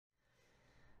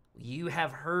You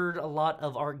have heard a lot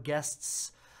of our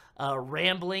guests'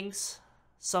 ramblings,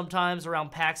 sometimes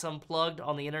around PAX Unplugged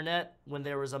on the internet, when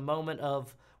there was a moment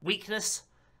of weakness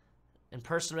and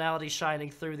personality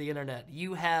shining through the internet.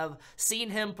 You have seen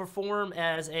him perform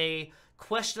as a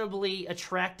questionably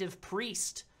attractive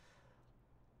priest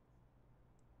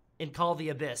in Call the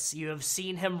Abyss. You have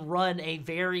seen him run a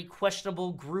very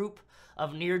questionable group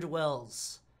of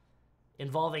ne'er-dwells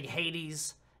involving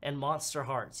Hades and Monster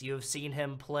Hearts. You have seen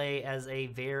him play as a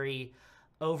very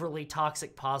overly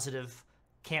toxic positive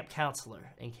camp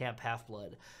counselor in Camp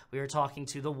Half-Blood. We are talking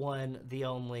to the one, the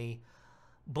only,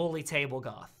 Bully Table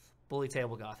Goth. Bully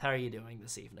Table Goth, how are you doing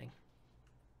this evening?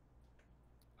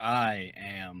 I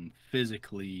am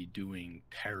physically doing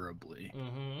terribly.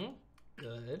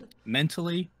 Good.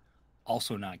 Mentally,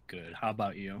 also not good. How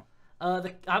about you?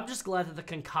 I'm just glad that the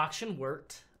concoction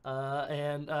worked.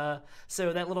 So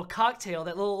that little cocktail,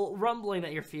 that little rumbling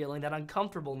that you're feeling, that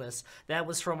uncomfortableness, that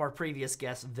was from our previous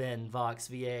guest, Vin, Vox,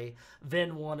 VA.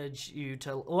 Vin wanted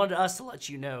us to let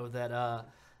you know that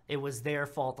it was their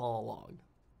fault all along.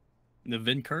 The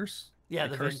Vin curse? Yeah,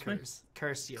 the Vin curse.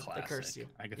 Cursed you. Classic. They cursed you.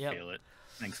 I could feel it.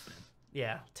 Thanks, Vin.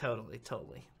 Yeah, totally.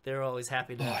 They're always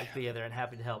happy to be there and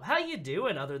happy to help. How you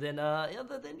doing other than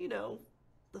you know,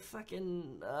 the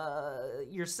fucking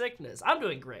your sickness? I'm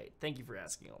doing great. Thank you for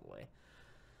asking all the way.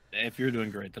 If you're doing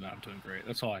great, then I'm doing great.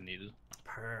 That's all I needed.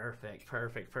 Perfect.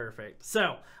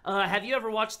 So, have you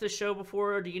ever watched this show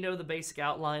before, or do you know the basic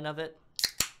outline of it?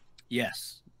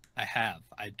 Yes, I have.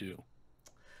 I do.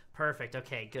 Perfect.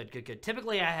 Okay, good.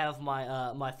 Typically, I have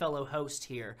my my fellow host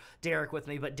here, Derek, with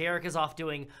me, but Derek is off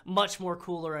doing much more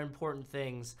cooler and important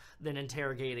things than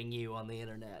interrogating you on the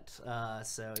internet.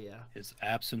 So, yeah. His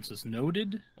absence is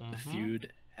noted. The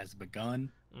feud has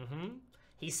begun.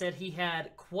 He said he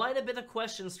had quite a bit of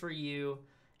questions for you,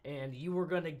 and you were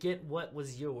going to get what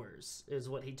was yours, is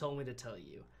what he told me to tell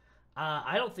you.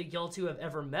 I don't think y'all two have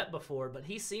ever met before, but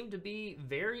he seemed to be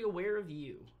very aware of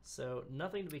you, so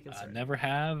nothing to be concerned. Never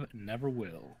have, never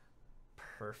will.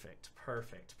 Perfect.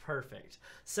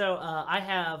 So I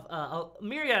have a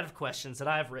myriad of questions that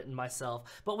I've written myself,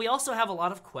 but we also have a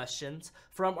lot of questions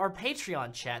from our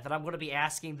Patreon chat that I'm going to be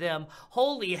asking them.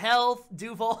 Holy hell,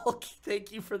 Duval,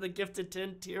 thank you for the gifted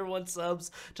 10 tier 1 subs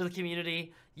to the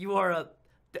community. You are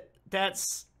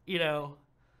that's, you know,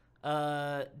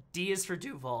 D is for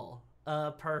Duval.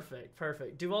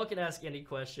 Perfect. Duval can ask any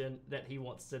question that he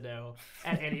wants to know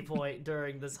at any point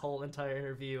during this whole entire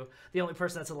interview. The only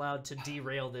person that's allowed to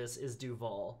derail this is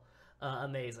Duval.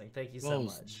 Amazing. Thank you so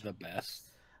much. The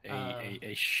best.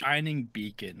 A shining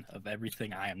beacon of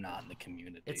everything I am not in the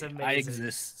community. It's amazing. I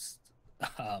exist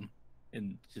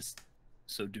and just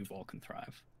so Duval can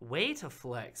thrive. Way to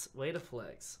flex,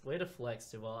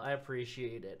 Duval. I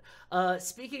appreciate it.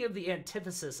 Speaking of the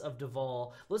antithesis of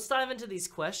Duval, let's dive into these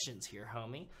questions here,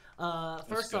 homie.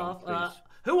 First off,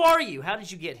 who are you? How did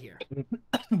you get here?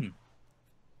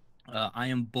 I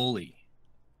am Bully.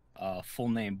 Full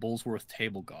name, Bullsworth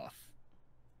Table Goth.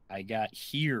 I got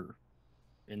here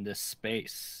in this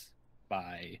space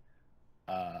by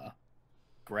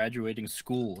graduating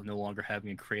school and no longer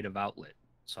having a creative outlet.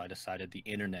 So I decided the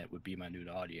internet would be my new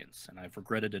audience, and I've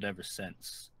regretted it ever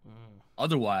since.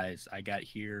 Otherwise, I got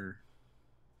here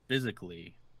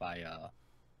physically by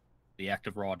the act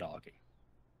of raw dogging.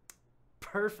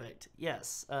 Perfect.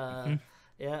 Yes. Yeah,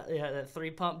 that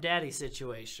 3-pump daddy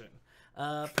situation.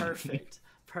 Perfect.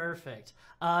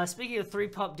 Speaking of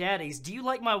 3-pump daddies, do you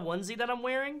like my onesie that I'm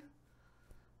wearing?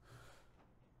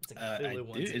 It's a Cthulhu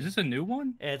onesie. Is this a new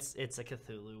one? It's a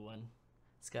Cthulhu one.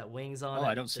 It's got wings on it. Oh,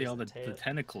 I don't see all the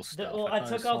tentacle stuff. I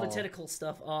took all the tentacle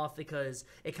stuff off because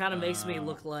it kind of makes me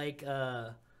look like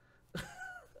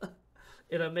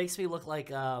it makes me look like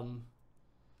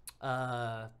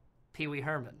Pee Wee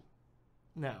Herman.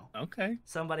 No. Okay.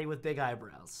 Somebody with big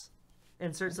eyebrows.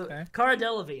 Insert okay. Cara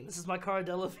Delevingne. This is my Cara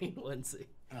Delevingne onesie.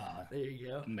 There you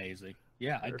go. Amazing.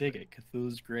 Yeah, perfect. I dig it.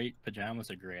 Cthulhu's great. Pajamas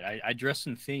are great. I dress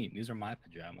in theme. These are my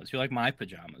pajamas. You like my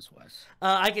pajamas, Wes?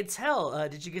 I could tell.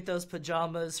 Did you get those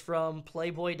pajamas from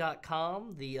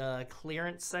Playboy.com, the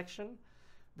clearance section?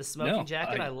 The smoking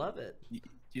jacket? I love it.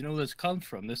 You know where this comes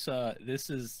from? This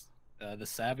is the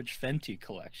Savage Fenty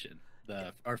collection.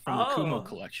 From the Kumo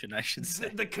collection, I should say.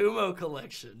 The Kumo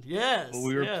collection, yes. Well,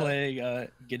 we were playing,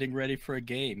 getting ready for a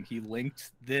game. He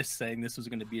linked this saying this was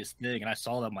going to be his thing, and I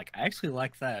saw that. I'm like, I actually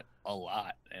like that a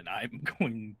lot, and I'm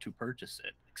going to purchase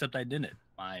it. Except I didn't.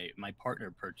 My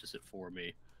partner purchased it for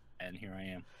me, and here I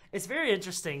am. It's very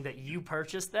interesting that you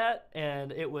purchased that,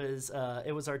 and it was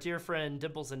our dear friend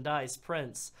Dimples and Dice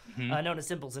Prince, known as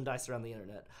Dimples and Dice around the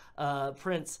internet,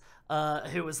 Prince,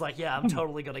 who was like, yeah, I'm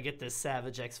totally gonna get this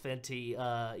Savage X Fenty,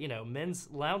 men's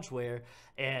loungewear,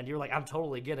 and you're like, I'm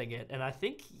totally getting it, and I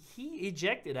think he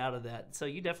ejected out of that, so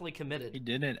you definitely committed. He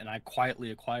didn't, and I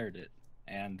quietly acquired it,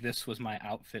 and this was my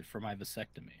outfit for my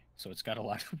vasectomy. So it's got a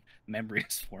lot of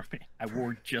memories for me. I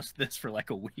wore just this for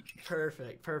like a week.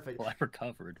 Perfect. Well, I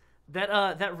recovered.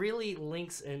 That really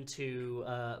links into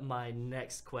my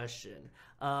next question.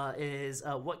 Is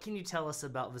what can you tell us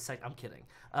about vasectomy? I'm kidding.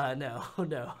 No.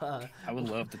 I would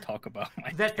love to talk about my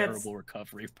terrible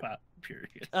recovery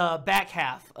period. Back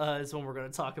half is when we're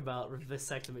going to talk about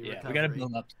vasectomy recovery. We got to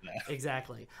build up to that.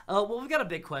 Exactly. Well, we've got a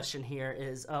big question here.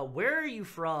 Is where are you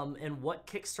from, and what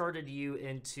kickstarted you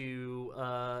into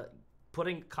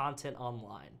putting content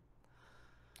online?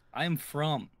 I am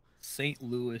from St.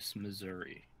 Louis,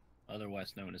 Missouri,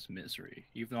 otherwise known as Misery.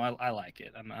 Even though I like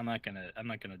it, I'm not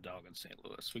gonna dog on St.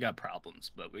 Louis. We got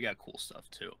problems, but we got cool stuff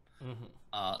too.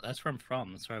 That's where I'm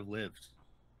from. That's where I've lived,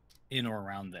 in or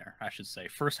around there, I should say.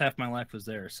 First half of my life was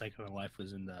there. Second half of my life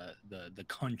was in the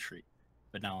country,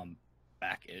 but now I'm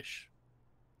back-ish.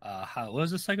 What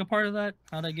was the second part of that?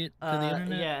 How'd I get to the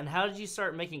internet? Yeah, and how did you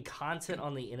start making content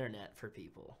on the internet for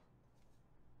people?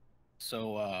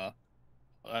 So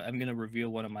I'm gonna reveal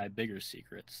one of my bigger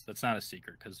secrets. That's not a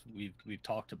secret because we've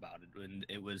talked about it, and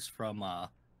it was from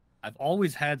I've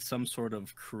always had some sort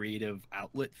of creative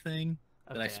outlet thing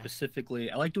that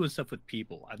I like doing stuff with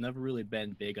people. I've never really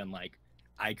been big on like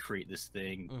I create this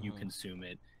thing, you consume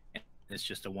it, and it's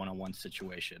just a one-on-one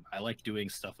situation. I like doing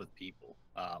stuff with people.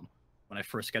 When I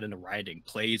first got into writing,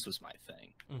 plays was my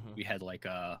thing. We had like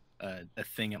a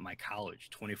thing at my college,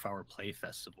 24-hour play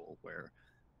festival, where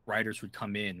writers would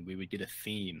come in, we would get a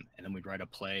theme, and then we'd write a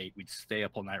play. We'd stay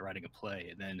up all night writing a play,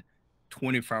 and then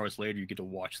 24 hours later, you get to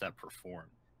watch that perform.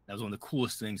 That was one of the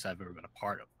coolest things I've ever been a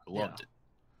part of. I loved it.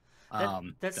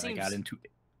 That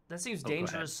seems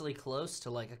dangerously close to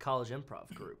like a college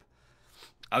improv group.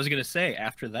 I was gonna say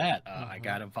after that, I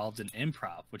got involved in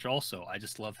improv, which also I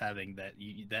just love having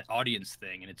that audience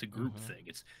thing, and it's a group thing.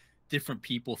 It's different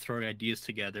people throwing ideas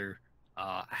together.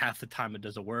 Half the time it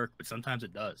doesn't work, but sometimes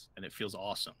it does, and it feels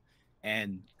awesome.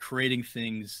 And creating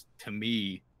things, to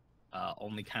me,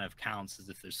 only kind of counts as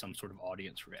if there's some sort of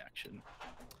audience reaction.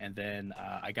 And then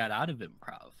I got out of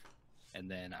improv,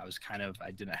 and then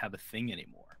I didn't have a thing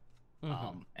anymore.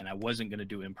 And I wasn't going to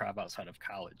do improv outside of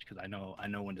college because I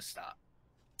know when to stop.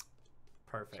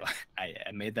 Perfect. So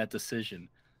I made that decision.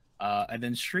 And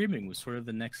then streaming was sort of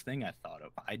the next thing I thought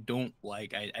of. I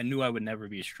knew I would never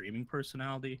be a streaming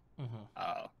personality.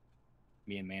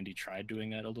 Me and Mandy tried doing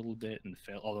that a little bit and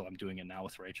failed, although I'm doing it now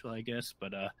with Rachel, I guess.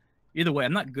 But either way,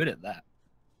 I'm not good at that.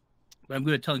 But I'm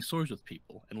good at telling stories with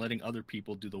people and letting other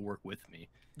people do the work with me.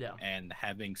 Yeah. And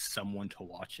having someone to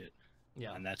watch it.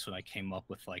 Yeah. And that's when I came up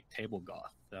with like Table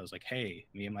Goth. I was like, hey,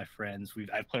 me and my friends,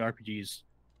 I've played RPGs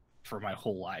for my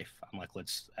whole life. I'm like,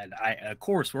 of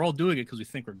course we're all doing it because we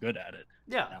think we're good at it.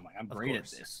 Yeah. And I'm like, I'm great at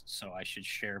this, so I should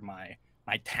share my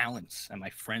talents and my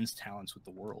friends' talents with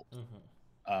the world.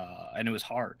 And it was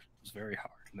hard. It was very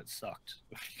hard, and it sucked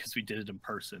because we did it in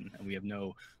person, and we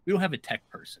don't have a tech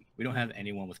person. We don't have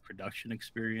anyone with production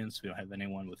experience. We don't have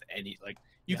anyone with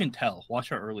you can tell.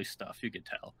 Watch our early stuff, you can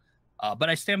tell. But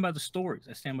I stand by the stories.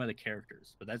 I stand by the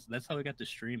characters. But that's how I got to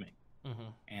streaming.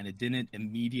 And it didn't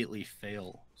immediately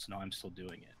fail, so now I'm still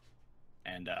doing it.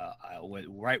 And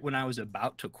right when I was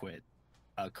about to quit,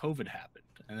 COVID happened,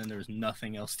 and then there was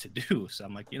nothing else to do. So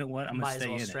I'm like, you know what? I'm gonna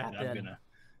stay in it.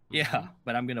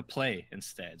 But I'm gonna play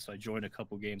instead. So I joined a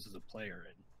couple games as a player,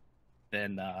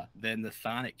 and then the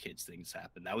Thonic Kids things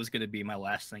happened. That was gonna be my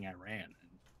last thing I ran. And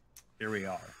here we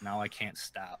are. Now I can't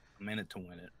stop. I'm in it to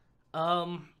win it.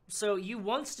 So you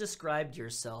once described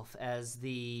yourself as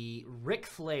the Ric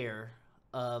Flair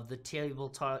of the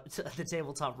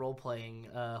tabletop role-playing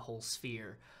whole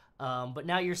sphere, but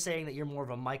now you're saying that you're more of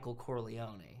a Michael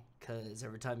Corleone because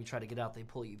every time you try to get out, they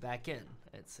pull you back in.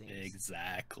 It seems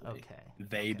exactly. Okay.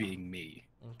 They being me.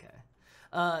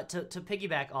 Okay. To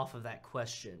piggyback off of that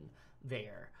question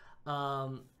there,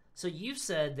 so you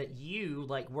said that you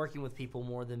like working with people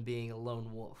more than being a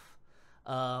lone wolf.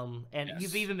 And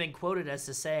you've even been quoted as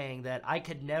to saying that I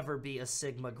could never be a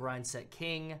Sigma grindset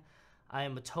king. I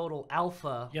am a total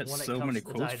alpha when it comes to the dynamics. So many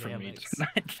quotes from me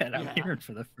tonight that I'm hearing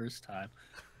for the first time.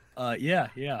 Yeah.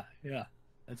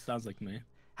 That sounds like me.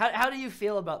 How do you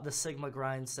feel about the Sigma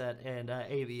grindset and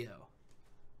ABO?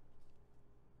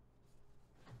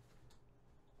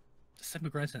 Sigma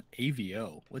grindset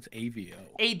AVO. What's AVO?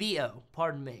 ABO.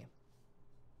 Pardon me.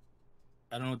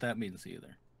 I don't know what that means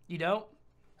either. You don't?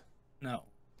 No.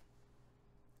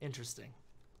 Interesting.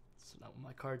 That's not what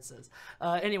my card says.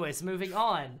 Anyways, moving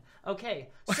on. Okay,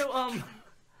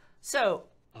 so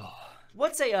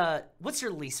what's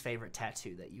your least favorite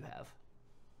tattoo that you have?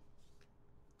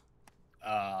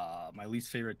 My least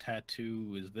favorite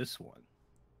tattoo is this one,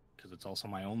 because it's also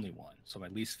my only one. So my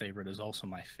least favorite is also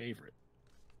my favorite.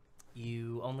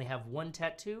 You only have one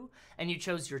tattoo, and you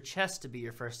chose your chest to be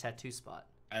your first tattoo spot.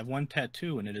 I have one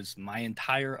tattoo, and it is my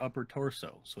entire upper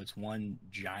torso. So it's one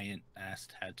giant ass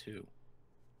tattoo.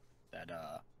 That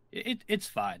it's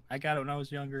fine. I got it when I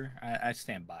was younger. I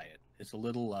stand by it. It's a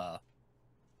little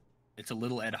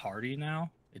Ed Hardy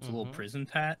now. It's a little prison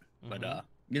tat, but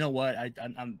you know what?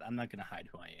 I'm not gonna hide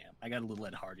who I am. I got a little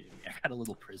Ed Hardy in me. I got a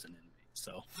little prison in me.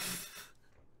 So.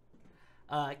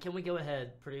 Can we go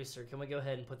ahead, producer? Can we go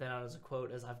ahead and put that out as a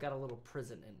quote? As I've got a little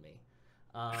prison in me.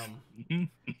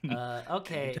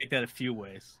 Okay. You can take that a few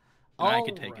ways. I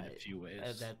can take it a few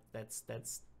ways.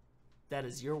 That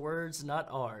is your words, not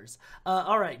ours.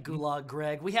 All right, Gulag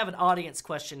Greg. We have an audience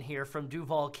question here from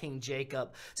Duval King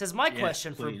Jacob. It says, my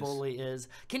question for Bully is,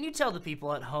 can you tell the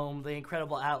people at home the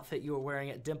incredible outfit you were wearing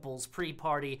at Dimple's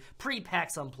pre-party,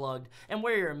 pre-PAX Unplugged, and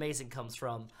where your amazing comes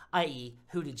from, i.e.,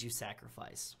 who did you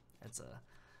sacrifice?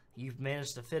 You've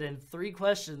managed to fit in 3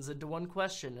 questions into 1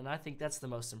 question, and I think that's the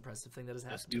most impressive thing that has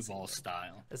happened. That's Duval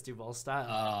style. That's Duval style.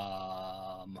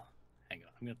 Hang on,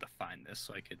 I'm gonna have to find this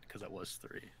so I could, because that was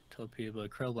 3. Tell people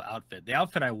incredible outfit. The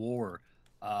outfit I wore,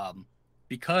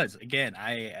 because again,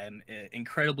 I am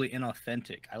incredibly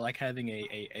inauthentic. I like having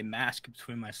a mask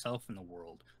between myself and the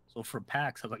world. So for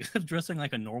PAX, I was like, instead of dressing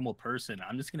like a normal person,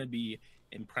 I'm just gonna be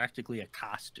in practically a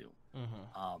costume.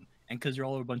 And because you're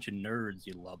all a bunch of nerds,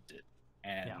 you loved it,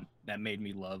 and that made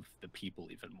me love the people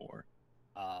even more.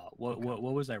 What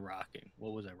was I rocking?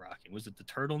 Was it the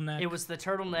turtleneck? It was the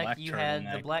turtleneck. You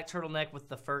had the black turtleneck with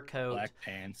the fur coat, black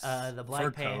pants, the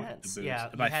black pants. Yeah,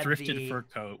 my thrifted fur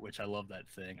coat, which I love that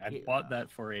thing. I bought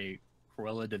that for a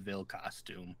Cruella de Vil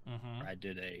costume. Where I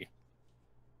did a.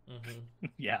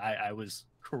 I was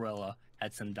Cruella.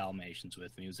 Had some Dalmatians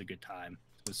with me. It was a good time.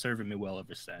 It was serving me well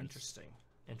ever since. Interesting.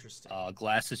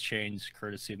 Glasses changed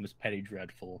courtesy of Miss Petty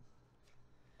Dreadful,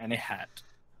 and a hat.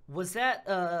 Was that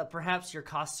perhaps your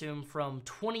costume from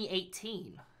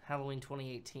 2018, Halloween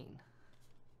 2018?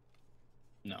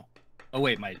 No. Oh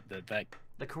wait, the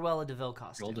Cruella de Vil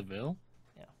costume. Cruella de Vil?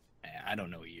 Yeah. I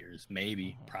don't know years.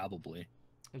 Maybe, probably.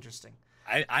 Interesting.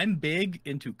 I'm big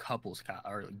into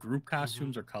or group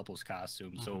costumes or couples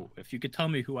costumes. So if you could tell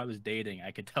me who I was dating,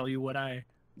 I could tell you what I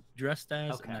dressed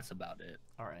as, and that's about it.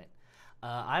 All right.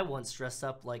 I once dressed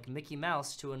up like Mickey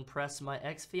Mouse to impress my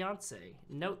ex-fiance.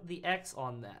 Note the X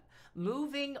on that.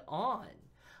 Moving on.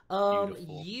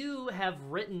 You have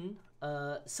written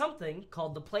something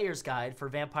called The Player's Guide for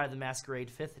Vampire the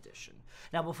Masquerade 5th Edition.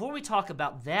 Now, before we talk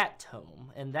about that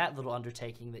tome and that little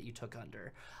undertaking that you took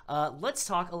under, let's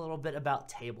talk a little bit about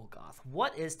Table Goth.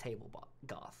 What is Table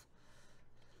Goth?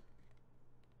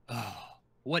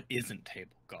 What isn't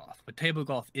Table Goth? What Table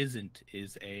Goth isn't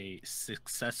is a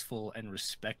successful and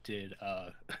respected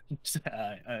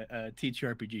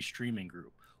TTRPG streaming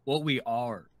group. What we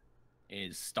are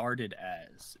is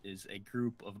a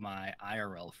group of my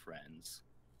IRL friends,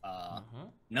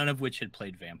 none of which had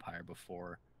played Vampire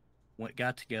before,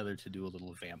 got together to do a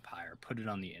little Vampire, put it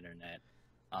on the internet,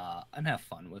 and have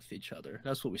fun with each other.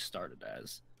 That's what we started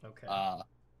as. Okay.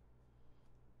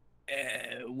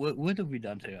 What have we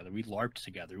done together? We LARPed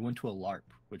together. We went to a LARP,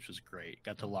 which was great.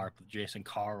 Got to LARP with Jason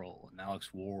Carl and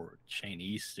Alex Ward, Shane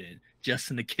Easton,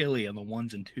 Justin Achille on the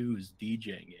 1s and 2s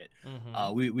DJing it.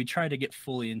 We tried to get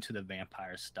fully into the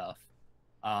vampire stuff.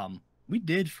 We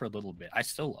did for a little bit. I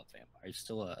still love vampire. It's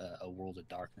still a World of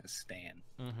Darkness stan.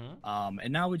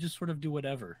 And now we just sort of do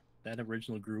whatever. That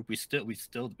original group, we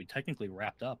technically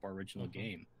wrapped up our original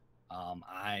game.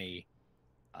 I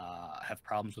have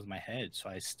problems with my head, so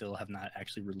I still have not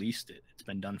actually released it. It's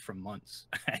been done for months.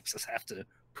 I just have to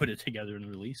put it together and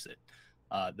release it.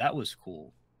 That was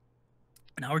cool.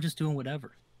 Now we're just doing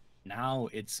whatever. Now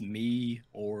it's me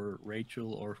or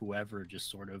Rachel or whoever just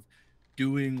sort of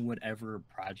doing whatever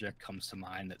project comes to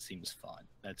mind that seems fun.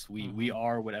 That's we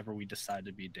are whatever we decide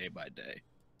to be day by day.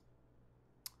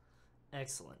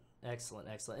 Excellent.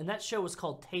 And that show was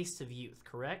called Taste of Youth,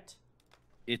 correct?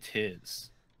 It is.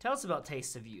 Tell us about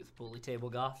Taste of Youth, Bully Table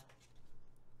Goth.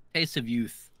 Taste of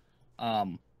Youth,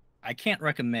 I can't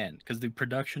recommend because the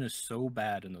production is so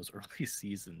bad in those early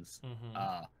seasons.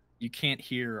 You can't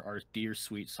hear our dear,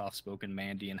 sweet, soft-spoken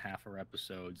Mandy in half our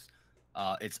episodes.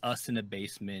 It's us in a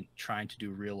basement trying to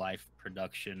do real-life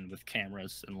production with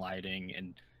cameras and lighting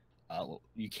and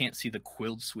You can't see the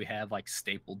quilts we have like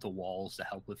stapled to walls to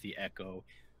help with the echo.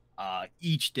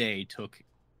 Each day took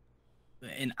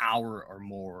an hour or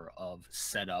more of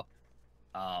setup.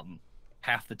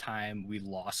 Half the time we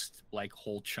lost like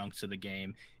whole chunks of the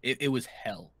game. It was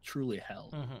hell, truly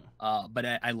hell. But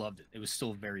I loved it. It was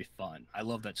still very fun. I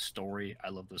love that story. I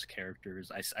love those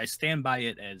characters. I stand by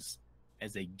it as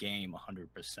a game 100%.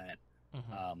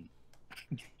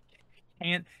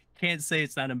 Can't say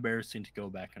it's not embarrassing to go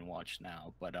back and watch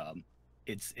now, but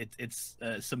it's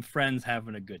some friends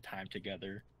having a good time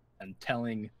together and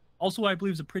telling also what I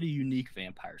believe is a pretty unique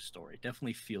vampire story.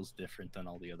 Definitely feels different than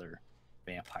all the other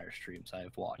vampire streams I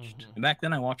have watched. And back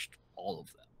then I watched all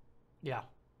of them.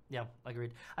 Yeah,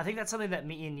 agreed. I think that's something that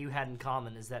me and you had in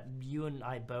common, is that you and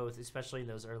I both, especially in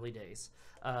those early days,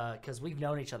 because we've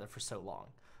known each other for so long.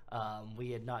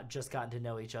 We had not just gotten to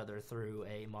know each other through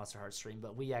a Monster Hearts stream,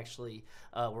 but we actually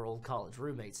were old college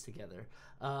roommates together.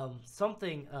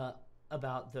 Something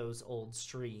about those old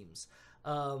streams.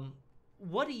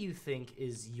 What do you think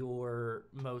is your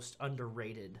most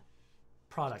underrated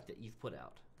product that you've put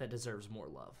out that deserves more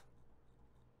love?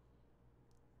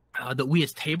 That we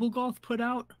as Table Goth put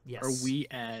out, yes, or we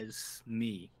as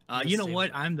me? You know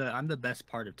what? I'm the best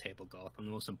part of Table Goth. I'm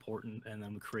the most important, and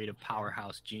I'm a creative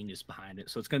powerhouse genius behind it.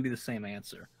 So it's gonna be the same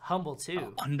answer. Humble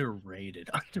too. Underrated,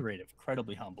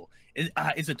 incredibly humble.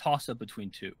 It's a toss up between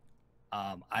two.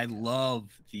 I love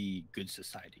the Good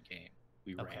Society game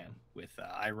we ran with.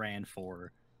 I ran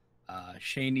for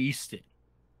Shane Easton,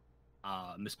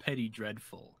 Miss Petty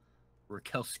Dreadful,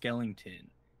 Raquel Skellington,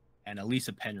 and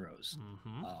Elisa Penrose.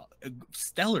 A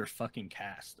stellar fucking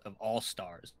cast of all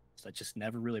stars that just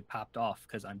never really popped off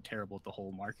because I'm terrible at the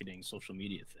whole marketing social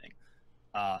media thing.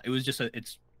 It was just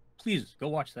please go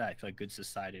watch that if you like Good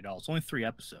Society at all. It's only 3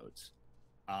 episodes.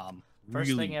 First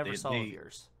really, thing I ever saw of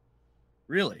yours.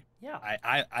 Really? Yeah.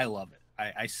 I love it.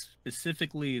 I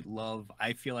specifically love,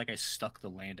 I feel like I stuck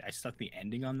the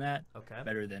ending on that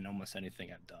better than almost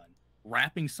anything I've done.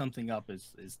 Wrapping something up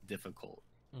is difficult.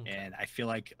 And I feel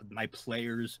like my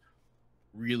players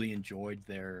really enjoyed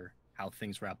how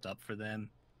things wrapped up for them,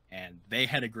 and they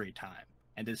had a great time.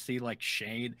 And to see like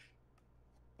Shane,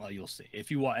 well, you'll see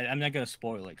if you watch. I'm not gonna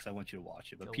spoil it because I want you to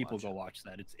watch it, but go watch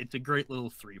that. It's a great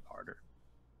little 3-parter.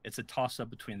 It's a toss up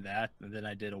between that, and then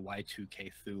I did a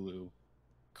Y2K Cthulhu,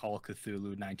 Call of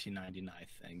Cthulhu 1999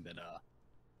 thing that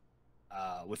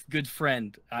with good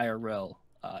friend IRL.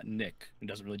 Nick, who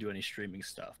doesn't really do any streaming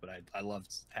stuff, but I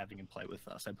loved having him play with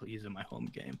us. He's in my home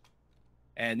game.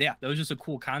 And yeah, that was just a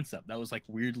cool concept. That was like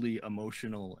weirdly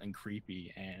emotional and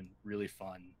creepy and really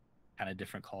fun, kind of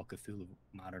different Call of Cthulhu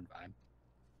modern vibe.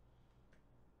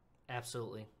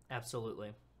 Absolutely.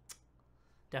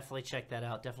 Definitely check that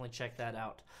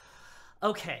out.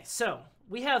 Okay, so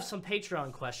we have some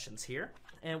Patreon questions here.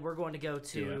 And we're going to go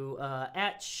to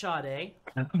at Sade,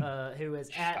 who is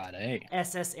at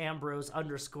SSAmbrose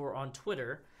 _ on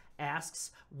Twitter,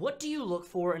 asks, what do you look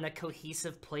for in a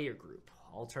cohesive player group?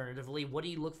 Alternatively, what do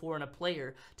you look for in a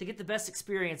player to get the best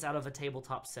experience out of a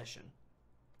tabletop session?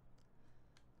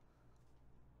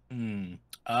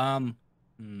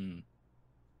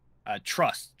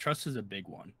 Trust. Trust is a big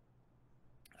one.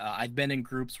 I've been in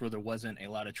groups where there wasn't a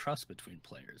lot of trust between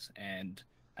players, and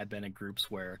I've been in groups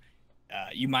where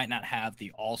you might not have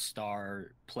the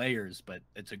all-star players, but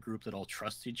it's a group that all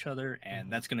trusts each other,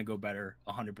 and that's going to go better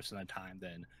 100% of the time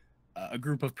than a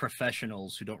group of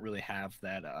professionals who don't really have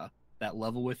that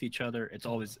level with each other. It's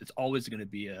always going to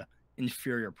be a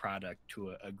inferior product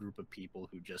to a group of people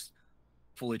who just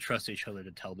fully trust each other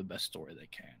to tell the best story they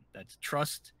can. That's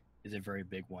trust is a very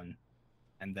big one,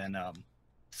 and then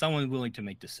someone willing to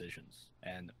make decisions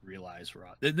and realize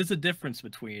there's a difference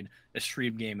between a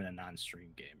stream game and a non-stream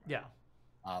game. Right? Yeah.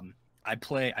 I've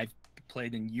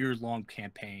played in year-long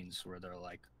campaigns where they're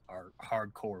like are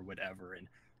hardcore whatever, and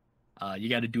you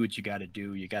got to do what you got to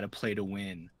do. You got to play to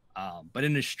win. But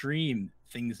in a stream,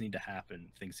 things need to happen.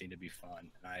 Things need to be fun.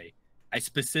 And I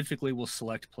specifically will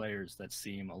select players that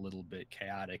seem a little bit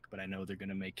chaotic, but I know they're going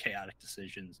to make chaotic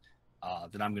decisions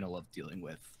that I'm going to love dealing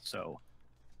with. So.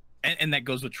 And that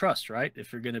goes with trust, right?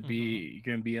 If you're gonna be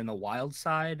in the wild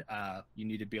side, you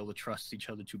need to be able to trust each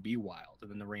other to be wild, and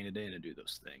then to rein it in and do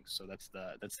those things. So that's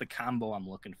the combo I'm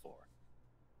looking for.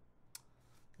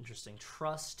 Interesting.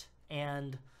 Trust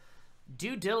and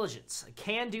due diligence, a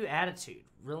can-do attitude,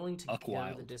 willing to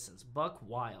go the distance. Buck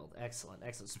Wild, excellent.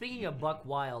 Speaking of Buck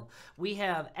Wild, we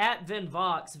have at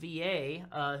VinVox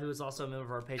VA, who is also a member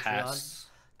of our Patreon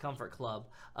Comfort Club.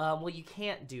 Well, you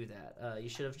can't do that. You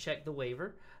should have checked the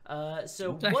waiver.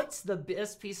 So what's the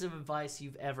best piece of advice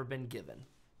you've ever been given?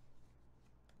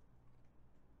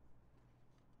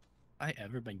 I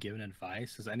ever been given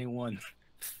advice? Has anyone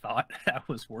thought that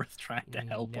was worth trying to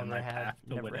help on my path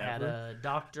to never had whatever? a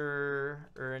doctor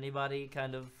or anybody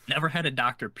kind of. Never had a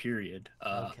doctor, period.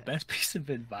 Okay. Best piece of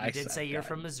You advice did say I've you're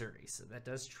from gotten. Missouri, so that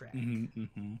does track.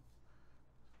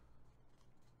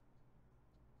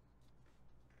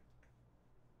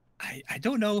 I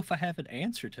don't know if I have an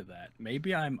answer to that.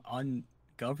 Maybe I'm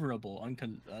ungovernable,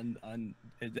 unadvice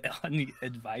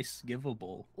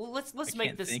givable. Well, I let's make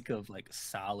can't this think of like a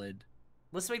solid.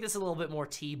 let's make this a little bit more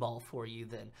t-ball for you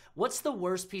then. What's the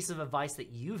worst piece of advice that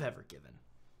you've ever given?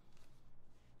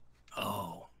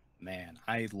 Oh man,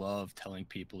 I love telling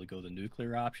people to go the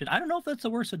nuclear option. I don't know if that's the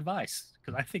worst advice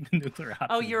because I think the nuclear option.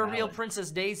 Oh, you're a is real valid.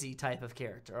 Princess Daisy type of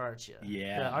character, aren't you?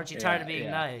 Yeah. Aren't you tired of being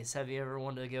yeah. nice? Have you ever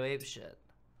wanted to go ape shit?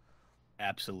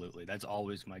 Absolutely. That's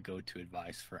always my go-to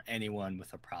advice for anyone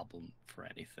with a problem for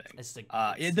anything. It's the,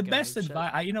 The best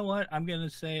advice. You know what? I'm gonna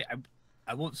say.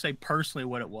 I won't say personally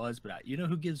what it was, but you know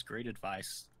who gives great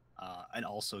advice, and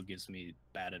also gives me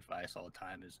bad advice all the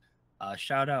time is,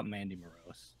 shout out Mandy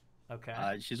Morose.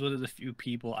 Okay. She's one of the few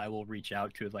people I will reach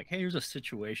out to. Like, hey, here's a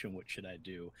situation. What should I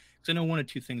do? Because I know one of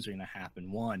two things are gonna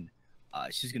happen. One,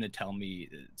 she's gonna tell me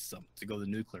to go the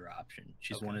nuclear option.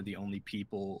 She's one of the only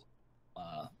people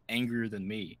angrier than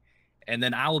me, and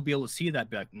then I will be able to see that,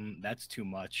 be like, that's too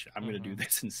much, I'm gonna do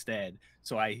this instead.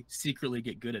 So I secretly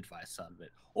get good advice out of it,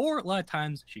 or a lot of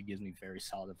times she gives me very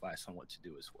solid advice on what to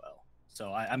do as well.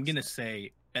 So I'm gonna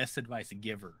say best advice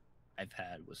giver I've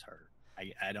had was her.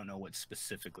 I don't know what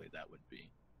specifically that would be.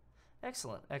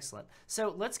 Excellent, excellent.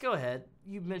 So let's go ahead.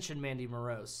 You mentioned Mandy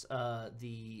Morose,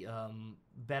 the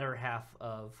better half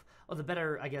of, the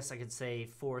better, I guess I could say,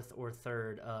 fourth or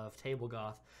third of Table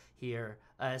Goth here,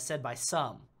 said by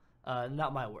some,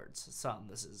 not my words,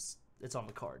 some. It's on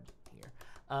the card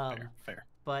here. Fair.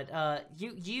 But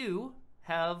you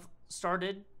have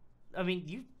started, I mean,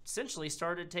 you essentially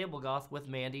started Table Goth with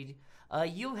Mandy.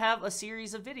 You have a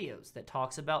series of videos that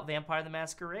talks about Vampire the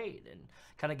Masquerade and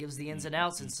kind of gives the ins and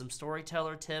outs and some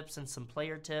storyteller tips and some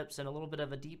player tips and a little bit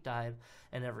of a deep dive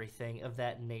and everything of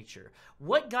that nature.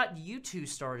 What got you two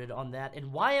started on that,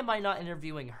 and why am I not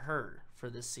interviewing her for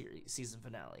this season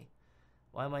finale?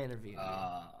 Why am I interviewing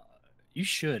you? You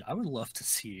should. I would love to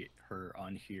see her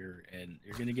on here, and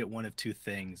you're gonna get one of two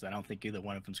things. I don't think either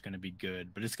one of them's gonna be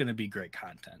good, but it's gonna be great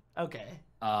content. Okay.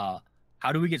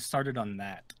 How do we get started on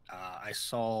that? I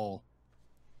saw.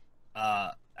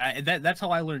 That's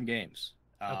how I learn games.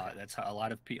 Okay. That's how a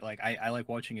lot of people like. I like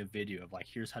watching a video of like,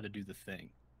 here's how to do the thing.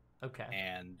 Okay.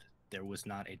 And there was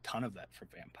not a ton of that for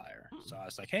Vampire, so I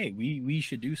was like, hey, we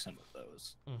should do some of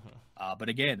those. But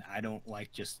again, I don't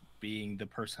like just being the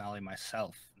personality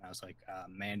myself. And I was like,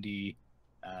 Mandy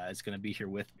is gonna be here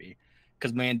with me,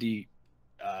 because Mandy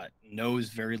knows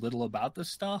very little about this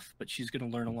stuff, but she's going to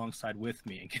learn alongside with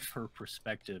me and give her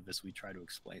perspective as we try to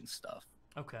explain stuff.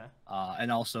 Okay.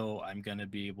 And also, I'm going to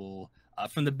be able,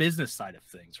 from the business side of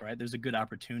things, right? There's a good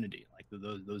opportunity. Like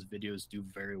those videos do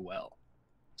very well,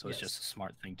 so it's just a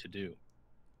smart thing to do.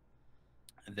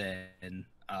 And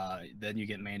then you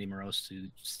get Mandy Morose to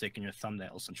stick in your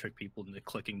thumbnails and trick people into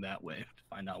clicking that way to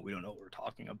find out we don't know what we're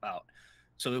talking about.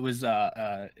 So it was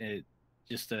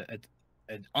just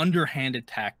an underhanded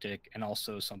tactic, and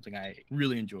also something I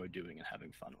really enjoy doing and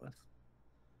having fun with.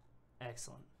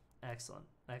 Excellent.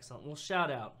 Well,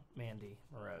 shout out Mandy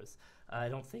Morose. I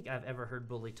don't think I've ever heard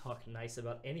Bully talk nice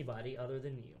about anybody other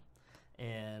than you.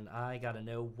 And I got to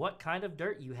know what kind of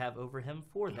dirt you have over him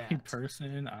for that. In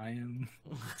person, I am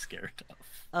scared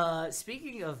of.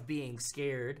 Speaking of being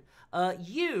scared,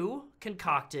 you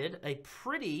concocted a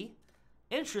pretty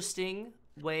interesting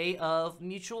way of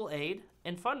mutual aid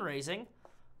and fundraising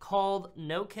called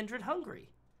No Kindred Hungry.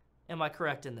 Am I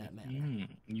correct in that manner?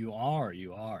 You are.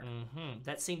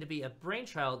 That seemed to be a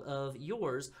brainchild of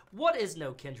yours. What is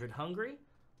No Kindred Hungry?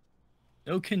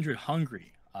 No Kindred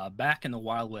Hungry. Back in the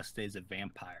Wild West days of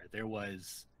Vampire, there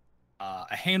was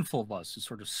a handful of us who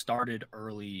sort of started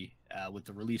early with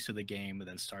the release of the game and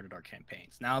then started our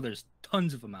campaigns. Now there's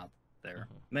tons of them out there,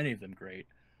 many of them great.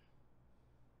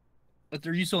 But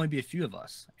there used to only be a few of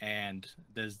us, and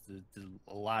there's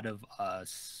a lot of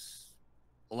us,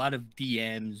 a lot of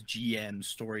DMs, GMs,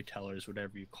 storytellers,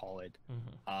 whatever you call it,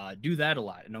 do that a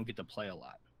lot and don't get to play a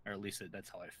lot, or at least that's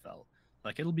how I felt.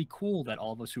 Like, it'll be cool that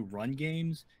all of us who run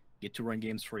games get to run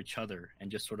games for each other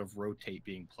and just sort of rotate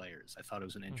being players. I thought it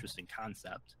was an interesting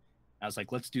concept. I was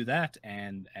like, let's do that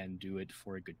and do it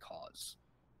for a good cause.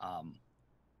 And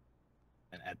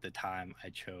at the time, I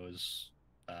chose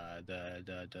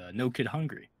the No Kid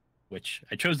Hungry, which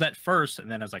I chose that first, and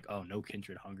then I was like, oh, No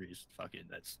Kindred Hungry is fucking,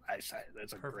 that's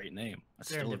a great name.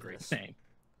 That's still a great name,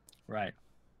 right?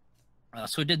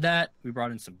 So we did that. We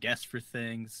brought in some guests for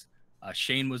things.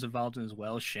 Shane was involved in as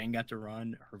well. Shane got to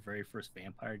run her very first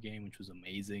vampire game, which was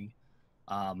amazing.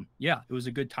 Yeah, it was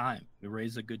a good time. We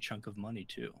raised a good chunk of money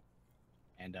too,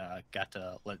 and got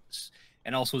to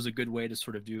and also was a good way to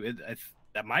sort of do it.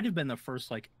 That might have been the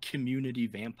first like community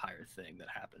vampire thing that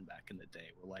happened back in the day,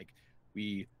 where like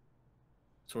we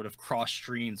sort of cross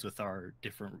streams with our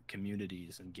different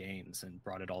communities and games and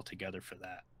brought it all together for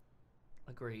that.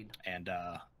 Agreed. And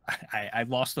I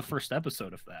lost the first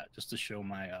episode of that just to show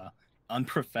my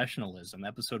unprofessionalism.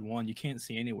 Episode 1 you can't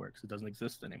see anywhere because it doesn't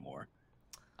exist anymore.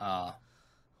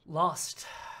 Lost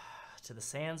to the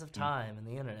sands of time and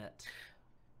the internet.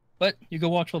 But you go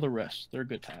watch all the rest. They're a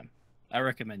good time. I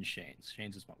recommend Shane's.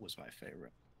 Shane's was my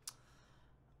favorite.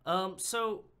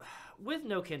 So with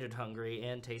No Kindred Hungry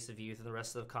and Taste of Youth and the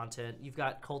rest of the content, you've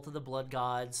got Cult of the Blood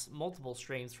Gods, multiple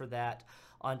streams for that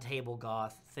on Table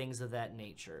Goth, things of that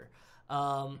nature.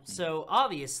 So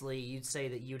obviously you'd say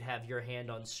that you'd have your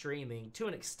hand on streaming to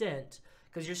an extent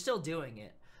because you're still doing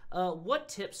it. What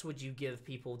tips would you give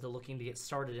people to looking to get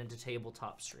started into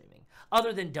tabletop streaming,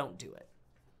 other than don't do it?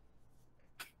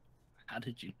 How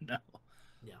did you know?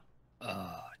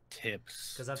 Yeah.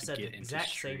 Tips. Because I've said the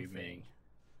exact same thing.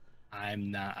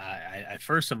 I'm not. I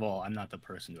first of all, I'm not the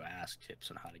person to ask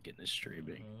tips on how to get into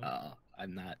streaming.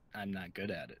 I'm not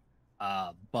good at it.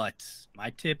 But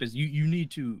my tip is you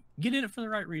need to get in it for the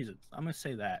right reasons. I'm gonna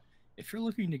say that if you're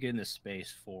looking to get into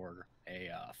space for a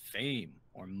fame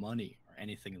or money or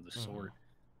anything of the sort,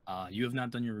 you have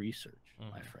not done your research,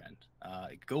 my friend.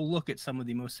 Go look at some of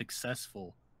the most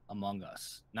successful among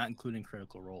us, not including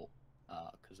Critical Role,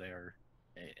 because they are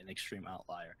an extreme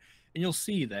outlier, and you'll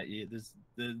see that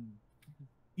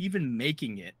even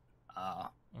making it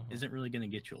isn't really going to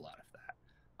get you a lot of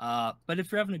that. But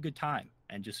if you're having a good time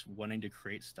and just wanting to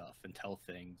create stuff and tell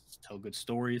things, tell good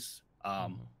stories,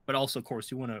 but also, of course,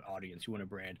 you want an audience, you want a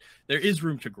brand, there is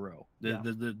room to grow.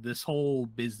 This whole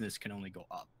business can only go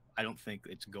up. I don't think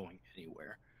it's going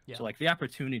anywhere. So like the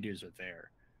opportunities are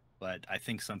there, but I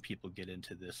think some people get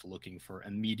into this looking for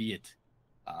immediate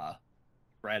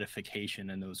gratification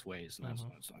in those ways, and that's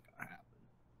not going to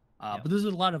happen. But there's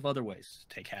a lot of other ways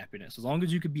to take happiness. As long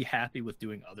as you could be happy with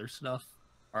doing other stuff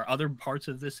or other parts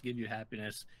of this give you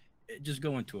happiness, just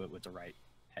go into it with the right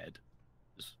head.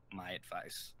 Just my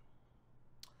advice.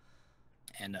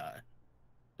 And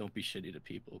don't be shitty to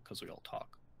people because we all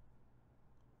talk.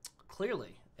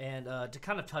 Clearly. And to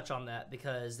kind of touch on that,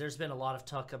 because there's been a lot of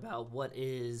talk about what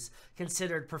is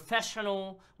considered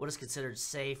professional, what is considered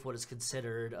safe, what is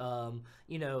considered,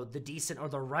 the decent or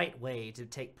the right way to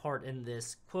take part in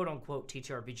this quote-unquote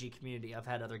TTRPG community. I've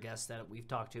had other guests that we've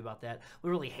talked to about that. We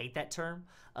really hate that term.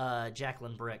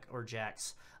 Jacqueline Brick, or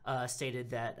Jax, stated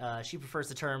that she prefers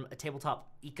the term a tabletop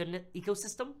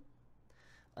ecosystem.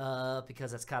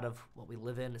 Because that's kind of what we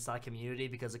live in. It's not a community,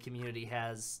 because a community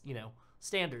has,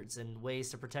 standards and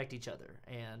ways to protect each other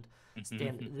and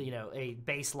a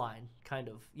baseline kind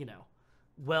of,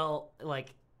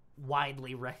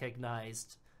 widely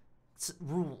recognized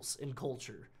rules and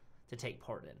culture to take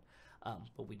part in.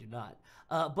 But we do not.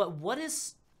 But what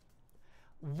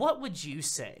would you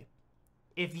say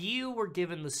if you were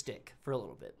given the stick for a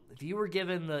little bit? If you were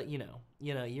given the,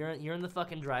 you're in the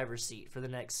fucking driver's seat for the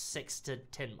next 6 to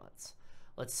 10 months,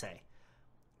 let's say,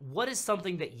 what is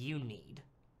something that you need,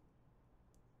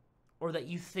 or that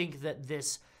you think that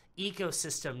this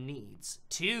ecosystem needs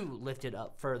to lift it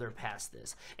up further past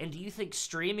this? And do you think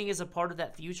streaming is a part of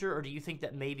that future, or do you think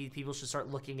that maybe people should start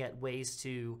looking at ways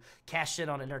to cash in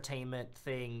on entertainment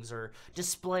things or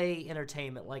display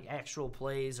entertainment like actual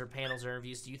plays or panels or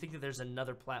interviews? Do you think that there's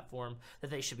another platform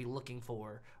that they should be looking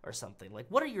for or something? Like,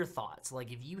 what are your thoughts?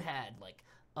 Like, if you had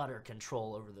utter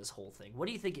control over this whole thing, what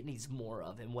do you think it needs more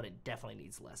of and what it definitely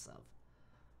needs less of?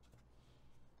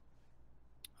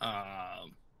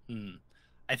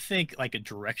 I think a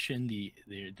direction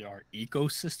our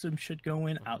ecosystem should go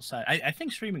in outside. I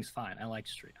think streaming's fine. I like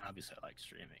obviously I like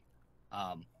streaming.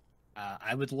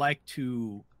 I would like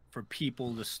for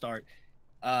people to start.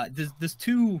 There's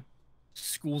two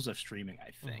schools of streaming.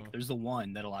 I think there's the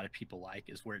one that a lot of people like,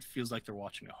 is where it feels like they're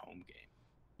watching a home game,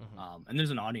 and there's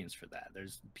an audience for that.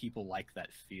 There's people like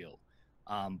that feel.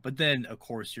 But then, of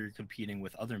course, you're competing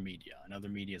with other media, and other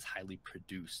media is highly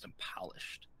produced and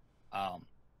polished.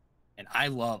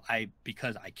 And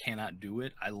because I cannot do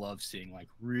it, I love seeing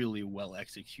really well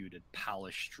executed,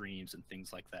 polished streams and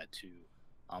things like that too.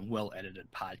 Well edited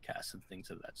podcasts and things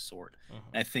of that sort.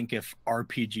 And I think if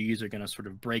RPGs are going to sort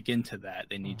of break into that,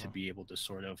 they need to be able to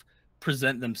sort of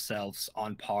present themselves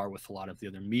on par with a lot of the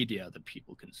other media that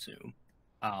people consume.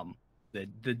 The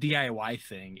DIY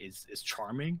thing is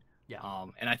charming, Yeah.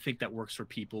 And I think that works for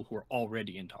people who are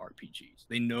already into RPGs.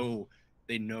 They know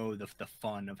the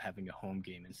fun of having a home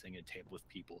game and sitting at a table with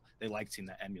people. They like seeing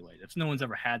that emulated. If no one's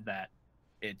ever had that,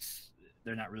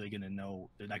 they're not really going to know.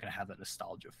 They're not going to have that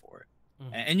nostalgia for it.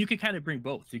 Mm-hmm. And you could kind of bring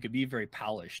both. You could be very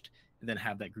polished and then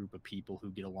have that group of people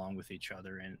who get along with each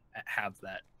other and have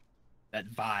that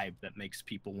vibe that makes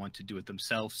people want to do it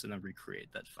themselves and then recreate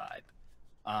that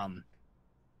vibe.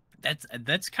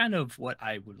 That's kind of what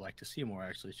I would like to see more,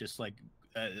 actually. It's just like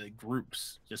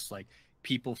groups, just like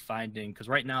people finding, because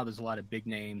right now there's a lot of big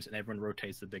names and everyone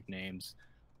rotates the big names.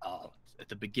 At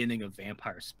the beginning of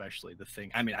Vampire, especially,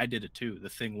 I did it too. The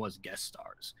thing was guest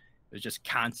stars. It was just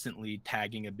constantly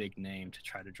tagging a big name to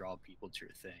try to draw people to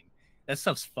your thing. That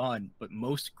stuff's fun, but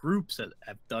most groups that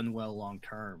have done well long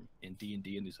term in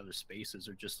D&D and these other spaces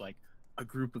are just like a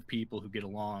group of people who get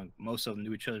along. Most of them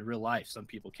knew each other in real life. Some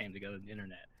people came together on the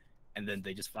internet, and then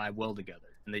they just vibe well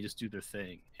together and they just do their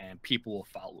thing, and people will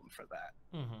follow them for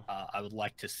that. Mm-hmm. I would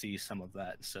like to see some of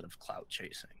that instead of clout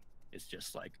chasing. It's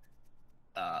just like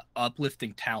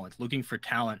uplifting talent, looking for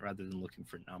talent rather than looking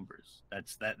for numbers.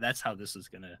 That's how this is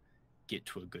gonna get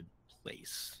to a good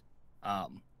place.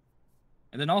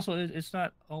 And then also, it's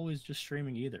not always just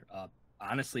streaming either.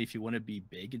 Honestly, if you want to be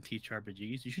big in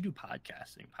TTRPGs, you should do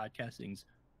podcasting. Podcasting's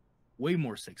way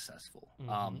more successful.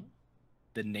 Mm-hmm.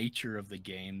 The nature of the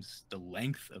games, the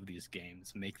length of these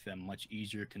games make them much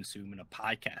easier to consume in a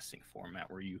podcasting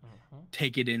format where you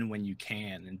take it in when you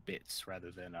can in bits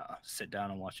rather than sit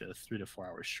down and watch a 3 to 4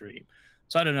 hour stream.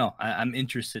 So I don't know. I'm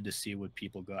interested to see what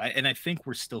people go. And I think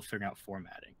we're still figuring out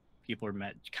formatting. People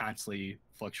are constantly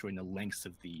fluctuating the lengths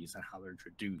of these and how they're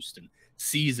introduced and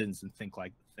seasons and things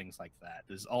like that.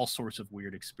 There's all sorts of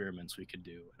weird experiments we could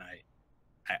do, and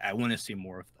I want to see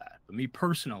more of that. But me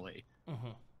personally,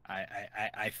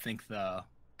 I think the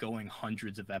going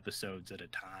hundreds of episodes at a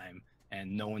time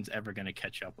and no one's ever going to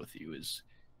catch up with you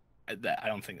I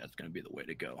don't think that's going to be the way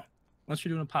to go. Unless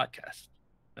you're doing a podcast,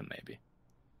 then maybe.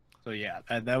 So yeah,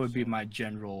 that would be my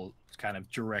general kind of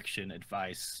direction,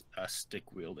 advice,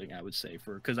 stick wielding, I would say,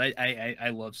 because I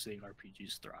love seeing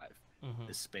RPGs thrive,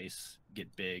 this space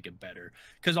get big and better.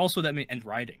 Because also and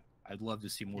writing. I'd love to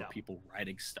see more people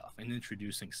writing stuff and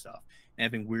introducing stuff and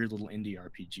having weird little indie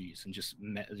RPGs and just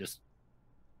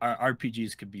our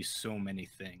RPGs could be so many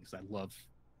things. I love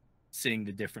seeing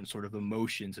the different sort of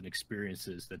emotions and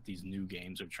experiences that these new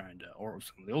games are or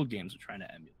some of the old games are trying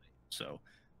to emulate. So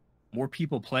more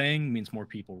people playing means more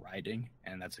people writing,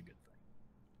 and that's a good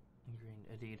thing.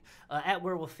 Indeed. At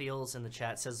Werewolf Feels in the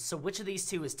chat says, so which of these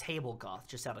two is Table Goth,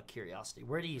 just out of curiosity?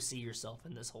 Where do you see yourself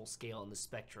in this whole scale and this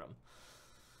spectrum?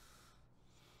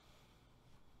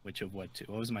 Which of what two?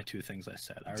 What was my two things I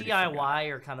said? DIY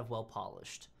or kind of well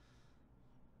polished?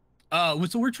 So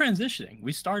we're transitioning.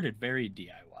 We started very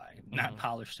DIY, not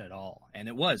polished at all, and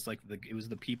it was like it was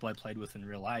the people I played with in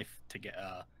real life to get.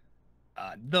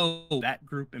 Though that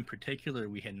group in particular,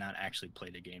 we had not actually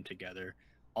played a game together.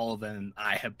 All of them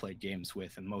I have played games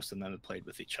with, and most of them have played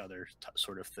with each other,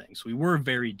 sort of thing. So we were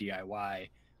very DIY,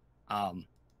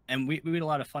 and we had a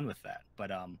lot of fun with that.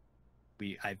 But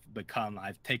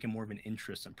I've taken more of an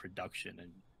interest in production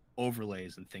and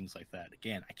overlays and things like that.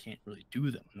 Again, I can't really do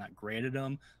them. I'm not great at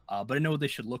them, but I know what they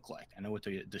should look like. I know what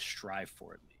to strive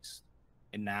for, at least.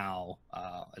 And now,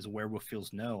 as Werewolf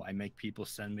Feels know, I make people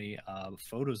send me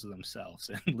photos of themselves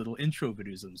and little intro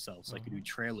videos of themselves. So I can do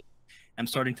trailers. I'm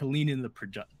starting to lean into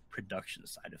the production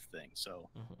side of things. So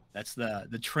that's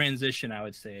the transition I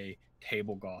would say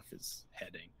Table Goth is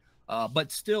heading.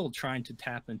 But still trying to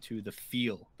tap into the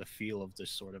feel of this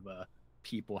sort of a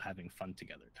people having fun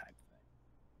together type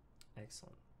thing.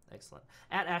 Excellent.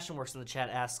 At Ashenworks in the chat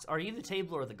asks, are you the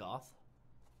table or the goth?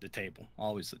 The table.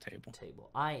 Always the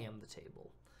table. I am the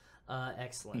table.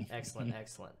 Excellent.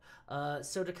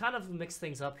 So to kind of mix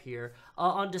things up here,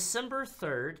 on December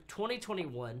 3rd,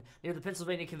 2021, near the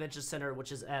Pennsylvania Convention Center,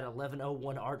 which is at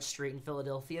 1101 Arch Street in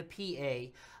Philadelphia,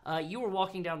 PA, you were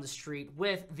walking down the street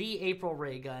with the April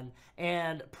Ray Gun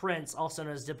and Prince, also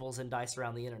known as Dipples and Dice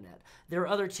Around the Internet. There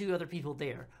are two other people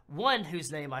there. One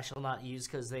whose name I shall not use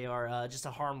because they are just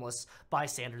a harmless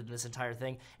bystander in this entire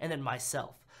thing, and then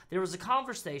myself. There was a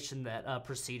conversation that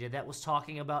proceeded that was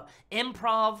talking about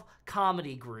improv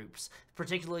comedy groups,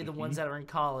 particularly the ones that are in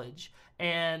college.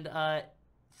 And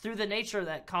through the nature of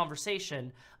that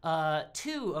conversation,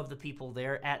 two of the people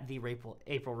there at the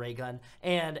April Ray Gun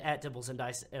and at Dibbles and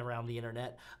Dice Around the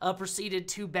Internet proceeded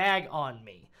to bag on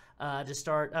me to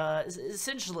start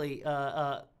essentially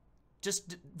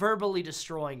just verbally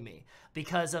destroying me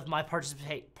because of my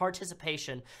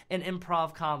participation in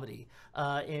improv comedy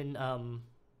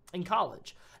in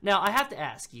college. Now, I have to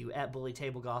ask you at Bully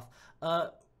Table Goth,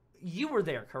 you were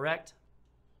there, correct?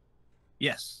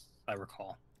 Yes, I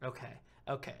recall.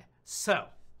 Okay. So,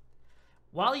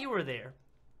 while you were there,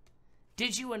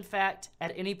 did you, in fact,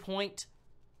 at any point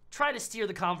try to steer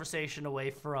the conversation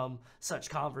away from such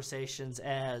conversations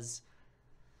as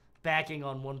bagging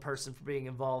on one person for being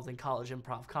involved in college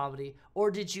improv comedy,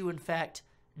 or did you, in fact,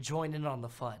 join in on the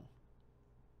fun?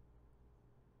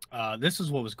 This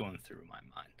is what was going through my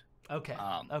mind. Okay.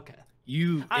 Okay.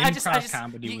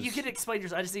 Comedy was... You can explain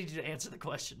yours. I just need you to answer the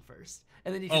question first,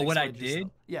 and then you can Oh, what I explain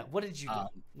yourself. did? Yeah. What did you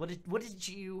do? What did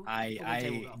you?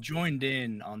 I joined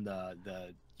in on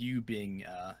the you being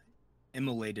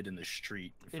immolated in the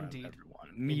street in front of everyone.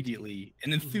 Immediately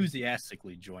and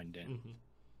enthusiastically joined in.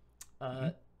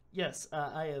 Yes,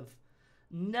 I have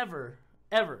never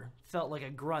ever felt like a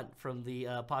grunt from the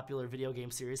popular video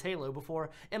game series Halo before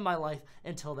in my life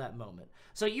until that moment.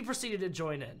 So you proceeded to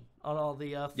join in on all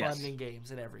the fun and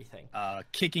games and everything.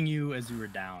 Kicking you as you were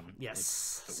down.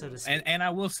 Yes, so to speak. And I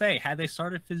will say, had they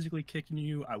started physically kicking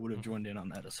you, I would have joined in on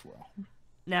that as well.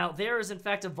 Now, there is, in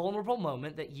fact, a vulnerable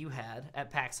moment that you had at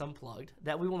PAX Unplugged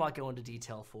that we will not go into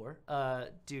detail for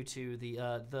due to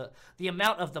the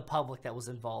amount of the public that was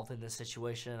involved in this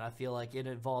situation. And I feel like it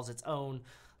involves its own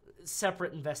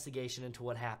separate investigation into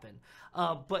what happened.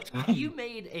 But you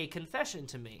made a confession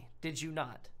to me, did you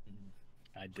not?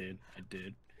 I did.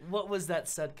 What was that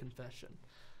said confession?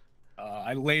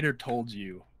 I later told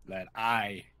you that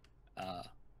I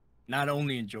not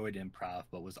only enjoyed improv,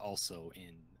 but was also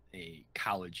in a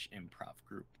college improv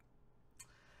group.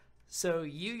 So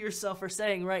you yourself are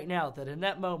saying right now that in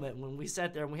that moment when we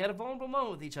sat there and we had a vulnerable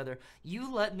moment with each other,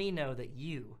 you let me know that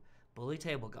you, Bully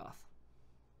Table Goth,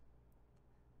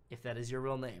 if that is your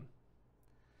real name,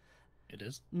 it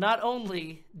is, not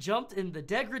only jumped in the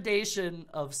degradation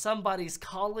of somebody's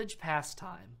college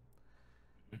pastime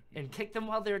and kicked them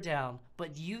while they're down,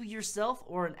 but you yourself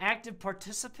were an active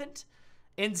participant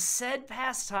in said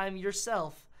pastime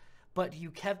yourself, but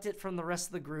you kept it from the rest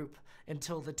of the group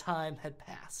until the time had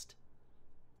passed.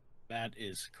 That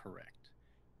is correct.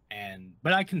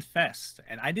 But I confessed,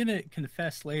 and I didn't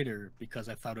confess later because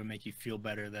I thought it would make you feel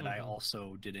better that I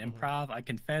also did improv. I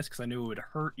confessed because I knew it would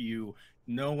hurt you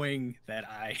knowing that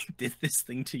I did this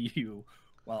thing to you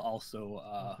while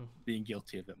also being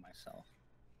guilty of it myself.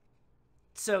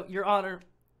 So, Your Honor,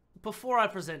 before I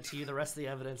present to you the rest of the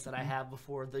evidence that I have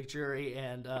before the jury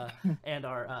and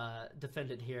our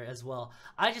defendant here as well,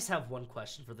 I just have one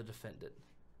question for the defendant.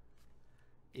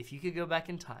 If you could go back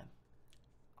in time,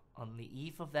 on the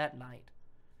eve of that night,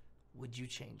 would you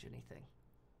change anything?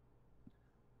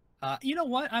 You know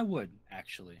what? I would,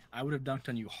 actually. I would have dunked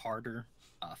on you harder,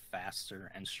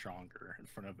 faster, and stronger in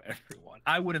front of everyone.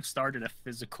 I would have started a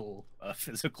physical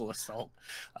assault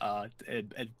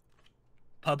and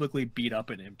publicly beat up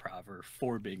an improver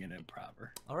for being an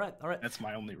improver. All right. That's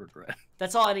my only regret.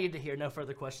 That's all I needed to hear. No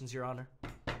further questions, Your Honor.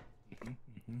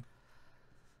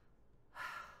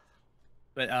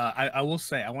 But I will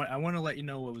say, I want to let you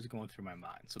know what was going through my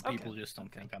mind, so people just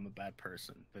don't think I'm a bad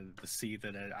person. To see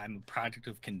that I'm a product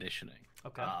of conditioning.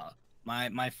 Okay.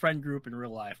 My friend group in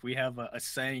real life, we have a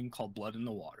saying called "blood in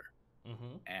the water,"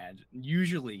 and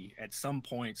usually at some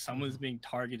point, someone's being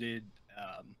targeted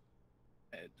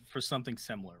for something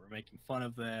similar. We're making fun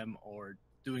of them or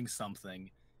doing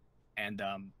something, and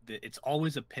it's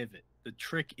always a pivot. The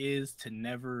trick is to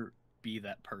never be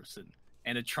that person,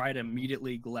 and to try to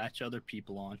immediately latch other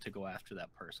people on to go after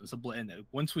that person. So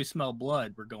once we smell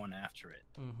blood, we're going after it.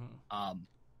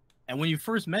 And when you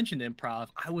first mentioned improv,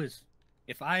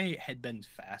 if I had been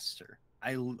faster,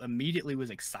 I immediately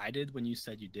was excited when you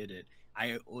said you did it.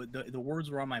 The words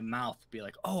were on my mouth to be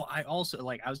like, oh, I also,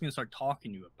 like, I was going to start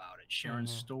talking to you about it, sharing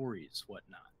stories,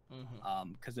 whatnot.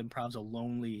 Because improv's a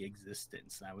lonely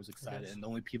existence, and I was excited, and the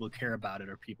only people who care about it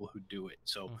are people who do it.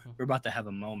 So we're about to have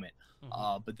a moment.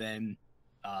 But then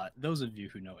those of you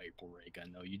who know April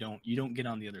Raygun know you don't get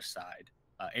on the other side.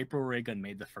 April Raygun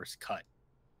made the first cut,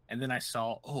 and then I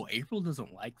saw, oh, April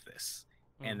doesn't like this.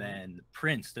 And then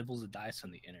Prince Dibbles the Dice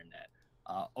on the internet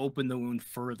opened the wound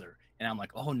further, and I'm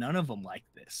like, oh, none of them like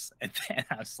this. And then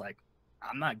I was like,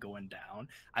 I'm not going down.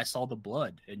 I saw the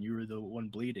blood, and you were the one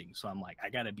bleeding, so I'm like, I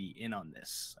gotta be in on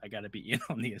this. I gotta be in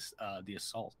on the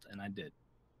assault, and I did.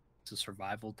 It's a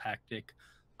survival tactic,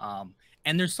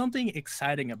 and there's something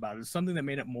exciting about it. It's something that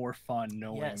made it more fun,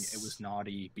 knowing it was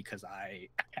naughty because I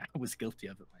was guilty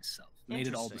of it myself. It made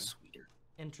it all the sweeter.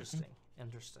 Interesting.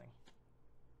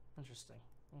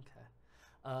 Okay.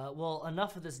 Well,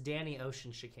 enough of this Danny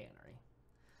Ocean chicanery.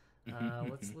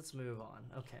 Let's move on.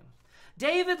 Okay.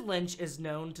 David Lynch is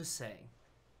known to say,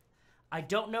 I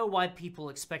don't know why people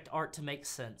expect art to make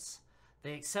sense.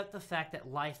 They accept the fact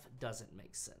that life doesn't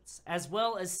make sense, as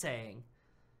well as saying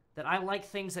that I like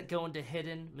things that go into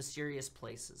hidden, mysterious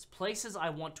places, places I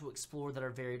want to explore that are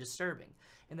very disturbing.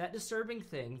 In that disturbing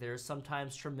thing, there is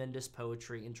sometimes tremendous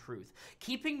poetry and truth.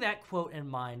 Keeping that quote in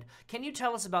mind, can you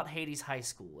tell us about Hades High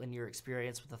School and your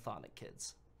experience with the Thonic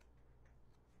kids?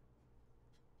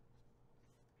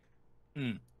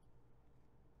 You're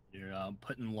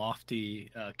putting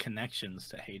lofty connections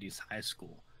to Hades High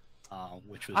School,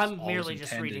 which was I'm always merely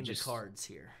just intended reading the cards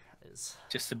here.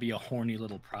 just to be a horny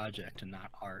little project and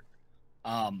not art.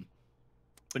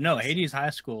 But no, Hades High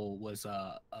School was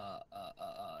I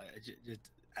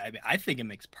think it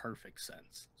makes perfect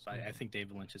sense. So I think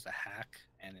David Lynch is a hack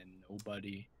and a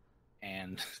nobody,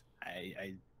 and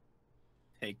I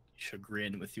take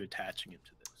chagrin with you attaching it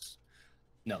to this.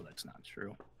 No, that's not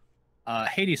true.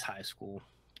 Hades High School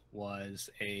was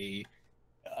the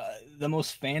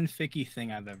most fanficky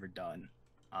thing I've ever done,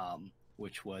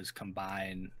 which was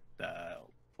combine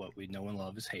what we know and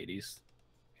love as Hades,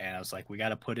 and I was like, we got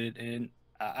to put it in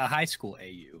a high school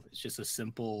AU. It's just a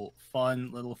simple,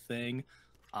 fun little thing,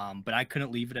 but I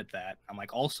couldn't leave it at that. I'm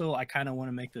like, also, I kind of want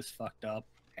to make this fucked up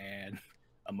and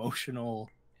emotional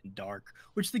and dark,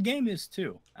 which the game is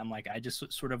too. I'm like, I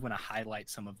just sort of want to highlight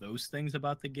some of those things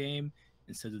about the game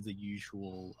instead of the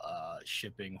usual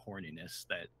shipping horniness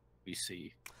that we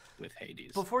see with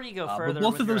Hades. Before you go further, but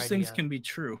both of those things can be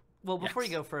true. Well, before you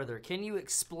go further, can you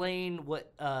explain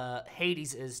what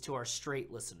Hades is to our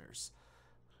straight listeners?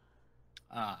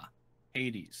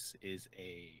 Hades is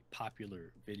a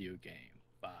popular video game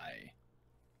by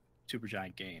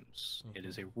Supergiant Games. It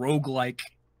is a roguelike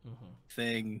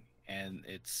thing, and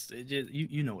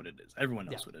you know what it is. Everyone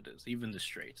knows what it is, even the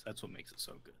straights. That's what makes it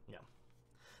so good. Yeah.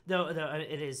 Though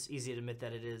it is easy to admit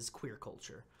that it is queer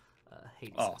culture.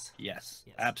 Hades is. Yes,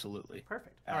 absolutely.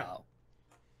 Perfect. All right.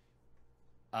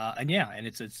 And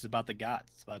it's about the gods.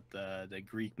 It's about the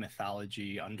Greek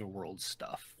mythology, underworld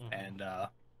stuff,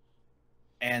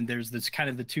 and there's this kind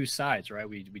of the two sides, right?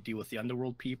 We deal with the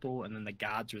underworld people, and then the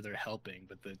gods are there helping,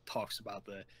 but it talks about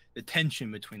the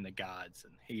tension between the gods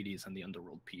and Hades and the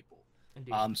underworld people.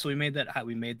 Indeed. So we made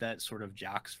that sort of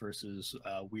jocks versus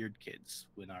weird kids,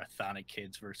 when our Thonic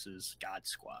kids versus God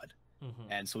Squad.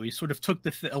 And so we sort of took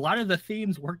a lot of the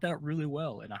themes worked out really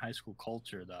well in a high school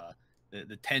culture.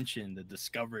 The tension, the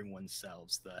discovering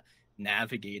oneself, the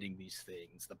navigating these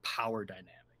things, the power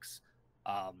dynamics.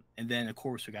 And then, of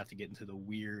course, we got to get into the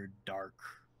weird, dark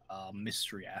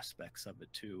mystery aspects of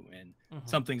it, too. And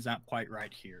something's not quite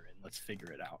right here, and let's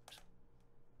figure it out.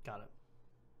 Got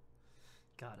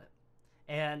it.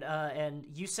 And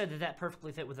you said that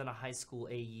perfectly fit within a high school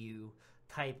AU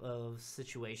type of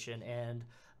situation. And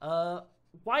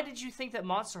why did you think that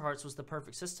Monster Hearts was the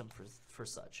perfect system for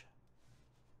such?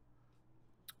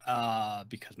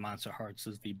 Because Monster Hearts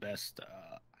is the best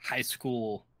high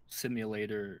school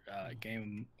simulator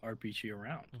game RPG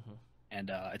around,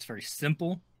 and it's very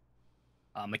simple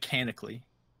mechanically.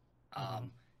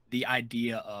 The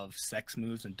idea of sex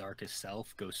moves and darkest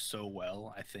self goes so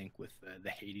well, I think, with the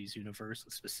Hades universe,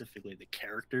 specifically the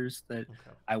characters that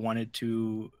I wanted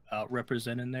to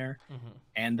represent in there.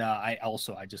 And I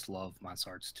just love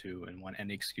Monster Hearts 2 and want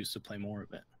any excuse to play more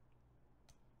of it.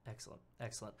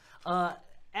 Excellent.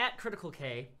 At Critical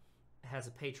K has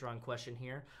a Patreon question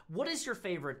here. What is your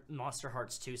favorite Monster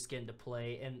Hearts 2 skin to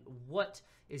play, and what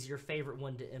is your favorite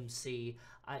one to MC?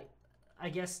 I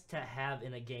guess to have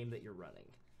in a game that you're running,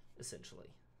 essentially.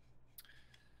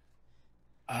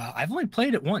 I've only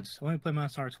played it once. I only played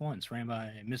Monster Hearts once, ran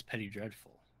by Miss Petty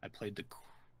Dreadful. I played the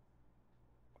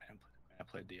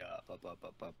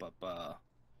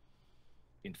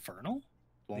Infernal?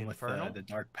 The one with the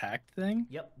Dark Pact thing?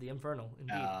 Yep, the Infernal,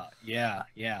 indeed. Yeah.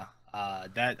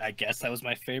 That, I guess that was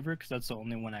my favorite, because that's the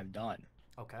only one I've done.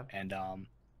 Okay. And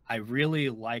I really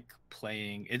like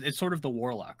playing it's sort of the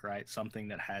Warlock, right? Something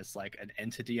that has like an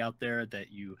entity out there that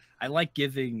I like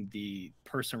giving the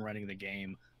person running the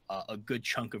game a good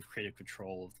chunk of creative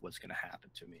control of what's going to happen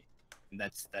to me, and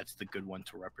that's the good one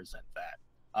to represent that.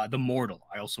 The Mortal,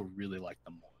 I also really like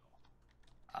the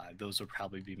Mortal. Those would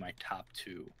probably be my top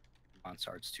two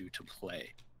Monster Hearts 2 to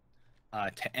play.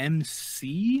 To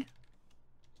MC,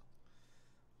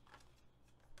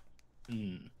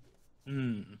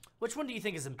 which one do you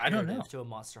think is imperative to a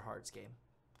Monster Hearts game?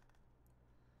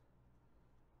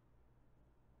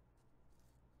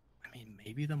 I mean,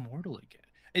 maybe the Mortal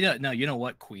again. No, you know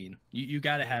what, Queen? You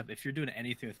got to have, if you're doing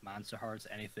anything with Monster Hearts,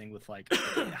 anything with like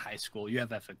high school, you have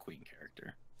to have a Queen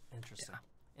character. Interesting.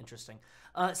 Interesting.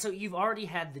 So you've already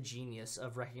had the genius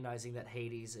of recognizing that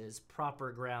Hades is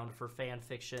proper ground for fan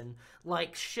fiction,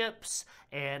 like ships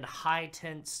and high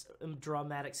tense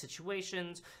dramatic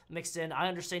situations mixed in. I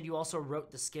understand you also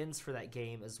wrote the skins for that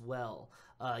game as well.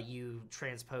 You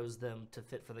transposed them to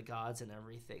fit for the gods and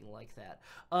everything like that.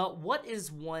 What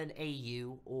is one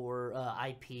AU or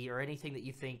IP or anything that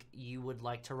you think you would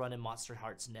like to run in Monster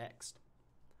Hearts next?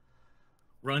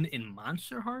 Run in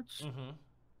Monster Hearts? Mm-hmm.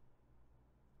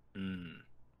 Hmm.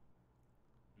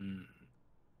 Hmm.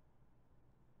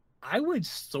 I would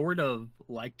sort of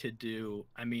like to do.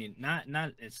 I mean, not.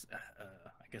 It's.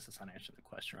 I guess it's not answering the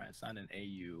question, right? It's not an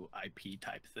AU IP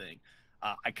type thing.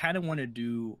 I kind of want to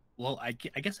do. Well, I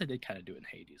guess I did kind of do it in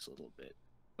Hades a little bit,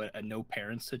 but a no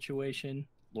parents situation,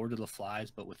 Lord of the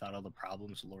Flies, but without all the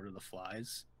problems, Lord of the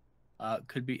Flies,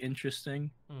 could be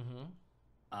interesting. Mm-hmm.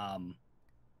 Um,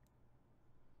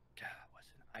 God, what's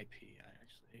an IP I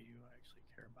actually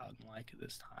care about and like at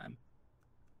this time?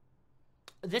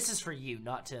 This is for you,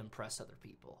 not to impress other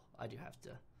people. I do have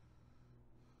to,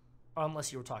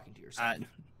 unless you were talking to yourself.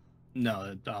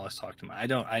 No, I always talk to my. I've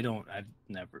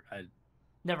never. I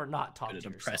Never not talk good at to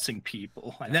impressing yourself.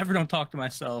 people. I never don't talk to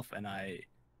myself, and I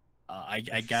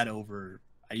got over.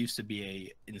 I used to be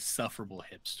a insufferable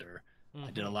hipster. I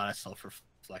did a lot of self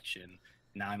reflection.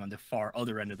 Now I'm on the far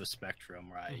other end of the spectrum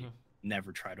where I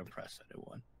never try to impress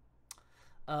anyone.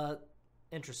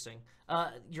 Interesting.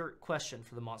 Your question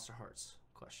for the Monster Hearts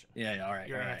question. Yeah, all right,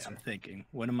 Your all right. answer. I'm thinking,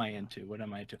 what am I into? What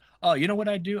am I into? Oh, you know what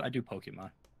I do? I do Pokemon.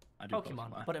 I do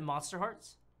Pokemon. But in Monster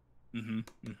Hearts?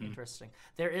 Interesting.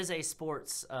 There is a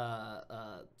sports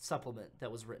supplement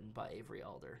that was written by Avery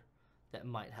Alder that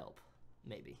might help,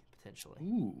 maybe, potentially.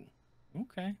 Ooh,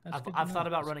 okay. I've thought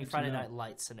about running Friday Night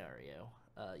Lights scenario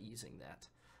using that.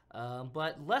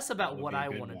 But less about what I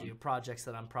want to do, projects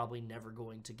that I'm probably never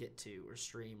going to get to or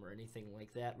stream or anything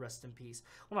like that. Rest in peace.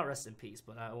 Well, not rest in peace,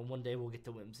 but one day we'll get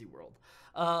to Whimsy World.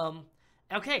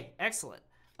 Okay, excellent.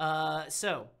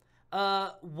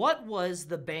 What was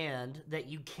the band that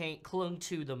you clung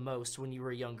to the most when you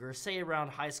were younger, say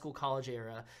around high school, college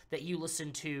era, that you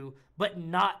listened to, but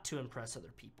not to impress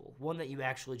other people? One that you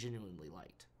actually genuinely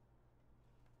liked?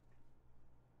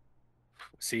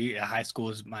 See, high school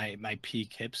is my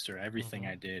peak hipster. Everything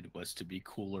I did was to be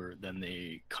cooler than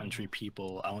the country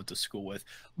people I went to school with.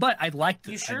 But I liked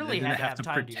it. You surely had to have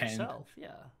time to yourself.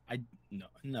 Yeah. No.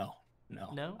 No?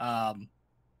 No,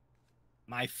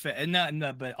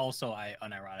 but also I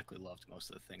unironically loved most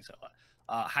of the things I loved.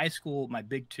 High school, my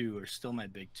big two are still my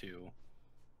big two.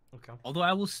 Okay. Although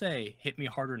I will say, hit me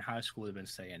harder in high school than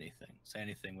Say Anything. Say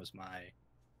Anything was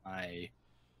my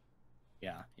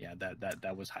yeah,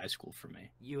 that was high school for me.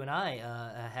 You and I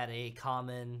had a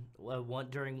common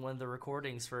one during one of the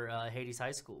recordings for Hades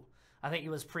High School. I think it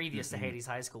was previous to Hades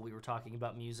High School. We were talking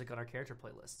about music on our character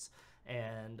playlists,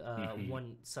 and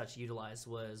one such utilized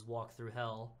was "Walk Through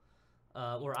Hell,"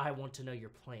 or "I Want to Know Your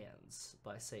Plans"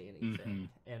 by Say Anything,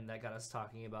 and that got us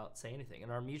talking about Say Anything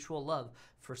and our mutual love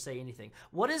for Say Anything.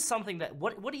 What is something that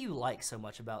what do you like so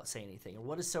much about Say Anything, or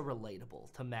what is so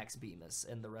relatable to Max Bemis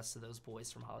and the rest of those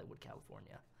boys from Hollywood,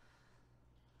 California?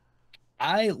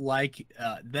 I like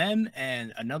them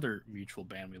and another mutual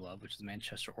band we love, which is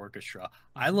Manchester Orchestra.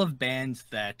 I love bands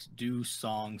that do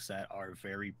songs that are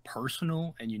very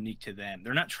personal and unique to them.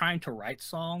 They're not trying to write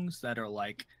songs that are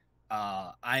like,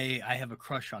 I have a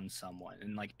crush on someone,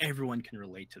 and like everyone can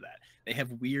relate to that. They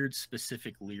have weird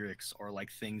specific lyrics or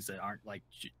like things that aren't like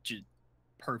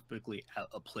perfectly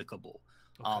applicable.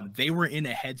 Okay. They were in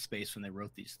a headspace when they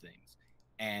wrote these things,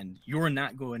 and you're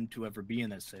not going to ever be in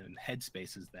that same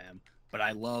headspace as them. But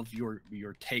I love your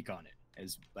take on it.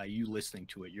 As by you listening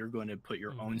to it, you're going to put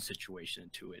your own situation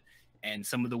into it, and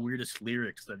some of the weirdest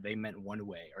lyrics that they meant one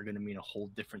way are going to mean a whole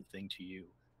different thing to you.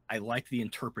 I like the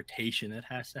interpretation that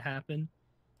has to happen,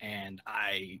 and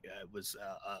I was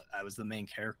the main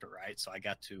character, right? So I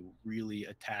got to really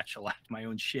attach a lot of my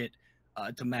own shit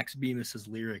to Max Bemis's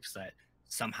lyrics that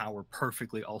somehow were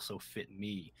perfectly also fit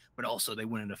me, but also they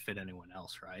wouldn't have fit anyone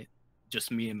else, right?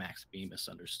 Just me and Max Bemis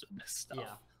understood this stuff.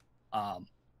 Yeah.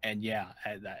 And yeah,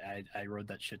 I rode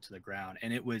that shit to the ground,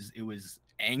 and it was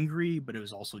angry, but it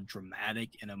was also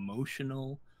dramatic and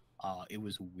emotional. It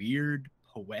was weird,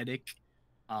 poetic,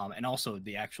 and also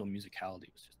the actual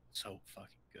musicality was just so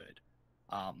fucking good.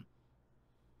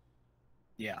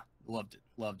 Yeah, loved it,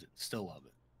 still love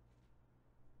it.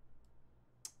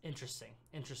 Interesting.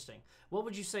 What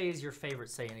would you say is your favorite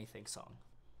Say Anything song?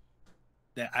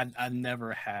 That I've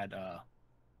never had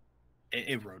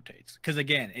it rotates, because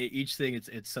again, each thing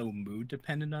it's so mood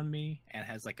dependent on me and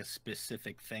has like a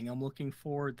specific thing I'm looking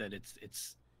for that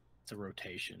it's a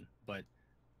rotation. But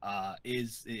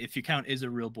is, if you count Is a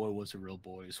Real Boy Was a Real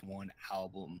Boy as one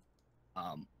album,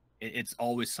 it's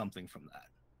always something from that,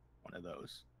 one of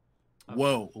those. Okay.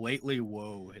 Whoa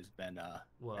has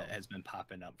been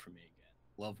popping up for me again.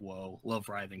 Love Whoa, love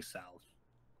Writhing South.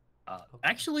 Okay.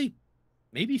 Actually,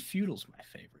 maybe Feudal's my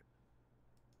favorite.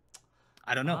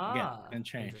 I don't know. Again, it's gonna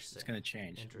change. It's gonna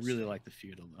change. Really like the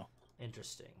Feudal though.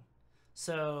 Interesting.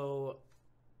 So,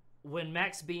 when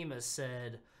Max Bemis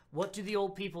said, "What do the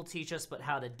old people teach us but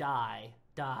how to die,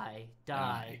 die,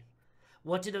 die?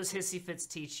 What do those hissy fits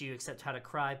teach you except how to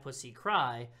cry, pussy,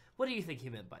 cry?" What do you think he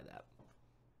meant by that?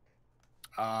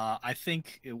 I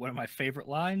think one of my favorite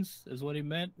lines is what he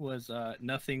meant was,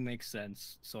 "Nothing makes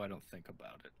sense, so I don't think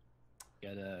about it.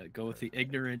 Gotta go with the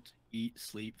ignorant, eat,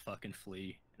 sleep, fucking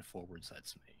flee, and forwards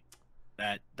that's me."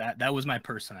 That was my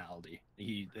personality.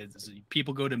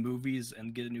 People go to movies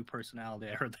and get a new personality.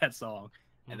 I heard that song,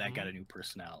 and that got a new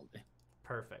personality.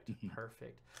 Perfect.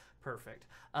 Perfect.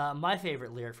 My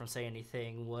favorite lyric from Say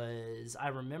Anything was, "I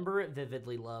remember it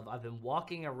vividly, love. I've been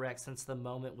walking erect since the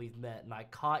moment we've met, and I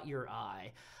caught your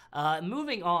eye."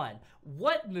 Moving on,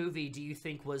 what movie do you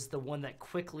think was the one that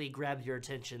quickly grabbed your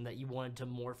attention that you wanted to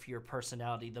morph your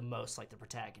personality the most, like the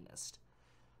protagonist?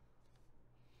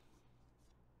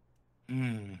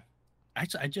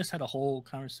 I just had a whole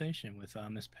conversation with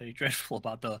Miss Petty Dreadful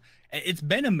about it's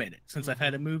been a minute since I've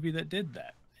had a movie that did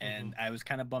that. And I was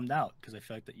kind of bummed out because I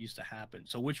feel like that used to happen.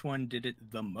 So which one did it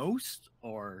the most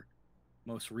or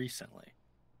most recently?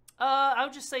 I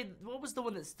would just say, what was the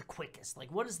one that's the quickest?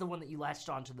 Like, what is the one that you latched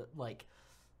onto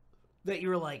that you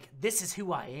were like, this is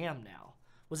who I am now?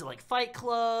 Was it like Fight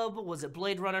Club? Was it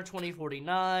Blade Runner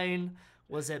 2049?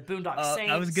 Was it Boondock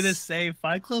Saints? I was gonna say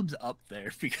Fight Club's up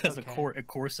there because of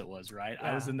course it was, right?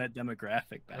 Yeah. I was in that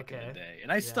demographic back in the day,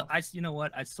 and you know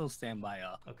what? I still stand by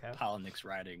Polinick's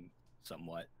writing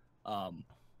somewhat. Well,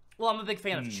 I'm a big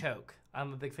fan of Choke. I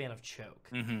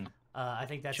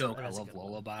think that's Choke. I love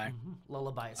Lullaby.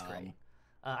 Lullaby is great.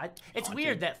 It's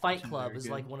weird that Fight Club is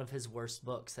like one of his worst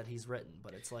books that he's written,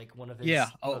 but it's like one of his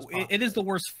it is the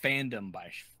worst fandom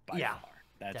by far.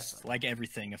 That's definitely. Like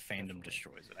everything, a fandom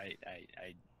destroys it.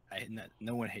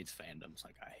 No one hates fandoms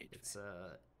like I hate it. It's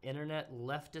internet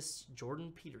leftist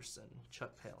Jordan Peterson,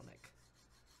 Chuck Palahniuk.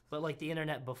 But like the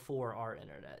internet before our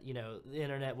internet, you know, the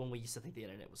internet when we used to think the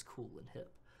internet was cool and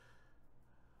hip.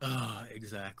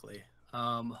 Exactly.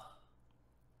 Changed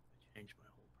my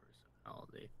whole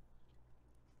personality.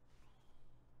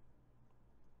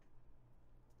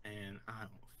 And I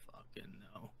don't fucking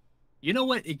know. You know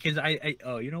what? Because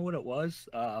you know what it was?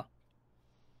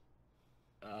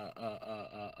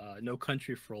 No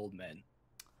Country for Old Men.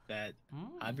 That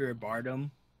Javier Bardem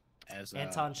as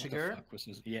Anton Chigurh.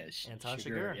 Anton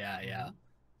Chigurh. Yeah.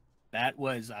 That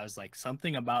was, I was like,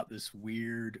 something about this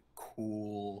weird,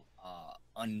 cool,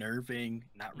 unnerving,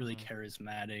 not really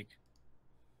charismatic,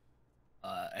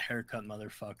 a haircut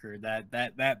motherfucker.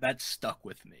 That stuck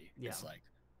with me. Yeah. It's like,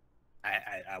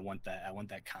 I want that. I want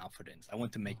that confidence. I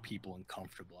want to make people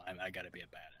uncomfortable. I got to be a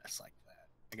badass like that.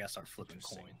 I got to start flipping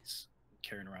coins,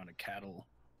 carrying around a cattle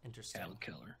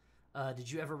killer.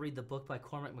 Did you ever read the book by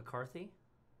Cormac McCarthy?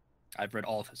 I've read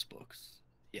all of his books.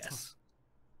 Yes.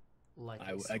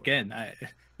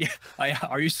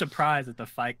 Are you surprised at the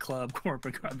Fight Club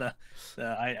corporate?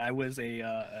 I was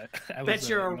a. Bet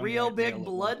you're a real big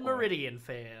Blood Meridian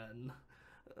fan.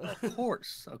 Of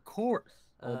course.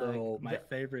 Although my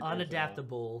favorite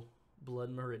unadaptable Blood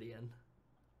Meridian.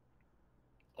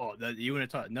 Oh, you want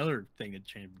to talk another thing that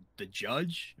changed? The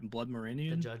Judge and Blood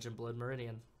Meridian. The Judge and Blood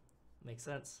Meridian. Makes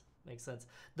sense.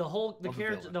 The whole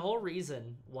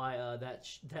reason why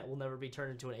that will never be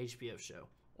turned into an HBO show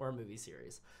or a movie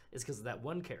series is because of that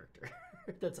one character.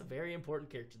 That's a very important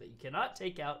character that you cannot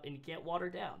take out and you can't water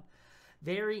down.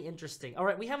 Very interesting. All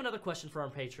right, we have another question for our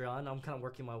Patreon. I'm kind of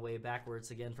working my way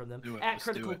backwards again from them. At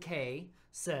Critical K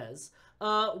says,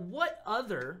 what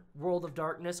other World of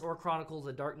Darkness or Chronicles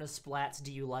of Darkness splats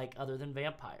do you like other than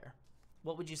Vampire?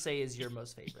 What would you say is your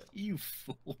most favorite? You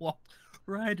walked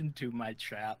right into my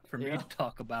trap for me to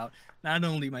talk about not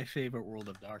only my favorite World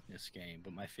of Darkness game,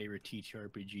 but my favorite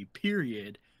TTRPG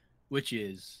period, which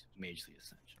is Mage the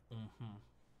Ascension.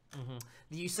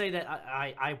 You say that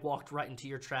I walked right into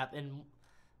your trap, and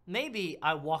maybe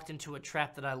I walked into a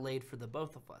trap that I laid for the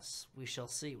both of us. We shall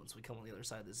see once we come on the other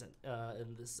side of this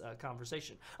in this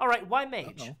conversation. All right, why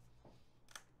Mage?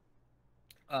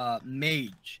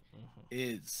 Mage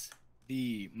is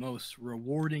the most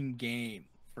rewarding game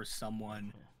for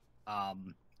someone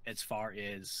as far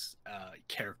as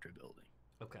character building.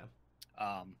 Okay.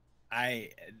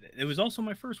 It was also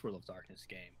my first World of Darkness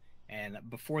game, And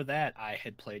before that, I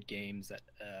had played games that,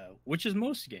 which is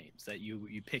most games, that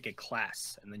you pick a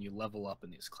class and then you level up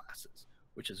in these classes,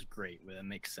 which is great. That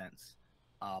makes sense.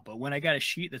 But when I got a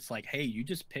sheet that's like, hey, you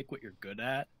just pick what you're good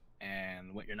at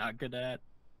and what you're not good at,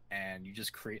 and you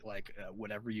just create like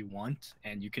whatever you want,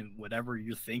 and you can, whatever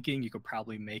you're thinking, you could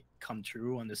probably make come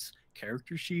true on this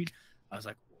character sheet. I was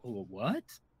like, oh, what?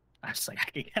 I was like, I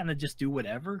can kind of just do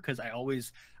whatever, because I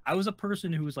was a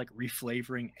person who was like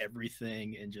reflavoring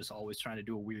everything and just always trying to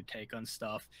do a weird take on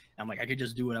stuff. And I'm like, I could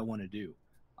just do what I want to do,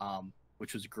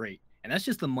 which was great. And that's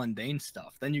just the mundane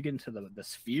stuff. Then you get into the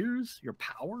spheres, your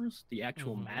powers, the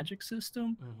actual magic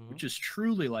system, which is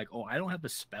truly like, oh, I don't have a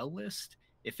spell list.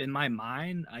 If in my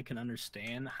mind I can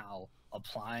understand how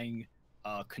applying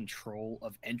control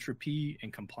of entropy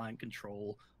and compliant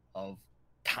control of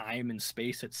time and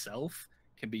space itself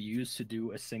can be used to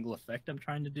do a single effect I'm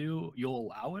trying to do, you'll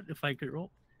allow it if I could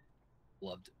roll.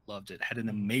 Loved it. Had an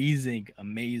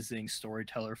amazing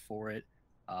storyteller for it,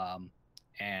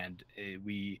 and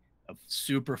a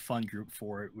super fun group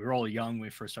for it. We were all young when we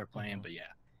first started playing, but yeah,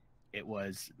 it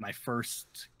was my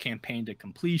first campaign to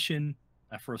completion,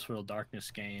 my first World of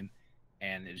Darkness game,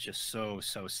 and it's just so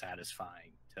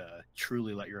satisfying to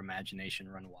truly let your imagination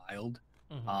run wild,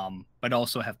 but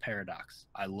also have paradox.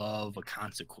 I love a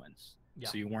consequence. Yeah.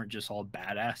 So you weren't just all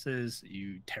badasses.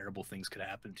 Terrible things could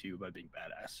happen to you by being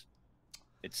badass.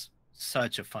 It's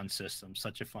such a fun system,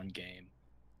 such a fun game.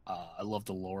 I love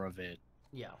the lore of it.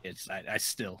 Yeah. It's I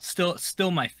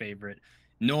still my favorite.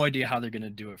 No idea how they're gonna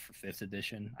do it for 5th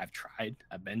edition.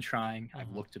 I've been trying.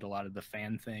 I've looked at a lot of the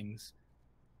fan things.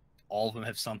 All of them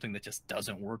have something that just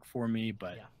doesn't work for me,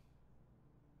 but yeah.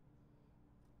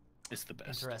 It's the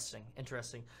best.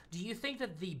 Interesting. Do you think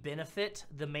that the benefit,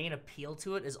 the main appeal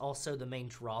to it, is also the main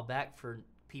drawback for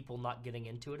people not getting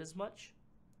into it as much?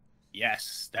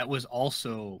 Yes, that was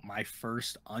also my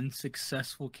first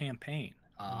unsuccessful campaign.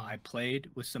 I played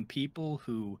with some people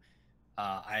who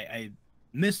I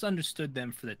misunderstood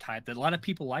them for the type that a lot of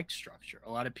people like structure.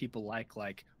 A lot of people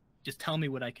like just tell me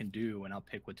what I can do and I'll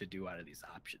pick what to do out of these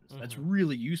options. That's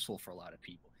really useful for a lot of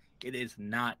people. It is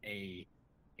not a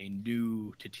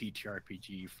new to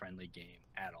TTRPG friendly game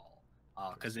at all,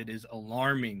 because it is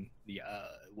alarming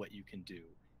what you can do,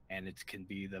 and it can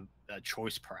be the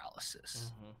choice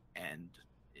paralysis. And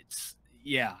it's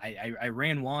I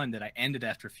ran one that I ended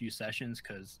after a few sessions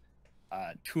because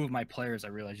 2 of my players I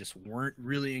realized just weren't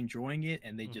really enjoying it,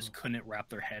 and they just couldn't wrap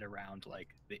their head around like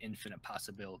the infinite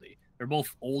possibility. They're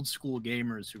both old school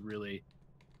gamers who really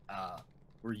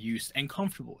were used and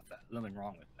comfortable with that. Nothing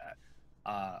wrong with that.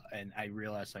 And I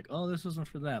realized like, oh, this isn't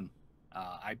for them.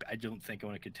 I don't think I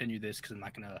want to continue this because I'm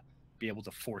not going to be able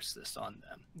to force this on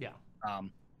them. Yeah.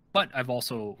 But I've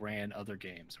also ran other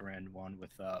games. I ran one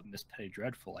with Miss Petty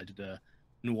Dreadful. I did a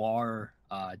noir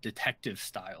detective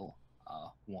style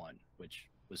one, which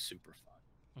was super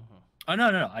fun. Oh,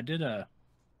 no. I did a...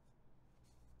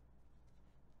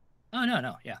 Oh,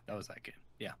 no. Yeah, that was that game.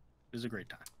 Yeah, it was a great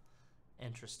time.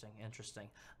 Interesting.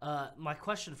 My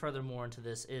question furthermore into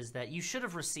this is that you should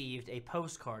have received a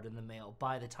postcard in the mail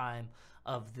by the time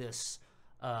of this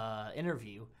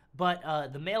interview,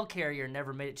 but the mail carrier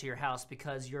never made it to your house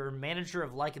because your manager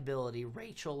of likability,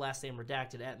 Rachel, last name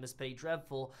redacted, at Miss Petty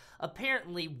Dreadful,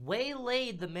 apparently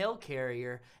waylaid the mail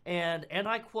carrier and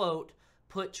I quote,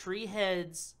 put tree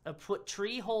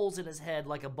holes in his head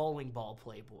like a bowling ball,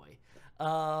 Playboy.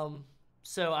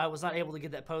 So I was not able to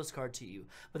get that postcard to you.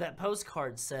 But that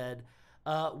postcard said,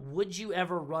 would you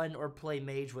ever run or play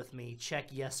mage with me? Check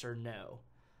yes or no.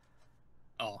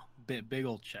 Oh, big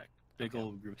old check. Big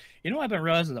old group. You know what I've been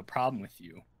realizing the problem with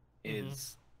you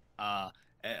is a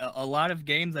lot of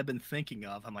games I've been thinking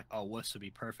of, I'm like, oh, this would be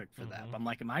perfect for that. But I'm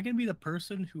like, am I going to be the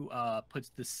person who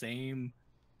puts the same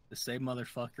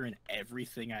motherfucker in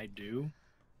everything I do?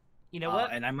 You know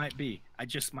what? And I might be. I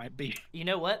just might be. You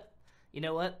know what?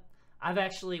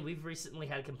 We've recently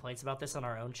had complaints about this on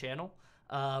our own channel,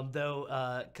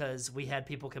 because we had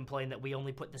people complain that we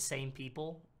only put the same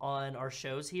people on our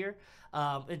shows here,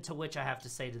 and to which I have to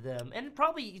say to them, and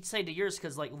probably you'd say to yours,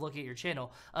 because like look at your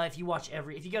channel, if you go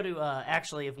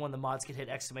to if one of the mods could hit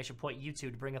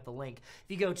 !YouTube to bring up the link,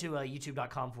 if you go to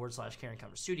youtube.com/Carrion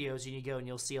Studios, and you go and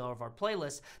you'll see all of our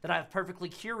playlists that I've perfectly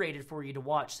curated for you to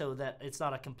watch so that it's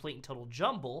not a complete and total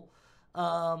jumble,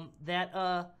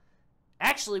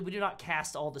 actually, we do not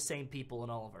cast all the same people in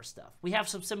all of our stuff. We have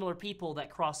some similar people that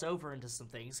cross over into some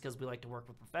things because we like to work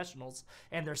with professionals,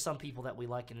 and there's some people that we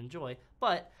like and enjoy.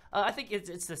 But I think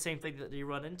it's the same thing that you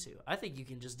run into. I think you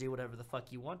can just do whatever the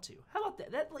fuck you want to. How about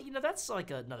that? That's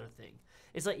like another thing.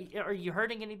 It's like, are you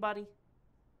hurting anybody?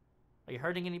 Are you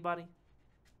hurting anybody?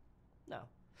 No.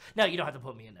 No, you don't have to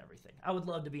put me in everything. I would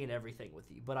love to be in everything with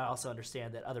you, but I also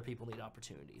understand that other people need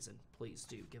opportunities, and please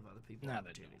do give other people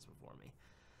opportunities before me.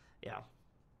 Yeah.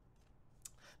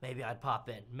 Maybe I'd pop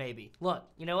in. Maybe. Look,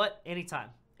 you know what? Anytime.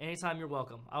 Anytime you're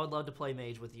welcome. I would love to play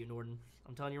Mage with you, Norden.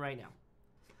 I'm telling you right now.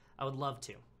 I would love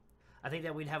to. I think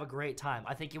that we'd have a great time.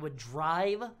 I think it would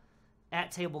drive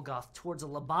at Table Goth towards a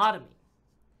lobotomy.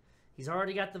 He's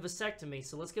already got the vasectomy,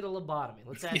 so let's get a lobotomy.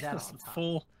 Let's add that on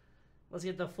top. Let's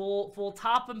get the full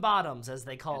top and bottoms, as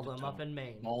they call them up in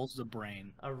Maine. Balls the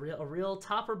brain. A real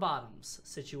top or bottoms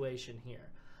situation here.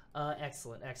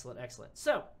 Excellent, excellent, excellent.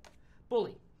 So,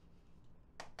 Bully,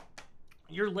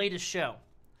 your latest show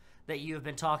that you have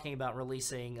been talking about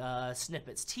releasing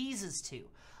snippets, teases to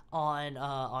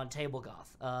on Table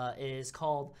Goth is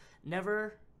called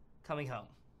Never Coming Home.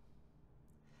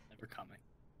 Never coming.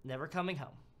 Never Coming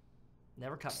Home.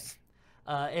 Never Coming.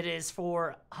 It is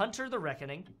for Hunter the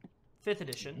Reckoning, 5th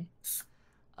edition.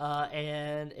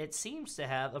 And it seems to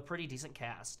have a pretty decent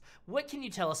cast. What can you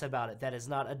tell us about it that is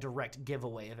not a direct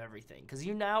giveaway of everything? Because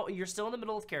you're still in the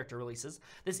middle of character releases.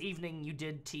 This evening you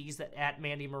did tease that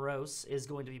Mandy Morose is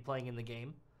going to be playing in the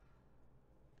game,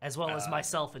 as well as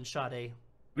myself and Sade.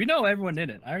 We know everyone in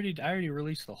it. I already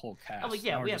released the whole cast. Oh,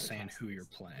 yeah, we're we just have saying who you're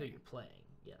playing. Who you're playing?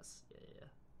 Yes.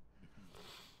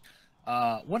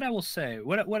 What I will say,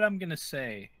 what I'm gonna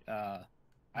say,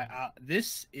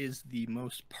 this is the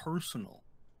most personal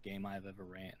game I've ever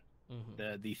ran.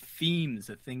 The themes,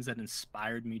 the things that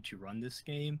inspired me to run this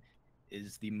game,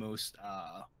 is the most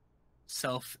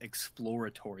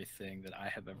self-exploratory thing that I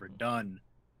have ever done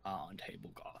on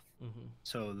Table Goth.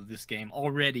 So this game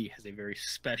already has a very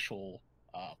special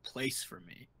place for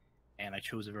me, and I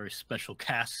chose a very special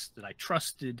cast that I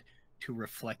trusted to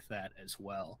reflect that as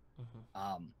well.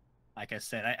 Like I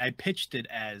said, I pitched it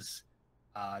as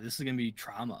this is going to be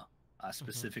trauma,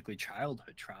 specifically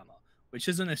childhood trauma, which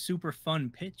isn't a super fun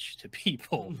pitch to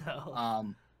people.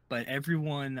 No. But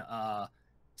everyone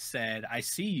said, I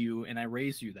see you and I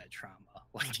raise you that trauma.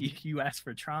 Like you asked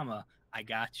for trauma, I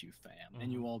got you, fam.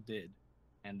 And you all did.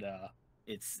 And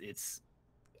it's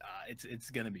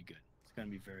going to be good. It's going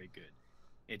to be very good.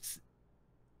 It's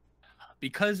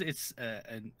because it's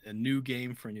a new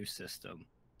game for a new system.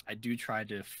 I do try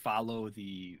to follow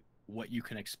what you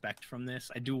can expect from this.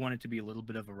 I do want it to be a little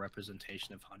bit of a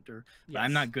representation of Hunter, but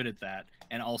I'm not good at that.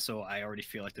 And also, I already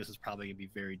feel like this is probably going to be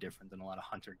very different than a lot of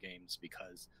Hunter games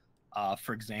because,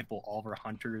 for example, all of our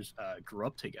Hunters grew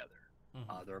up together.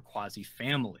 They're a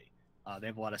quasi-family. They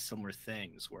have a lot of similar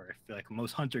things where I feel like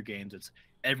most Hunter games, it's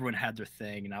everyone had their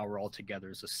thing, and now we're all together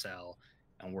as a cell,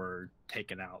 and we're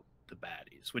taking out the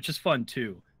baddies, which is fun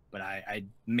too. But I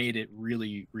made it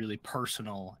really, really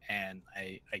personal, and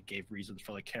I gave reasons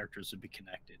for the characters to be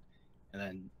connected. And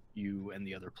then you and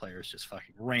the other players just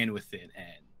fucking ran with it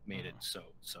and made it so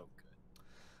good.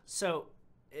 So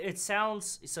it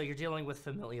sounds, so you're dealing with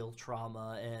familial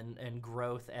trauma and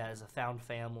growth as a found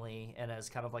family and as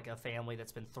kind of like a family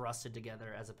that's been thrusted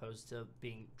together as opposed to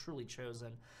being truly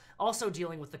chosen. Also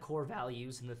dealing with the core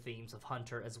values and the themes of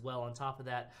Hunter as well on top of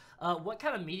that. What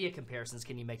kind of media comparisons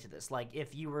can you make to this? Like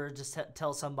if you were just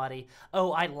tell somebody,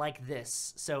 oh, I like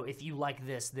this, so if you like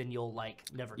this, then you'll like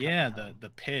Never Coming Home. The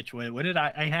pitch. What did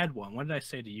I had one. What did I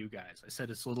say to you guys? I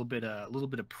said it's a little bit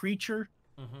of Preacher.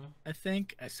 I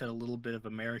think I said a little bit of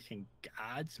American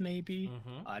Gods, maybe.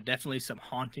 Definitely some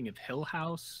Haunting of Hill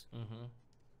House.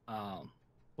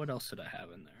 What else did I have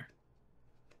in there?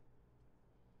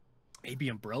 Maybe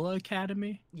Umbrella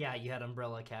Academy. Yeah, you had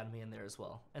Umbrella Academy in there as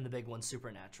well, and the big one,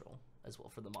 Supernatural, as well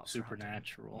for the monster.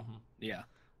 Supernatural, yeah,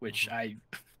 which I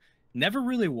never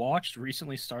really watched.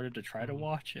 Recently started to try to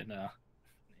watch, and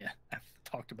yeah, I've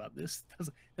talked about this.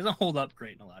 Doesn't hold up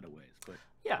great in a lot of ways, but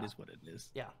it is what it is.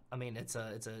 Yeah, I mean it's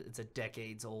a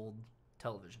decades old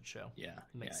television show. Yeah,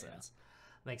 makes sense.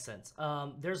 Makes sense.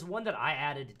 There's one that I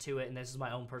added to it, and this is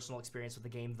my own personal experience with the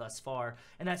game thus far,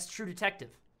 and that's True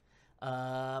Detective.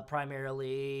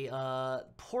 Primarily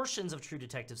portions of True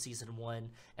Detective Season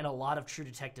 1 and a lot of True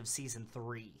Detective Season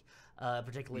 3,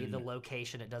 particularly the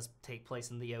location. It does take place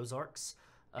in the Ozarks.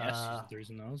 Yes, Season 3's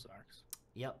in the Ozarks.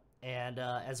 Yep, and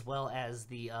as well as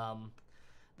the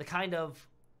kind of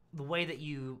the way that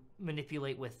you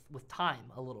manipulate with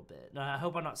time a little bit. Now, I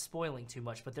hope I'm not spoiling too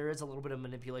much, but there is a little bit of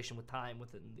manipulation with time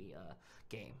within the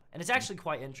game, and it's actually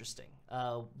quite interesting.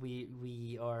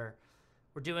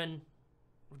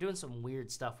 We're doing some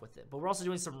weird stuff with it, but we're also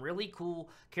doing some really cool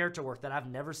character work that I've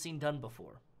never seen done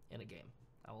before in a game,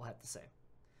 I will have to say.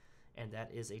 And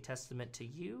that is a testament to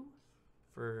you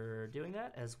for doing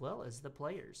that, as well as the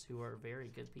players, who are very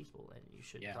good people, and you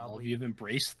should probably... all of you have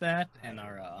embraced that and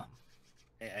are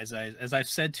as I've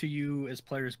said to you as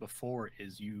players before,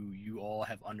 is you all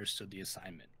have understood the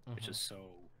assignment, which is so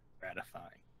gratifying.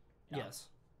 Yeah. Yes.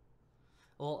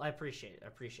 Well, I appreciate it. I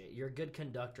appreciate it. You're a good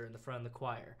conductor in the front of the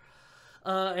choir.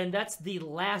 And that's the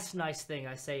last nice thing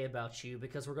I say about you,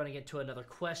 because we're going to get to another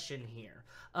question here.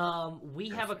 We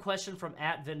have a question from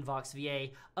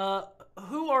 @VinvoxVA.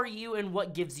 Who are you and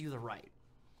what gives you the right?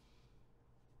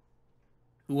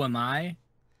 Who am I?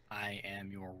 I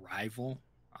am your rival.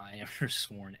 I am your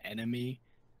sworn enemy.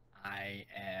 I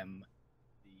am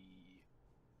the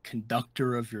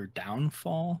conductor of your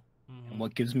downfall. And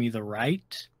what gives me the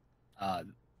right?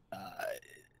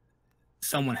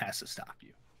 Someone has to stop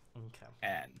you. Okay.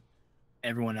 And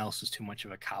everyone else is too much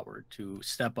of a coward to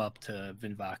step up to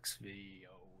Vinvox VO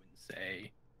and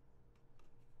say,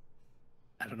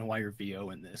 I don't know why you're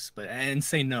VO in this, and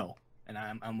say no. And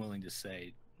I'm willing to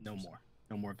say no more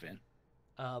Vin.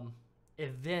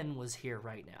 If Vin was here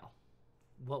right now,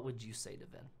 what would you say to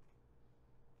Vin?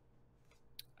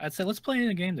 I'd say let's play in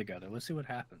a game together. Let's see what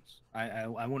happens. I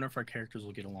wonder if our characters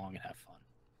will get along and have fun.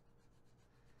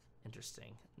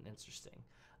 Interesting.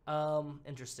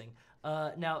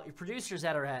 Now, your producers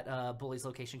that are at Bully's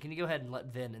location, can you go ahead and let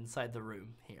Vin inside the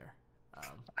room here?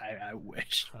 I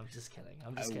wish. I'm just kidding.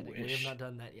 We have Wish. not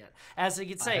done that yet. As you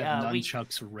could say,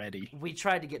 nunchucks ready. We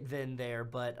tried to get Vin there,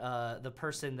 but the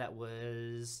person that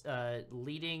was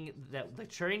leading the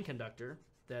train conductor,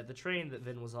 the train that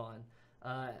Vin was on,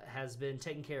 has been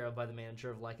taken care of by the manager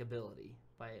of likability,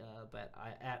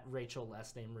 at Rachel,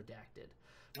 last name redacted.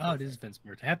 Oh, it is Vin's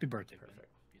birthday. Happy birthday, Perfect. Vin.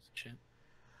 Piece of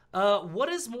shit. What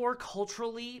is more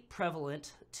culturally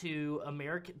prevalent to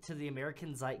the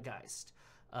American zeitgeist?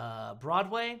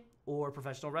 Broadway or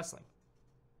professional wrestling?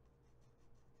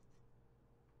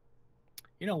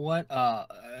 You know what?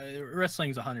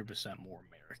 Wrestling's 100% more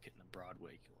American than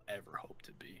Broadway could ever hope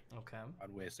to be. Okay.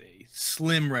 Broadway is a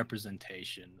slim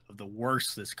representation of the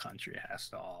worst this country has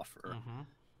to offer,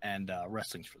 and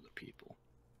wrestling's for the people.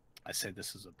 I say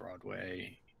this is a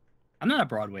Broadway. I'm not a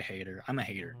Broadway hater. I'm a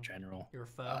hater in general. You're a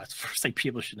foe. It's the first thing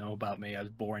people should know about me. I was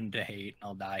born to hate.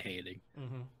 I'll die hating.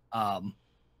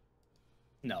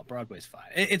 No, Broadway's fine.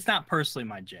 It's not personally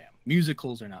my jam.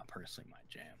 Musicals are not personally my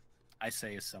jam. I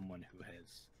say as someone who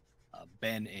has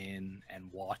been in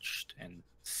and watched and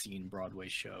seen Broadway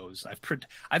shows. I've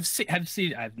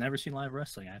never seen live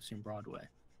wrestling. I've seen Broadway,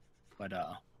 but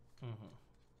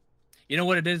you know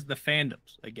what it is? The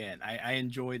fandoms. Again, I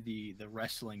enjoy the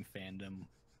wrestling fandom,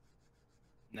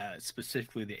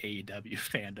 specifically the AEW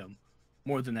fandom,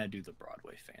 more than I do the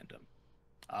Broadway fandom.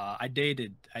 I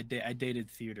dated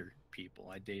theater people.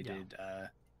 I dated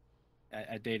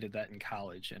that in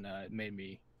college, and it made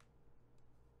me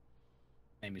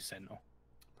say no.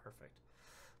 Perfect.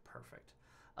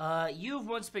 You've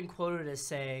once been quoted as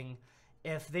saying,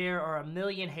 "If there are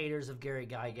 1,000,000 haters of Gary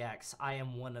Gygax, I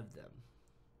am one of them.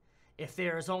 If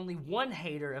there is only one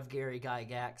hater of Gary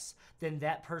Gygax, then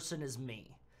that person is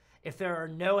me. If there are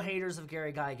no haters of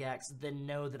Gary Gygax, then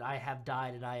know that I have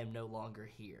died and I am no longer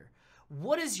here."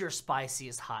 What is your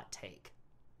spiciest hot take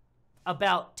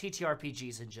about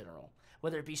TTRPGs in general?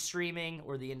 Whether it be streaming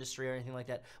or the industry or anything like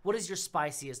that. What is your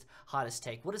spiciest, hottest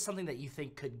take? What is something that you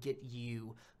think could get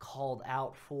you called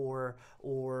out for,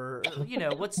 or,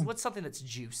 what's something that's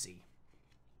juicy?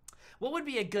 What would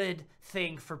be a good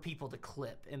thing for people to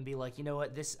clip and be like, you know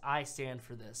what, I stand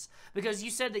for this? Because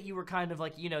you said that you were kind of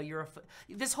like,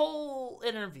 this whole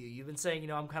interview, you've been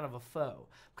saying, I'm kind of a foe.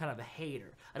 I'm kind of a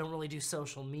hater. I don't really do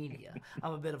social media.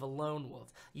 I'm a bit of a lone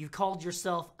wolf. You've called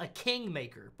yourself a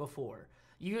kingmaker before.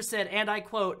 You said, and I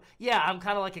quote, "Yeah, I'm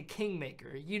kind of like a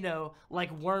kingmaker,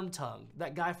 like Wormtongue,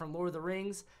 that guy from Lord of the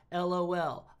Rings.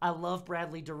 LOL. I love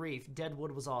Bradley Dourif.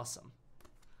 Deadwood was awesome."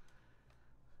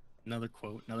 Another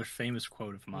famous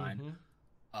quote of mine.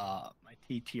 My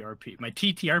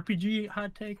TTRPG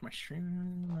hot take, my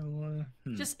stream.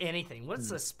 Just anything.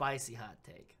 What's a spicy hot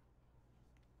take?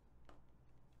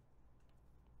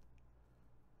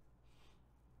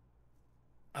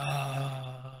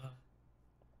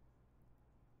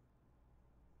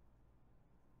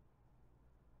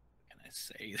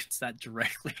 Say it's not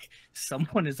directly.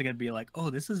 Someone is gonna be like, "Oh,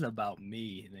 this is about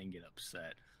me," and then get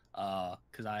upset.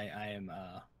 Because I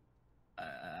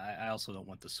also don't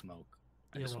want the smoke.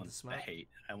 I just want the hate.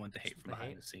 I want the hate from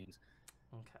behind the scenes.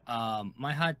 Okay.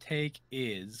 My hot take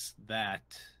is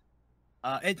that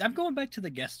I'm going back to the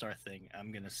guest star thing.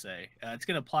 I'm gonna say it's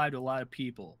gonna apply to a lot of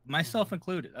people, myself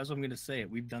included. That's what I'm gonna say.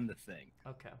 We've done the thing.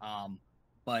 Okay.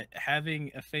 But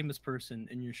having a famous person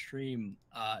in your stream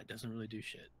doesn't really do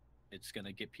shit. It's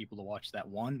gonna get people to watch that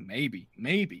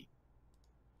maybe.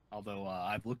 Although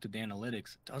I've looked at the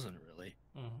analytics, it doesn't really.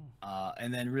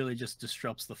 and then really just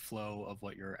disrupts the flow of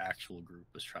what your actual group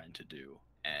was trying to do.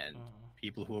 And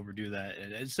people who overdo that,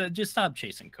 it's just stop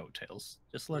chasing coattails.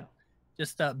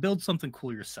 Just build something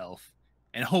cool yourself,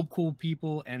 and hope cool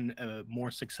people and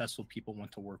more successful people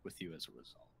want to work with you as a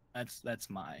result. That's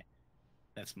my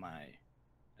thing.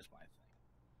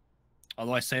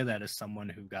 Although I say that as someone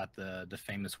who got the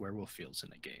famous werewolf fields in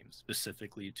the game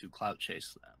specifically to clout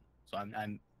chase them, so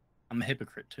I'm a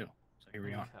hypocrite too. So here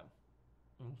we are.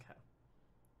 Okay.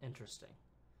 Interesting.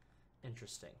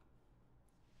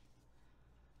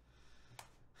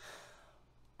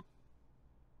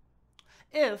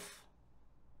 If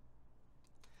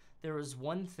there was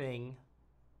one thing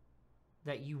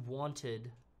that you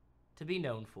wanted to be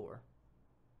known for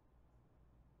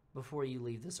before you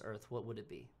leave this earth, what would it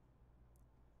be?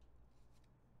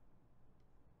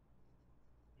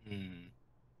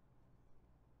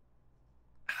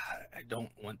 I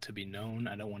don't want to be known.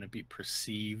 I don't want to be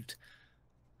perceived.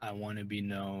 I want to be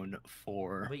known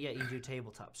for... But yet you do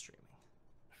tabletop streaming.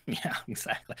 Yeah,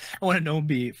 exactly. I want to know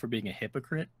for being a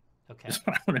hypocrite. Okay. That's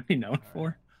what I want to be known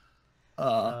for.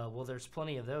 Well, there's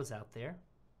plenty of those out there.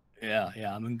 Yeah,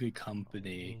 I'm in good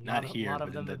company. Not here, a lot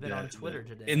of them have been on Twitter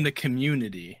today. In the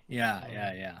community.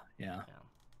 Yeah.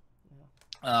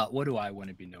 What do I want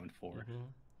to be known for?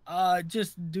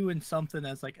 Just doing something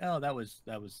that's like, oh, that was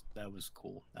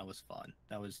cool. That was fun.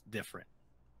 That was different.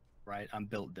 Right? I'm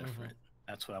built different.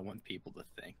 That's what I want people to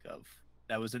think of.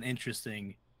 That was an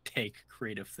interesting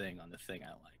creative thing on the thing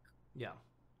I like. Yeah.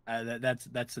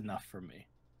 That's enough for me.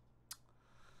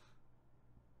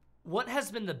 What has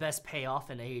been the best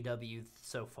payoff in AEW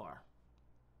so far?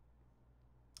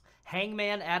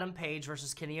 Hangman Adam Page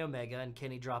versus Kenny Omega, and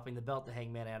Kenny dropping the belt to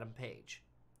Hangman Adam Page.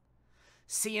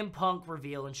 CM Punk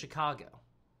reveal in Chicago.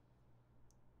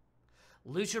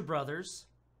 Lucha Brothers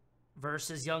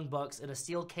versus Young Bucks in a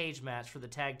steel cage match for the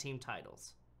tag team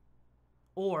titles.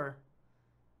 Or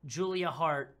Julia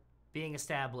Hart being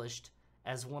established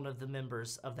as one of the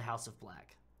members of the House of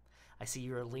Black. I see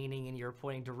you're leaning and you're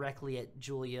pointing directly at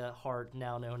Julia Hart,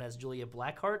 now known as Julia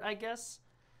Blackheart, I guess.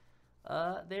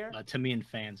 There. To me and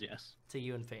fans, yes. To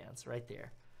you and fans, right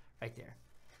there.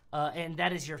 And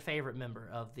that is your favorite member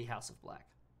of the House of Black,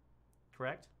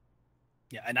 correct?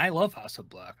 Yeah, and I love House of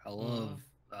Black. I love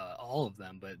all of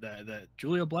them, but the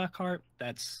Julia Blackheart,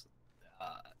 that's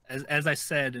as I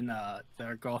said in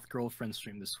our Goth Girlfriend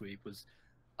stream this week, was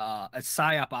a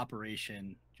psyop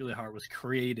operation. Julia Hart was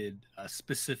created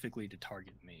specifically to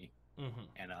target me,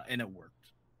 and it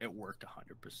worked. It worked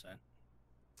 100%.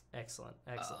 Excellent.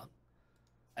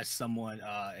 As someone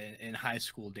in high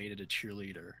school dated a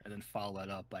cheerleader and then followed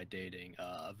up by dating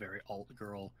a very alt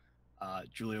girl,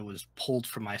 Julia was pulled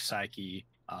from my psyche,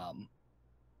 and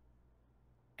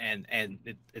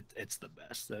it's the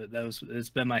best. It's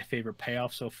been my favorite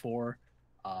payoff so far.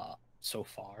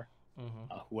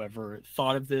 Whoever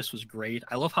thought of this was great.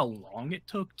 I love how long it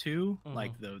took too.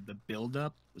 Like the build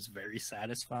up was very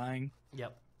satisfying.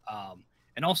 Yep.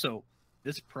 And also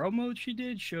this promo she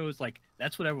did shows like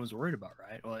that's what everyone's worried about,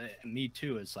 right? Well, and me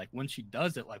too. It's like when she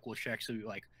does it, like, will she actually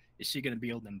like? Is she going to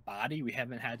be able to embody? We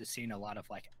haven't had to see a lot of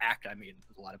like act. I mean,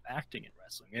 there's a lot of acting in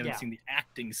wrestling. We haven't seen the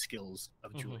acting skills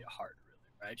of Julia Hart,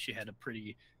 really, right? She had a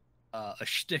pretty a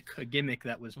shtick, a gimmick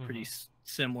that was pretty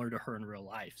similar to her in real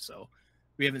life. So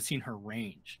we haven't seen her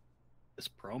range. This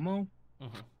promo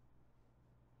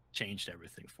changed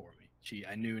everything for me.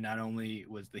 I knew not only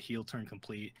was the heel turn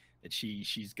complete, that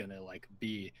she's gonna like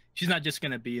she's not just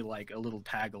gonna be like a little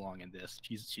tag along in this.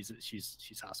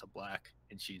 She's House of Black,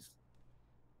 and she's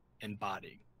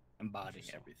embodying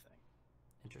everything.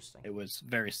 Interesting. It was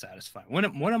very satisfying.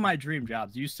 One of my dream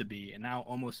jobs used to be, and now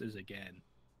almost is again,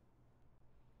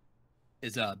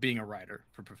 is being a writer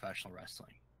for professional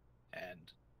wrestling,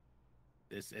 and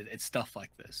it's stuff like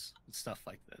this.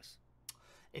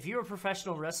 If you were a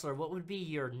professional wrestler, what would be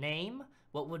your name?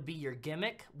 What would be your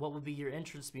gimmick? What would be your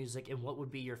entrance music? And what would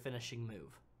be your finishing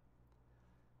move?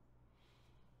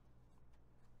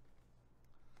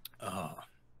 I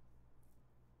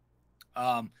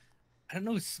don't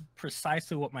know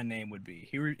precisely what my name would be.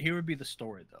 Here would be the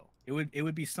story, though. It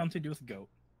would be something to do with goat.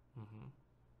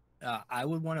 I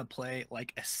would want to play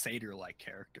like a satyr-like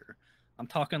character. I'm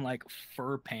talking like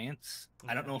fur pants.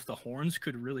 I don't know if the horns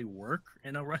could really work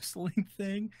in a wrestling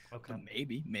thing. Okay.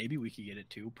 Maybe we could get it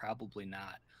too. Probably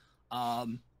not.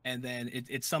 And then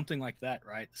it's something like that,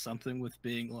 right? Something with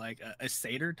being like a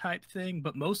satyr type thing,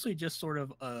 but mostly just sort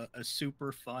of a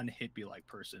super fun hippie-like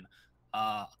person.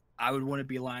 I would want to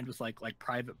be aligned with like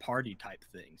private party type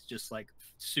things, just like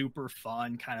super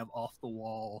fun, kind of off the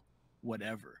wall,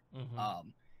 whatever.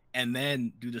 and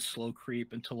then do the slow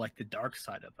creep into like the dark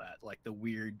side of that, like the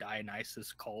weird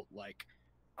Dionysus cult, like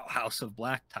House of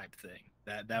Black type thing.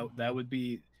 That would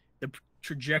be the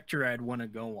trajectory I'd want to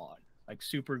go on. Like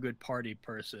super good party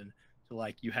person to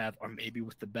like you have, or maybe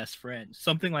with the best friend,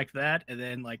 something like that, and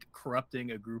then like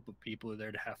corrupting a group of people who are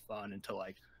there to have fun into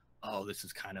like, oh, this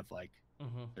is kind of like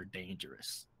they're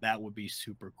dangerous. That would be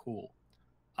super cool.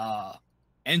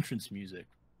 Entrance music.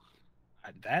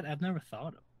 That I've never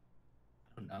thought of.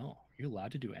 I don't know. Are you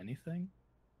allowed to do anything?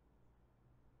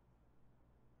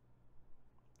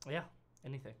 Yeah,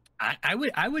 anything.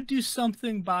 I would do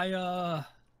something by oh,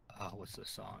 what's the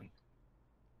song?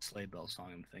 Sleigh Bell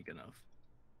song I'm thinking of.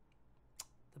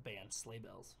 The band Sleigh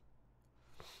Bells.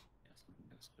 Yeah,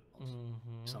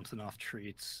 something off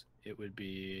Treats. It would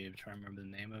be, I'm trying to remember the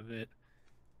name of it.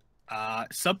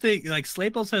 Something like Sleigh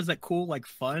Bells has that cool like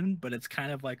fun, but it's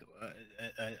kind of like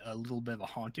a little bit of a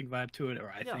haunting vibe to it,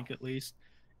 or I think at least.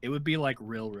 It would be like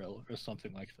Real Real or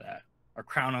something like that, or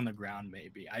Crown on the Ground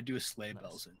maybe. I do a Sleigh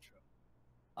Bells intro,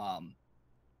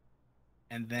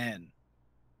 and then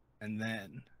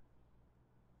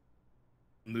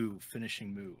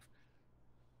finishing move.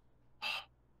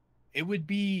 It would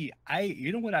be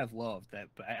you know what I've loved that,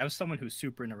 but I was someone who's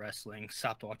super into wrestling,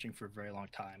 stopped watching for a very long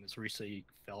time, has recently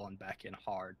fell on back in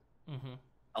hard.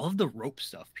 I love the rope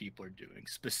stuff people are doing.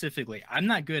 Specifically, I'm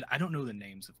not good. I don't know the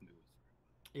names of moves.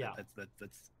 Yeah,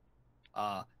 that's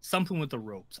something with the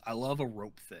ropes. I love a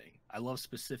rope thing. I love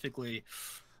specifically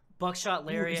Buckshot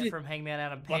Lariat from Hangman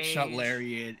Adam Page. Buckshot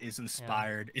Lariat is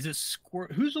inspired. Yeah. Is it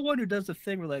Squirt? Who's the one who does the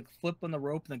thing where like flip on the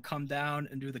rope and then come down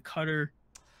and do the cutter?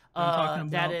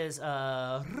 That is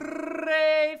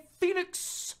Rey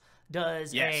Fenix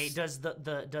does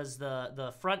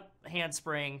the front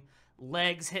handspring,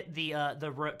 legs hit the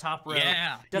top rope,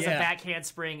 does a back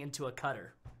handspring into a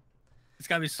cutter. It's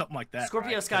got to be something like that.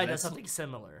 Scorpio Sky does something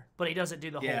similar, but he doesn't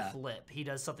do the whole flip. He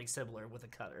does something similar with a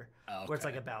cutter, where it's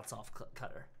like a bounce off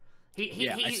cutter.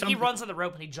 He runs on the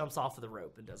rope and he jumps off of the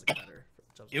rope and does a cutter.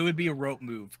 It would be a rope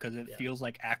move because it feels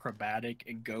like acrobatic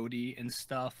and goaty and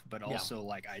stuff, but also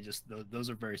like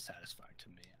those are very satisfying to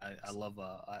me. I love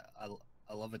a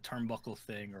turnbuckle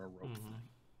thing or a rope thing.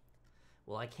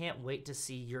 Well, I can't wait to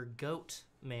see your goat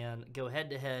man go head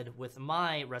to head with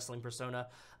my wrestling persona,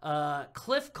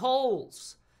 Cliff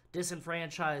Coles,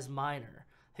 disenfranchised miner,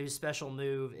 whose special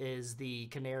move is the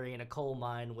canary in a coal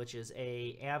mine, which is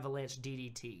a avalanche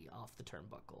DDT off the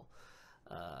turnbuckle.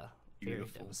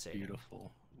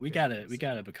 Beautiful. We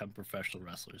gotta become professional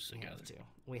wrestlers together.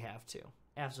 We have to.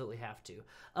 Absolutely have to.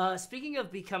 Speaking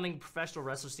of becoming professional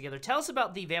wrestlers together, tell us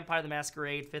about the Vampire the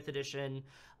Masquerade 5th edition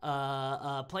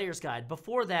player's guide.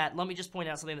 Before that, let me just point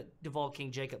out something that Duval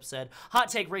King Jacob said. Hot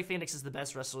take, Rey Fenix is the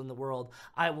best wrestler in the world.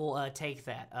 I will take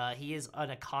that. He is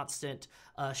on a constant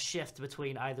shift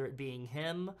between either it being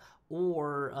him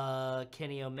or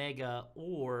Kenny Omega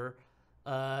or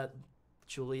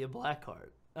Julia Blackheart.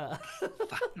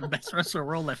 The best wrestler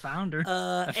world I found her.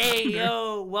 Hey,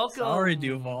 yo, welcome. Sorry,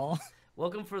 Duval.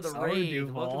 Welcome for the raid.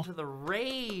 Duval. Welcome to the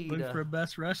raid. Looking for a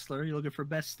best wrestler. You're looking for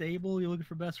best stable. You're looking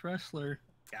for best wrestler.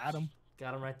 Got him.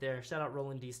 Got him right there. Shout out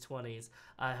Roland D's 20s.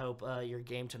 I hope your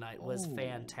game tonight was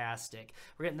fantastic.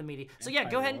 We're getting the meaty. So yeah,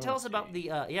 go ahead and tell us about the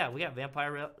we got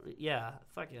Vampire. We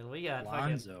got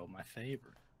Lonzo, my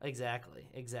favorite. Exactly.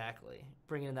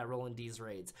 Bringing in that Roland D's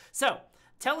raids. So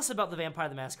tell us about the Vampire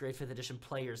the Masquerade 5th edition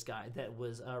player's guide that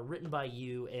was written by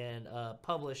you and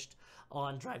published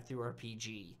on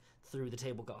DriveThruRPG through the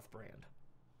Table Goth brand.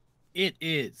 It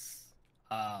is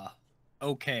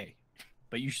okay,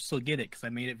 but you should still get it because I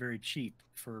made it very cheap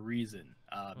for a reason.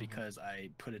 Because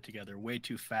I put it together way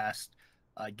too fast,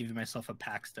 giving myself a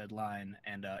PAX deadline,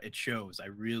 and it shows. I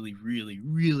really, really,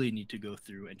 really need to go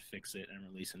through and fix it and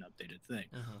release an updated thing.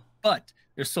 But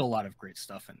there's still a lot of great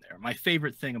stuff in there. My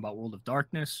favorite thing about World of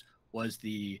Darkness was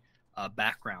the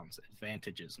backgrounds,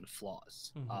 advantages, and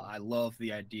flaws. I love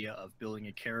the idea of building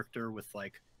a character with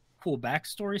like cool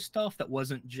backstory stuff that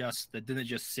didn't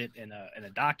just sit in a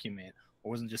document, or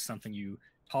wasn't just something you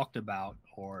talked about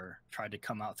or tried to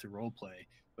come out through roleplay,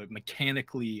 but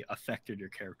mechanically affected your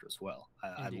character as well.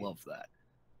 I love that.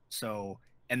 So,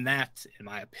 and that, in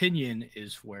my opinion,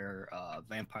 is where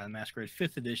Vampire the Masquerade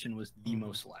 5th edition was the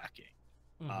most lacking.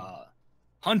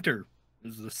 Hunter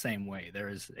is the same way. There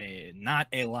is not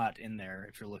a lot in there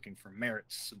if you're looking for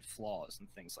merits and flaws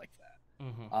and things like that.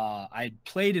 I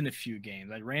played in a few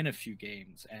games. I ran a few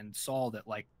games and saw that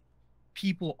like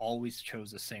people always chose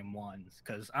the same ones,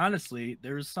 because honestly,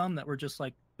 there was some that were just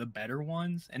like the better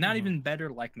ones, and not even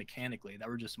better like mechanically, that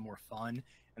were just more fun.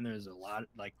 And there's a lot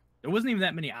like there wasn't even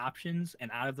that many options, and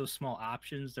out of those small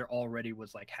options, there already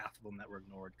was like half of them that were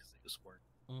ignored because they just weren't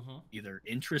either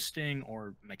interesting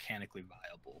or mechanically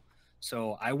viable.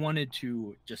 So I wanted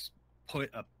to just put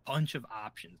a bunch of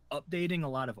options, updating a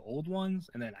lot of old ones,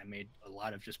 and then I made a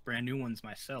lot of just brand new ones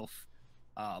myself.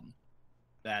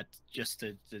 That just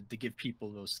to give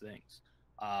people those things.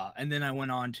 And then I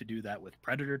went on to do that with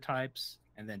predator types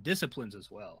and then disciplines as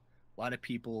well. A lot of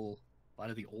people, a lot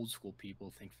of the old school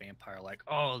people think vampire like,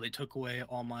 oh, they took away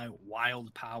all my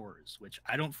wild powers, which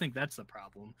I don't think that's the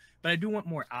problem. But I do want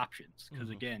more options because,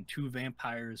 again, 2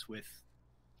 vampires with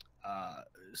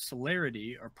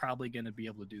celerity are probably going to be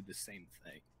able to do the same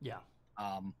thing. Yeah.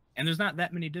 And there's not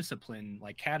that many discipline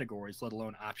like categories, let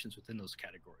alone options within those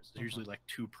categories. There's usually like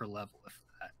 2 per level, if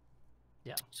that.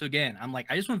 Yeah. So again, I'm like,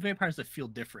 I just want vampires that feel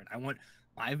different. I want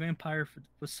my vampire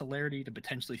with celerity to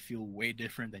potentially feel way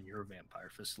different than your vampire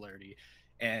for celerity,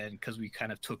 and because we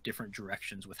kind of took different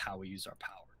directions with how we use our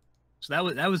power. So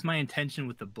that was my intention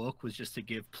with the book, was just to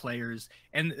give players,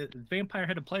 and Vampire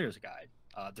had a player's guide.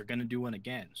 They're going to do one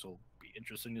again, so it'll be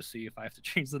interesting to see if I have to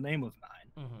change the name of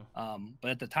mine.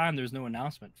 But at the time, there's no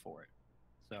announcement for it,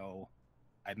 so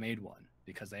I made one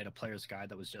because they had a player's guide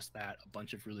that was just that, a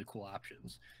bunch of really cool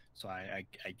options. So I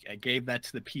gave that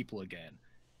to the people again.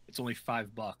 It's only $5,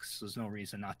 so there's no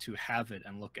reason not to have it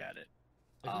and look at it.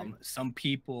 Some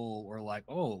people were like,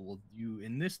 oh, well, you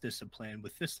in this discipline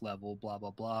with this level, blah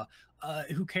blah blah.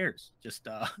 Who cares? Just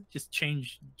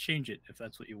change it if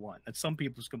that's what you want. That's some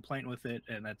people's complaint with it,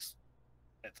 and that's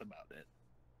about it.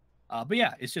 But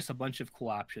yeah, it's just a bunch of cool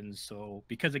options. So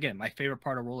because again, my favorite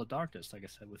part of World of Darkness, like I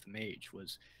said with Mage,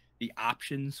 was the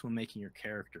options when making your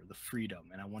character, the freedom,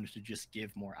 and I wanted to just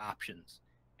give more options.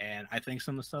 And I think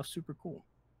some of the stuff's super cool,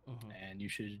 and you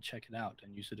should check it out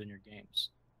and use it in your games.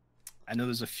 I know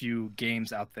there's a few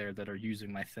games out there that are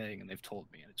using my thing, and they've told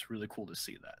me, and it's really cool to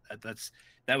see that.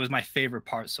 That was my favorite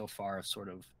part so far of sort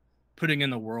of putting in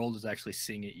the world, is actually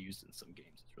seeing it used in some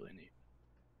games. It's really neat.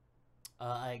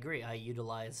 I agree. I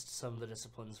utilized some of the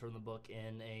disciplines from the book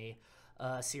in a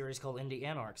series called Indie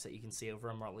Anarchs that you can see over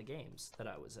on Marley Games that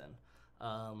I was in.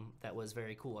 That was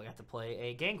very cool. I got to play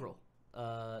a gangrel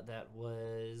that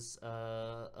was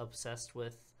obsessed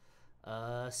with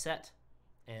Set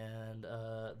and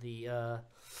the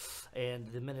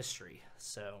ministry.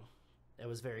 So it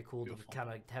was very cool. Beautiful. To kind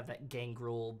of have that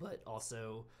gangrel, but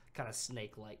also kind of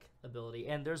snake-like ability.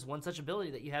 And there's one such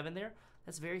ability that you have in there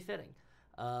that's very fitting.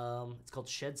 It's called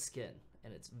Shed Skin,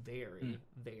 and it's very,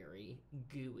 very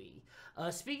gooey.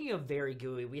 Speaking of very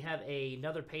gooey, we have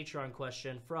another Patreon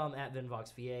question from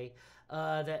 @VinvoxVA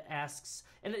that asks,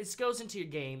 and this goes into your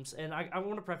games, and I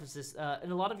want to preface this,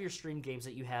 in a lot of your stream games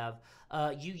that you have,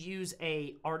 you use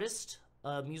a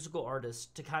musical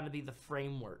artist to kind of be the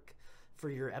framework for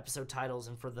your episode titles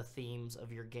and for the themes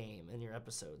of your game and your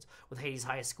episodes. With Hades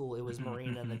High School, it was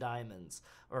Marina and the Diamonds,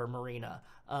 or Marina.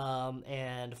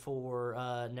 And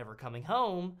for Never Coming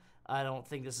Home, I don't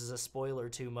think this is a spoiler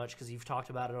too much because you've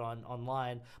talked about it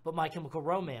online, but My Chemical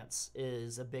Romance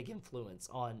is a big influence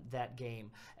on that game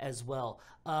as well.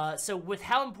 So with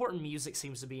how important music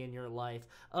seems to be in your life,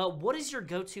 what is your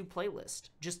go-to playlist?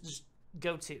 Just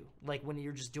go-to, like when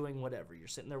you're just doing whatever. You're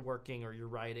sitting there working, or you're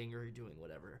writing, or you're doing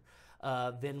whatever.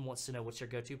 Vin wants to know, what's your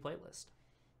go-to playlist?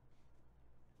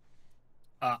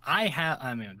 A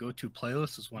go-to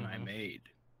playlist is one I made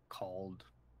called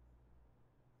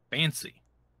Fancy.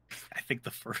 I think the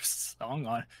first song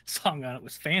on it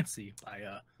was Fancy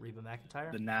by Reba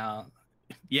McEntire. By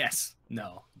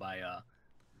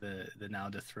the now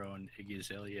dethroned Iggy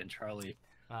Azalea and Charlie.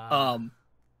 And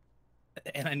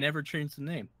I never changed the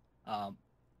name. I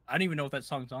don't even know if that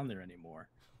song's on there anymore.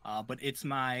 But it's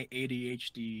my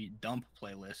ADHD dump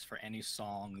playlist for any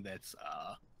song that's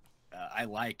I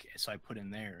like, so I put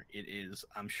in there. It is,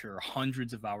 I'm sure,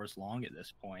 hundreds of hours long at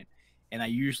this point, and I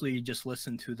usually just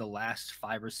listen to the last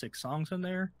 5 or 6 songs in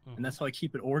there, and that's how I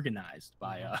keep it organized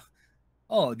by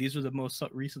these are the most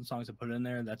recent songs I put in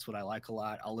there. That's what I like a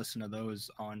lot. I'll listen to those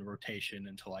on rotation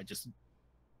until I just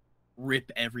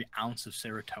rip every ounce of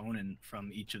serotonin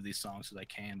from each of these songs that I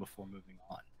can before moving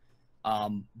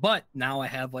on. But now I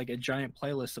have like a giant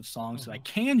playlist of songs that I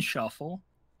can shuffle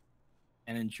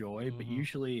and enjoy, but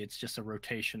usually it's just a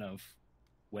rotation of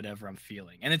whatever I'm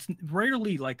feeling, and it's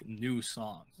rarely like new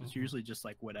songs. It's usually just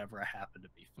like whatever I happen to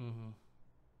be feeling.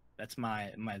 That's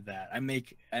my that I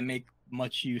make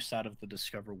much use out of the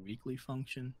Discover Weekly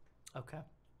function. Okay.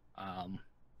 And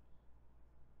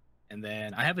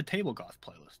then I have a Table Goth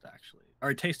playlist, actually, or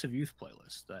a Taste of Youth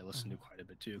playlist that I listen to quite a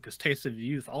bit too, because Taste of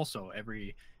Youth also,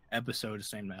 every episode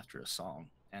is named after a song,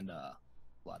 and a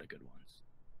lot of good ones.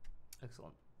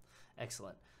 Excellent.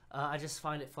 I just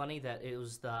find it funny that it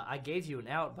was I gave you an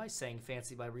out by saying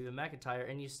Fancy by Reba McEntire,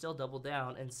 and you still doubled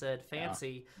down and said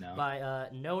Fancy No. by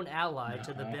known ally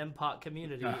to the BIMPOC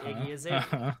community, Iggy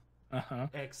Azalea. I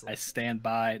Excellent. stand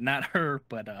by, not her,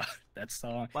 but that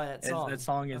song. By that song. That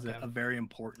song is Okay. a very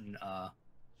important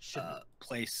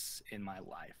place in my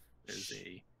life. There's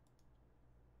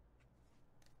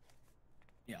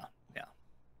yeah.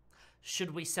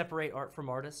 Should we separate art from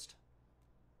artist?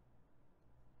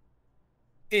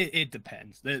 It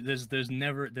depends. There's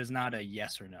not a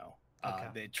yes or no.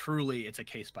 Okay. It's a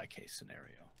case by case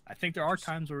scenario. I think there are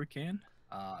times where we can,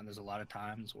 and there's a lot of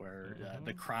times where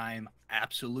the crime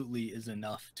absolutely is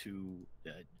enough to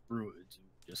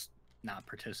just not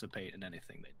participate in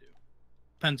anything they do.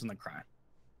 Depends on the crime.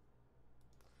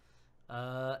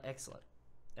 Excellent.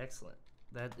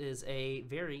 That is a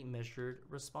very measured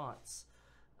response.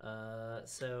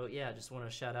 So yeah, just want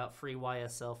to shout out Free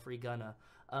YSL, Free Gunna.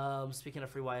 Speaking of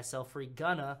Free YSL, Free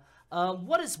Gunna,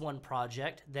 what is one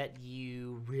project that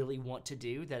you really want to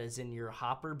do that is in your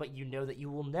hopper, but you know that you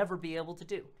will never be able to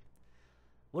do?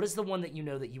 What is the one that you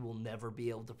know that you will never be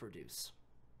able to produce?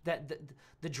 That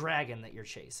the dragon that you're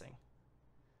chasing.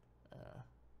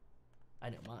 I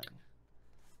know mine.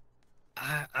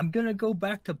 I'm gonna go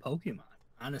back to Pokemon.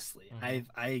 Honestly, I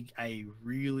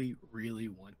really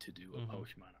want to do a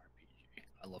Pokemon RPG.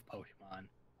 I love Pokemon.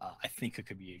 I think it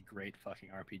could be a great fucking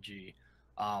RPG.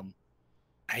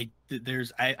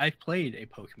 I've played a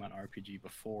Pokemon RPG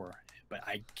before, but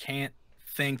I can't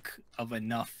think of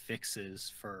enough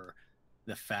fixes for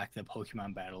the fact that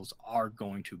Pokemon battles are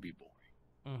going to be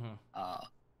boring.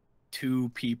 2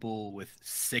 people with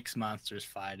 6 monsters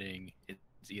fighting.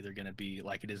 It's either going to be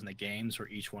like it is in the games where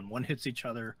each one hits each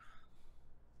other,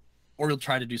 or you'll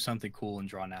try to do something cool and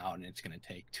drawn out, and it's going to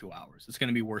take 2 hours. It's going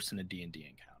to be worse than a D&D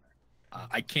encounter.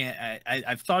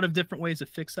 I've thought of different ways to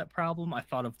fix that problem. I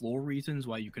thought of lore reasons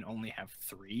why you can only have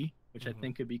 3, which I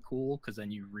think could be cool, because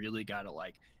then you really got to,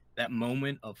 like, that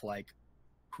moment of, like,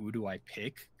 who do I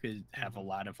pick could have a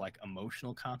lot of, like,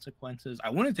 emotional consequences.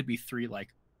 I want it to be 3, like,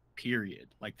 period.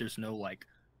 Like, there's no, like,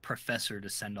 professor to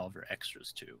send all of your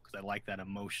extras to, because I like that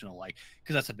emotional, like,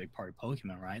 because that's a big part of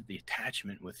Pokemon, right? The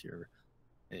attachment with your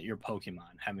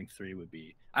Pokemon. Having 3 would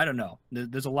be, I don't know.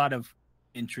 There's a lot of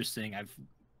interesting. I've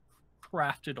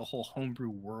crafted a whole homebrew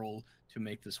world to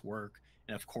make this work,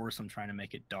 and of course I'm trying to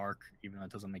make it dark, even though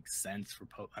it doesn't make sense for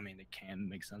I mean, it can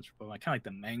make sense for Pokemon, kind of like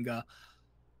the manga,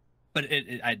 but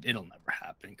it'll never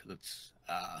happen because it's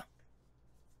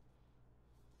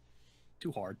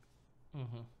too hard,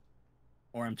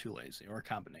 or I'm too lazy, or a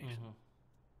combination.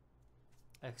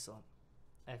 Excellent.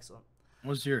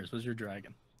 What's yours? What's your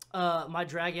dragon? My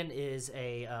dragon is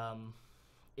a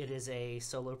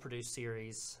solo produced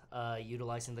series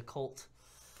utilizing the cult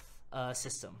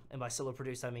system, and by solo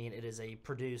produced I mean it is a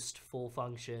produced full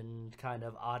function kind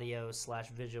of audio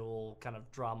 / visual kind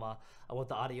of drama. I want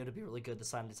the audio to be really good, the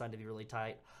sound design to be really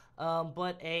tight,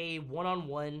 but a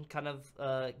one-on-one kind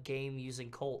of game using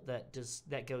cult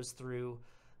that goes through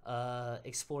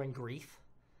exploring grief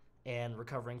and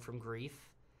recovering from grief,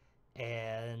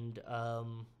 and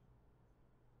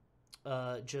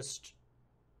just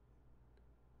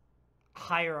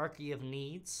hierarchy of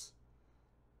needs,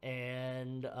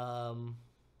 and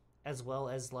as well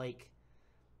as, like,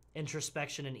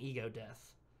 introspection and ego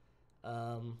death,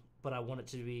 but I want it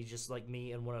to be just like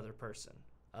me and one other person,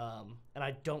 and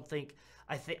I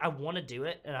want to do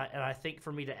it, and I think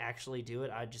for me to actually do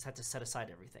it I just have to set aside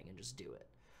everything and just do it.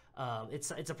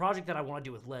 It's a project that I want to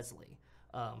do with Leslie,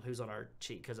 who's on our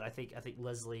cheat, because I think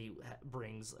Leslie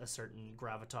brings a certain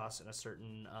gravitas and a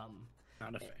certain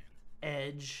Not a fan.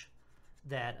 edge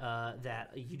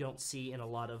that you don't see in a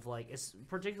lot of, like, it's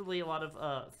particularly a lot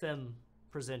of femme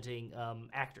presenting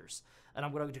actors, and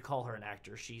I'm going to call her an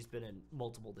actor. She's been in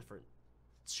multiple different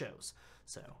shows,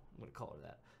 so I'm going to call her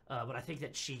that. But I think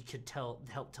that she could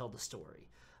help tell the story.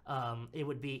 It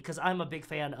would be because I'm a big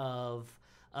fan of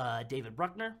David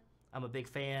Bruckner. I'm a big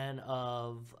fan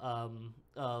of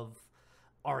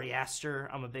Ari Aster.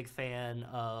 I'm a big fan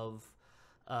of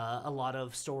a lot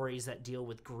of stories that deal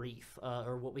with grief,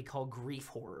 or what we call grief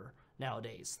horror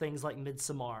nowadays. Things like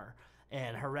Midsommar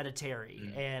and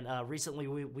Hereditary. And recently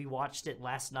we watched it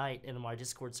last night in my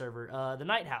Discord server, The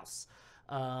Night House,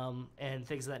 and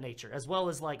things of that nature, as well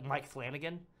as, like, Mike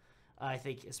Flanagan. I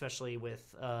think especially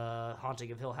with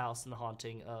Haunting of Hill House and The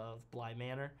Haunting of Bly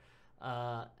Manor.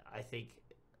 I think,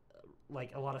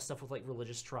 like, a lot of stuff with, like,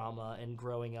 religious trauma and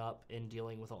growing up and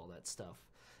dealing with all that stuff,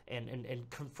 and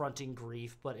confronting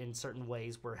grief, but in certain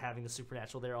ways where having the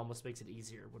supernatural there almost makes it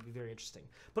easier, would be very interesting.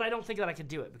 But I don't think that I could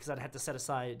do it, because I'd have to set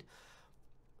aside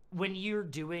when you're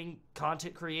doing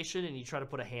content creation and you try to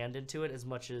put a hand into it as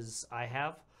much as I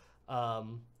have,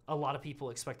 a lot of people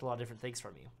expect a lot of different things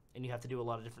from you, and you have to do a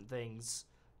lot of different things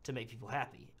to make people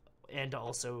happy and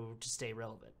also to stay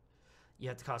relevant. You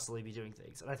have to constantly be doing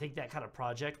things, and I think that kind of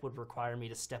project would require me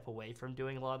to step away from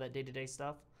doing a lot of that day-to-day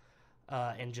stuff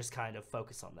and just kind of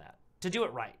focus on that, to do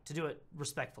it right, to do it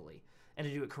respectfully, and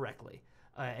to do it correctly,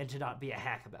 and to not be a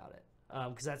hack about it,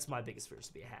 because that's my biggest fear, is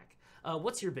to be a hack.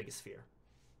 What's your biggest fear?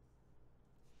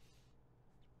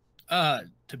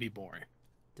 To be boring.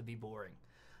 To be boring.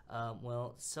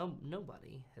 Well,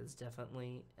 nobody has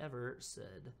definitely ever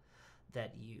said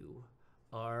that you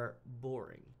are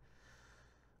boring.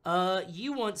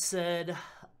 You once said,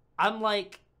 I'm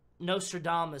like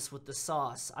Nostradamus with the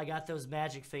sauce. I got those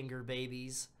magic finger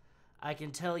babies. I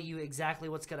can tell you exactly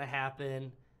what's going to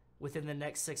happen within the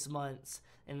next 6 months,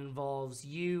 and involves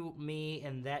you, me,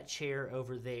 and that chair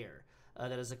over there.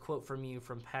 That is a quote from you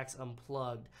from PAX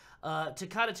Unplugged. To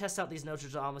kind of test out these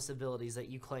Nostradamus abilities that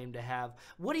you claim to have,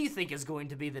 what do you think is going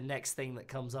to be the next thing that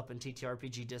comes up in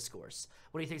TTRPG discourse?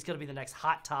 What do you think is going to be the next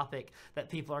hot topic that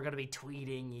people are going to be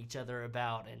tweeting each other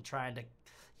about and trying to,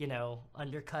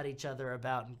 undercut each other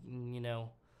about,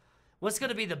 what's going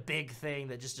to be the big thing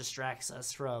that just distracts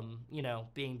us from,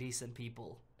 being decent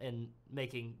people and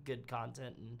making good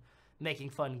content and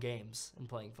making fun games and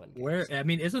playing fun games?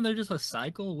 Isn't there just a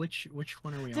cycle? Which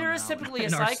one are we on? There is typically a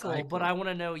in our cycle, but I want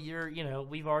to know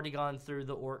we've already gone through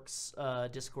the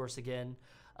orcs discourse again.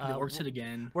 The orcs hit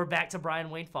again. We're back to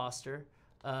Brian Wayne Foster.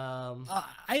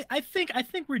 I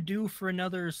think we're due for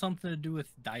another something to do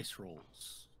with dice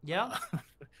rolls. Yeah.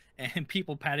 And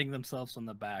people patting themselves on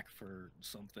the back for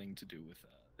something to do with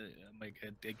like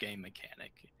a game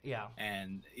mechanic. Yeah.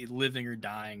 And living or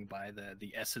dying by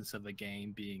the essence of a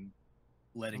game being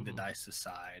letting the dice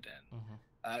aside,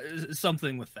 and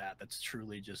something with that's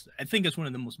truly just, I think it's one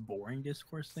of the most boring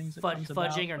discourse things that comes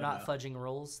about, fudging or not fudging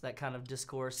rules, that kind of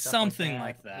discourse, something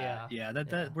like that. Yeah,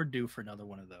 that we're due for another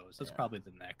one of those. That's probably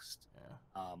the next.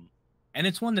 And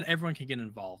it's one that everyone can get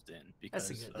involved in, because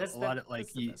that's the best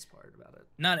part about it.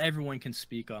 Not everyone can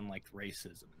speak on like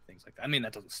racism and things like that. I mean,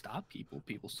 that doesn't stop people.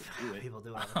 People still do it. People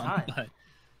do it all the time.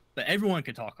 But everyone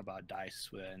can talk about dice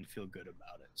and feel good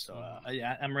about it. So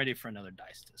yeah, I'm ready for another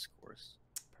dice discourse.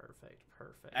 Perfect.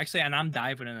 Actually, and I'm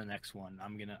diving in the next one.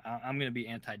 I'm gonna be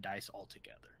anti-dice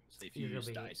altogether. So if you use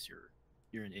dice,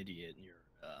 you're an idiot, and you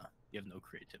have no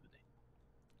creativity.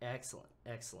 Excellent.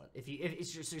 If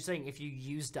you're saying if you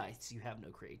use dice, you have no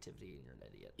creativity and you're an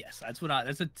idiot. Yes, that's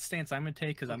a stance I'm gonna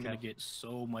take, because I'm gonna get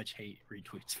so much hate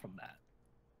retweets from that.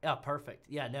 Yeah, perfect.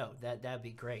 Yeah, no, that'd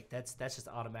be great. That's just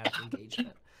automatic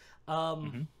engagement.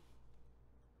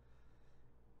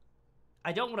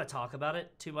 I don't want to talk about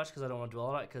it too much because I don't want to dwell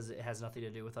on it, because it has nothing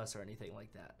to do with us or anything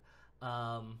like that.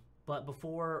 But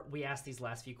before we ask these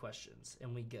last few questions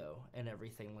and we go and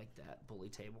everything like that, Bully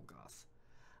Table Goth,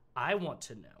 I want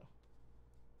to know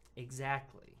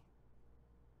exactly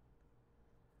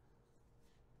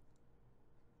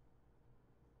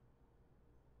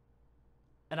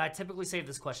and I typically save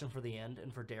this question for the end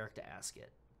and for Derek to ask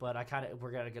it, but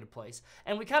we're at a good place.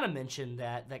 And we kind of mentioned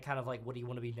that kind of like, what do you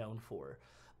want to be known for?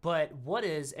 But what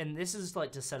is, and this is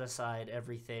like to set aside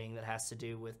everything that has to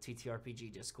do with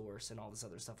TTRPG discourse and all this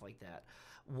other stuff like that.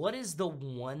 What is the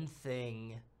one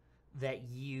thing that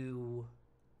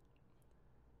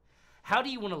how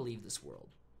do you want to leave this world?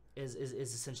 Is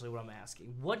essentially what I'm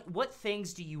asking. What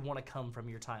things do you want to come from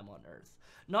your time on Earth?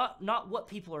 Not what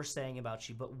people are saying about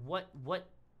you, but what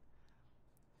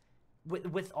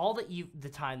with all the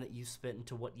time that you've spent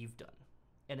into what you've done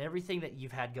and everything that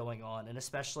you've had going on, and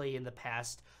especially in the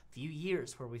past few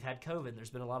years where we've had COVID, there's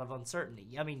been a lot of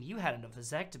uncertainty. I mean, you had a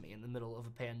vasectomy in the middle of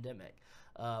a pandemic.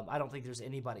 I don't think there's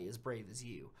anybody as brave as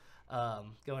you.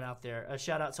 Going out there. A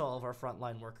shout out to all of our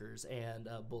frontline workers and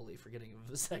Bully for getting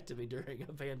a vasectomy during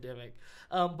a pandemic.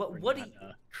 But what do you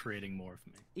creating more of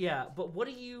me? Yeah, but what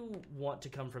do you want to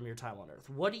come from your time on Earth?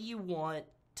 What do you want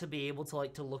to be able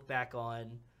to look back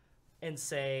on and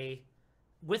say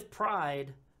with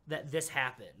pride that this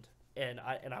happened, and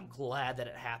I'm glad that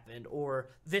it happened, or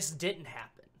this didn't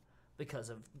happen because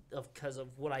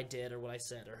of what I did or what I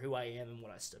said or who I am and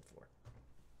what I stood for?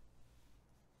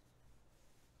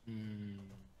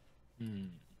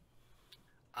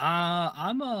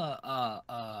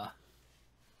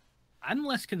 I'm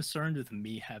less concerned with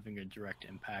me having a direct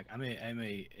impact. I'm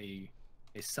a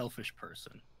selfish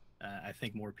person. I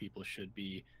think more people should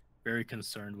be very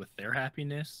concerned with their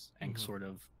happiness and sort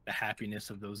of the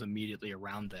happiness of those immediately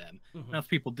around them. And if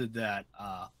people did that,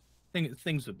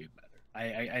 things would be better.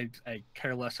 I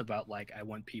care less about like I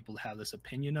want people to have this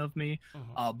opinion of me,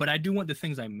 Mm-hmm. but I do want the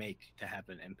things I make to have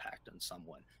an impact on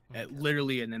someone. Okay.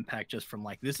 Literally an impact just from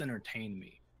like this entertained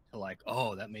me to like,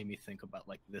 oh, that made me think about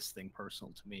like this thing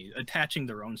personal to me, attaching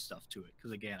their own stuff to it.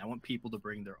 Because again, I want people to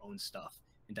bring their own stuff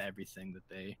into everything that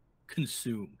they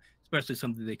consume, especially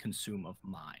something they consume of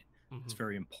mine. Mm-hmm. It's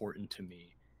very important to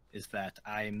me is that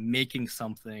I'm making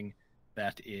something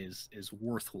that is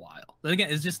worthwhile. But again,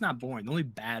 it's just not boring. The only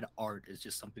bad art is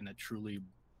just something that truly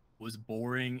was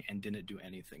boring and didn't do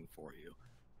anything for you.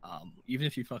 Even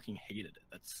if you fucking hated it,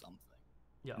 that's something.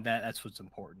 Yeah. And that's what's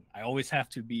important. I always have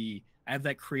to be. I have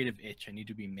that creative itch. I need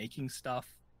to be making stuff,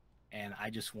 and I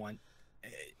just want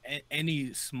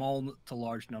any small to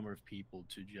large number of people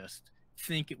to just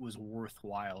think it was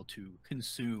worthwhile to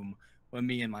consume what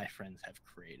me and my friends have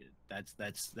created. That's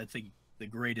the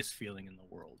greatest feeling in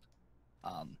the world.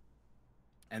 Um,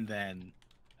 and then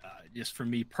just for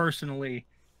me personally,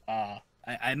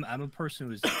 I'm a person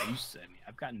who's used to. I mean,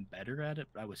 I've gotten better at it,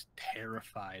 but I was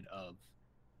terrified of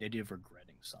the idea of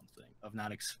regretting something, of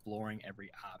not exploring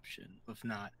every option, of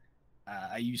not.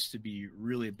 I used to be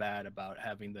really bad about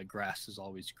having the grass is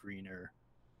always greener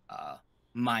uh,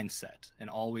 mindset,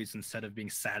 and always instead of being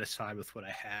satisfied with what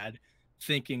I had,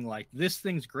 thinking like this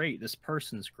thing's great, this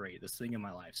person's great, this thing in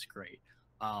my life's great.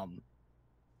 Um,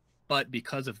 but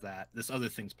because of that, this other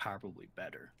thing's probably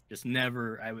better. Just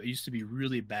never. I used to be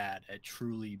really bad at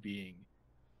truly being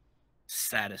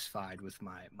satisfied with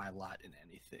my lot in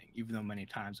anything, even though many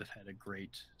times I've had a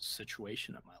great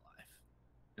situation in my life,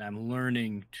 and I'm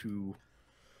learning to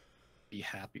be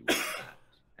happy with that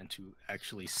and to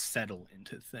actually settle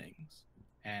into things.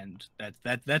 And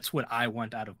that's what I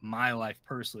want out of my life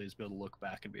personally, is be able to look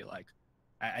back and be like,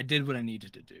 I did what I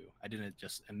needed to do. I didn't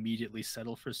just immediately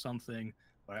settle for something,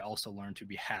 but I also learned to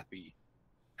be happy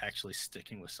actually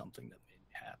sticking with something that made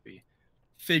me happy,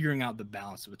 figuring out the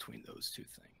balance between those two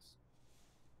things.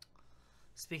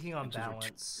 Speaking on And those are two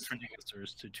balance, different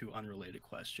answers to two unrelated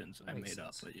questions that I made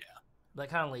up, but yeah. that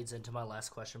kind of leads into my last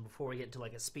question before we get into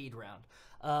like a speed round.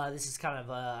 This is kind of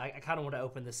I kind of want to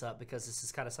open this up because this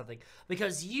is kind of something,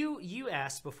 because you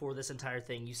asked before this entire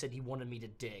thing, you said you wanted me to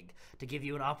dig, to give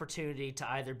you an opportunity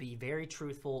to either be very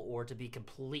truthful or to be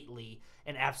completely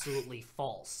and absolutely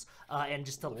false, and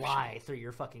just to lie through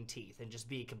your fucking teeth and just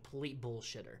be a complete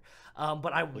bullshitter.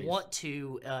 But I want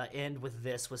to end with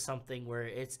this, with something where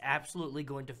it's absolutely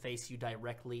going to face you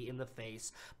directly in the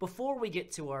face before we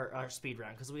get to our speed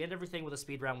round, because we end everything with a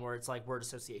speed round where it's like word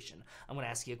association. I'm going to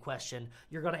ask you a question.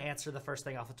 You're going to answer the first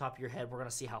thing off the top of your head. We're going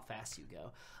to see how fast you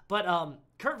go. But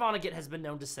Kurt Vonnegut has been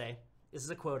known to say, this is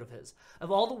a quote of his,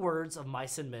 "Of all the words of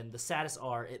mice and men, the saddest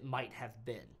are, it might have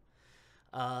been."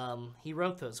 He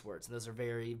wrote those words, and those are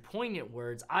very poignant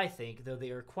words, I think, though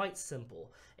they are quite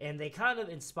simple. And they kind of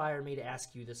inspire me to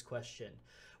ask you this question.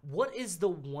 What is the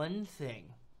one thing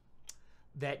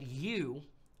that you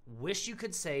wish you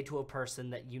could say to a person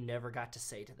that you never got to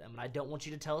say to them? And I don't want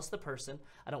you to tell us the person.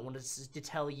 I don't want us to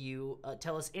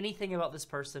tell us anything about this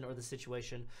person or the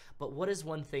situation. But what is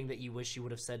one thing that you wish you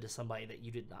would have said to somebody that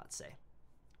you did not say,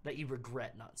 that you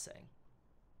regret not saying?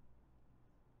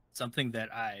 Something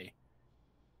that I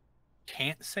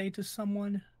can't say to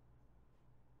someone.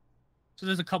 So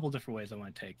there's a couple different ways I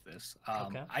want to take this.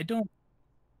 Okay. I don't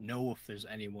know if there's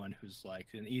anyone who's like,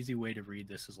 an easy way to read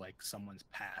this is like someone's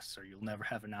past, or you'll never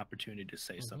have an opportunity to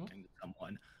say something to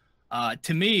someone.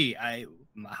 To me,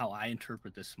 how I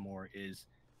interpret this more is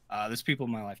there's people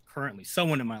in my life currently,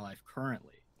 someone in my life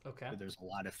currently. Okay. There's a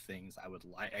lot of things I would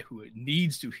like, who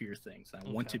needs to hear things. I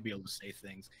want to be able to say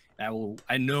things. And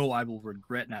I know I will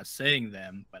regret not saying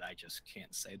them, but I just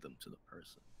can't say them to the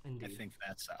person. Indeed. I think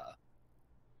that's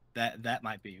that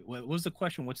might be. What was the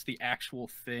question? What's the actual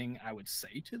thing I would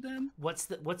say to them? What's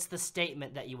the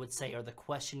statement that you would say, or the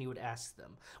question you would ask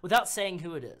them, without saying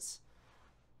who it is?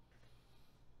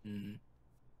 Mm-hmm.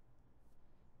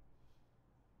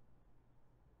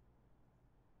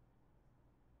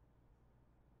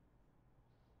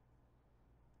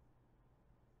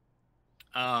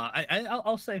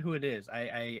 I'll say who it is.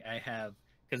 I have,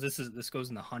 because this goes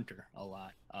in the Hunter a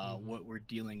lot. What we're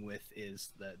dealing with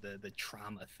is the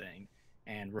trauma thing,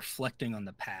 and reflecting on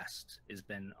the past has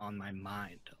been on my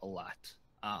mind a lot.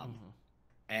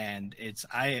 And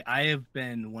I have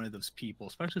been one of those people,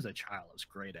 especially as a child. I was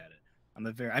great at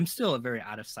it. I'm still a very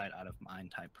out of sight, out of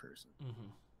mind type person.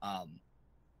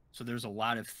 So there's a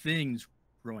lot of things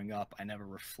growing up I never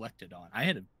reflected on. I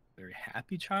had a very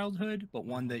happy childhood, but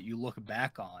one that you look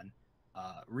back on.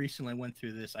 Recently went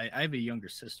through this. I have a younger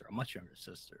sister, a much younger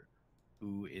sister,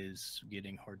 who is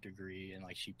getting her degree, and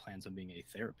like she plans on being a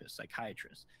therapist,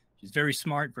 psychiatrist. She's very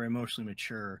smart, very emotionally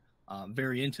mature,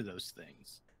 very into those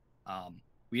things.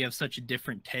 We have such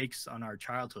different takes on our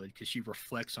childhood because she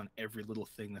reflects on every little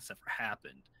thing that's ever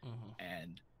happened,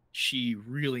 and she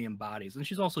really embodies. And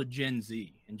she's also Gen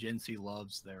Z, and Gen Z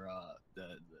loves their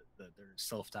their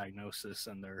self-diagnosis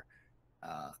and their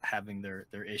having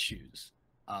their issues.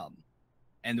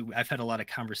 And I've had a lot of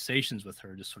conversations with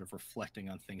her, just sort of reflecting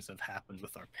on things that have happened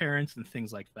with our parents and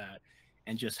things like that,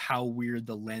 and just how weird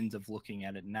the lens of looking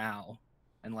at it now,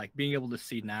 and like being able to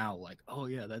see now, like, oh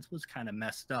yeah, that was kind of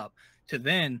messed up. To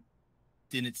then,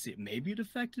 didn't see it. Maybe it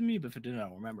affected me, but if it didn't, I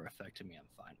don't remember affecting me. I'm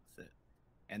fine with it.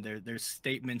 And there's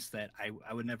statements that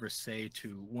I would never say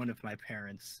to one of my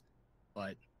parents,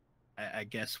 but I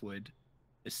guess would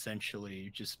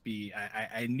essentially just be,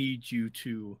 I need you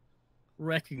to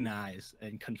recognize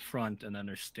and confront and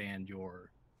understand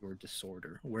your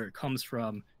disorder, where it comes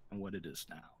from and what it is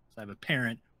now. So I have a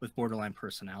parent with borderline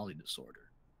personality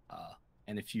disorder,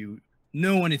 and if you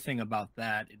know anything about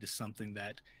that, it is something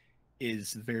that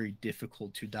is very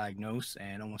difficult to diagnose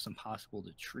and almost impossible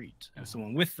to treat. And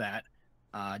someone with that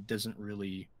doesn't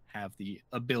really have the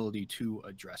ability to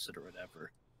address it or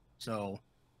whatever. So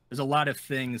there's a lot of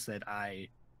things that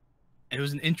it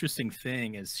was an interesting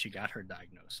thing as she got her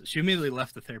diagnosis. She immediately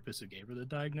left the therapist who gave her the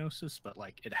diagnosis, but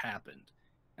like it happened.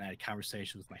 And I had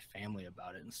conversations with my family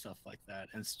about it and stuff like that.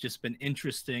 And it's just been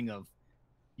interesting of,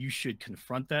 you should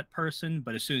confront that person,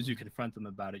 but as soon as you confront them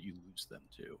about it, you lose them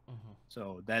too.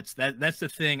 So that's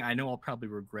the thing. I know I'll probably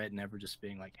regret never just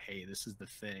being like, hey, this is the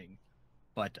thing.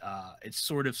 But it's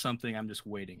sort of something I'm just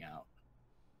waiting out.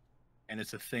 And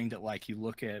it's a thing that, like, you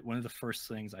look at, one of the first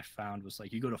things I found was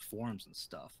like, you go to forums and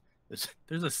stuff.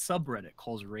 There's a subreddit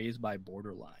called Raised by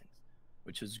Borderlines,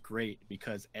 which is great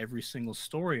because every single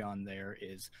story on there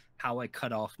is how I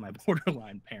cut off my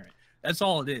borderline parent. That's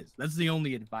all it is. That's the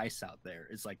only advice out there.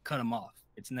 It's like, cut them off.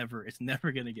 It's never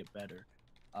gonna get better.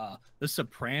 The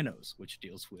Sopranos, which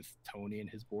deals with Tony and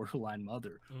his borderline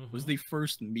mother, was the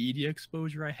first media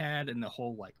exposure I had, and the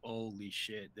whole like, holy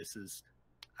shit, this is,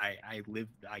 I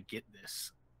get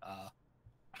this.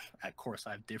 Of course,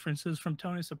 I have differences from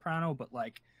Tony Soprano, but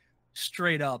like,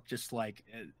 straight up, just like,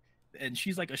 and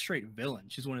she's like a straight villain.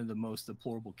 She's one of the most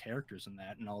deplorable characters in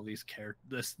that, and all these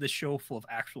characters, this show full of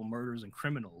actual murders and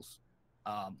criminals.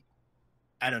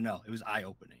 I don't know. It was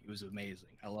eye-opening. It was amazing.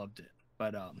 I loved it.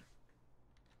 But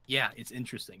yeah, it's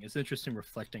interesting. It's interesting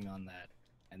reflecting on that,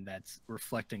 and that's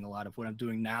reflecting a lot of what I'm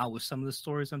doing now with some of the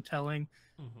stories I'm telling.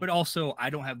 But also, I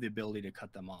don't have the ability to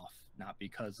cut them off, not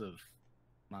because of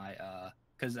my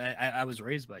because I was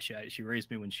raised by she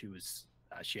raised me when she was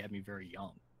she had me very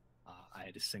young. I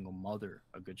had a single mother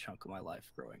a good chunk of my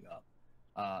life growing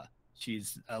up.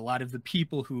 She's a lot of the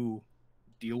people who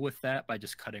deal with that by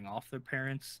just cutting off their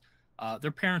parents are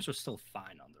still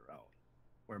fine on their own,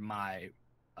 where my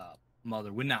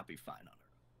mother would not be fine on her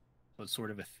own. So it's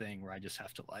sort of a thing where I just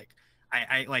have to like,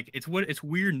 I like, it's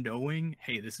weird knowing,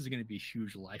 hey, this is going to be a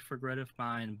huge life regret of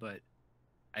mine, but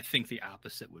I think the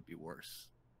opposite would be worse.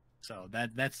 So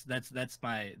that's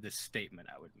the statement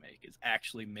I would make, is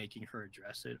actually making her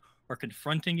address it or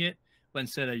confronting it, but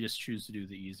instead I just choose to do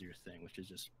the easier thing, which is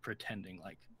just pretending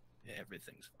like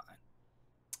everything's fine.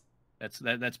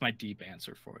 That's my deep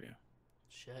answer for you.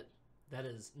 Shit, that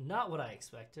is not what I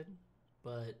expected,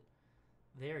 but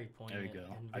very poignant. There you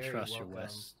go. And I very trust welcome, your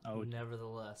Wes.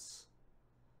 Nevertheless,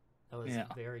 that was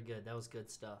very good. That was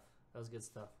good stuff.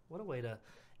 What a way to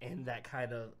end that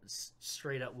kind of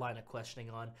straight up line of questioning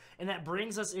on. And that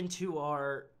brings us into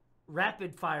our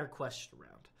rapid fire question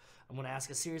round. I'm going to ask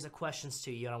a series of questions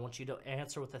to you, and I want you to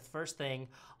answer with the first thing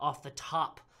off the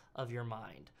top of your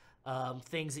mind.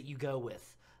 Things that you go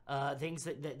with. Things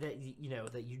that you know,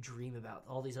 that you dream about,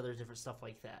 all these other different stuff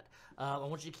like that. I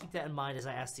want you to keep that in mind as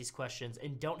I ask these questions,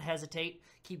 and don't hesitate.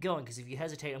 Keep going, because if you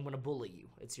hesitate, I'm going to bully you.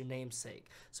 It's your namesake,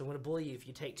 so I'm going to bully you if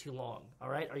you take too long. All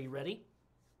right? Are you ready?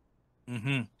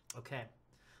 Okay.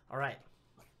 All right.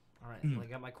 I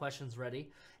got my questions ready,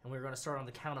 and we're going to start on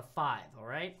the count of 5. All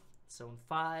right? So in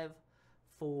 5,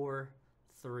 4,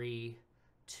 3,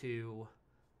 2,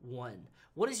 1.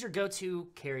 What is your go-to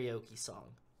karaoke song?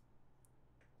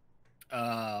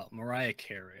 Mariah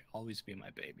Carey, Always Be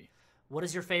My Baby. What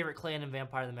is your favorite clan in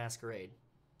Vampire the Masquerade?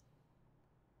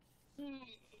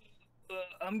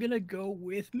 I'm gonna go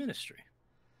with Ministry.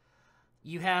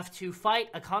 You have to fight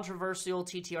a controversial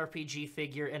TTRPG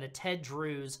figure in a Ted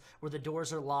Drews where the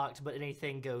doors are locked but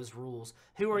anything goes rules.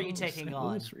 Who are you taking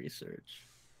on? Research.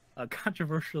 A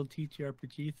controversial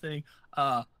TTRPG thing.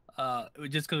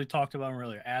 Just because we talked about him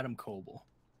earlier, Adam Coble.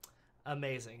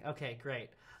 Amazing. Okay, great.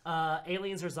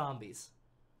 Aliens or zombies?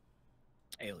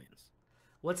 Aliens.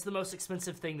 What's the most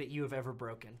expensive thing that you have ever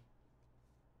broken?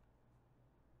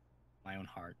 my own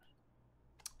heart.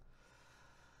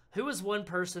 Who is one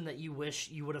person that you wish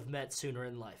you would have met sooner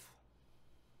in life?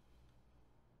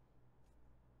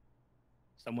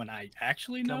 Someone I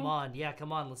actually know? Come on. Yeah,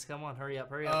 come on. Let's come on. Hurry up.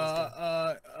 Hurry up.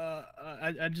 Let's go.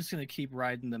 I'm just going to keep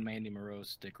riding the Mandy Moreau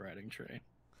stick riding train.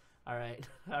 All right.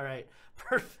 All right.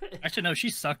 Perfect. Actually, no, she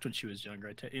sucked when she was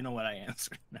younger. You know what? I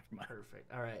answered. Never mind.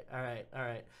 Perfect. All right. All right. All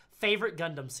right. Favorite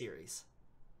Gundam series?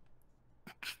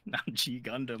 G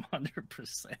Gundam,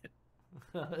 100%.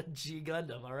 G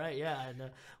Gundam. All right. Yeah. And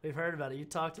we've heard about it. You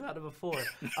talked about it before.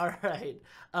 All right.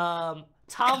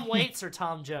 Tom Waits or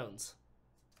Tom Jones?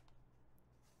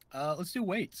 Let's do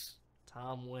Waits.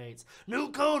 Tom Waits. New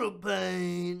coat of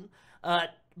pain.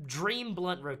 Dream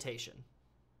blunt rotation.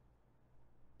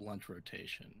 Blunt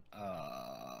rotation.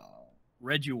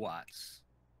 Reggie Watts.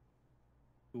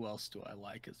 Who else do I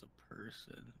like as a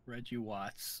person? Reggie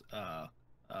Watts. Fuck.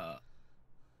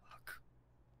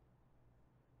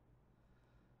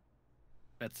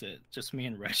 That's it. Just me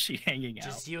and Reggie hanging out.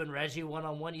 Just you and Reggie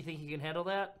one-on-one? You think you can handle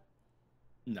that?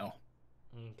 No.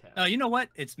 Okay. You know what?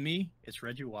 It's me. It's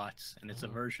Reggie Watts, and it's a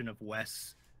version of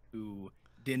Wes who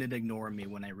didn't ignore me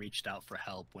when I reached out for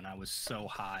help when I was so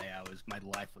high. My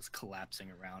life was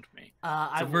collapsing around me.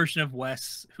 It's a version of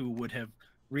Wes who would have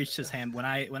reached his hand when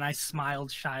I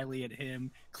smiled shyly at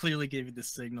him, clearly giving the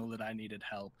signal that I needed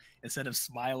help. Instead of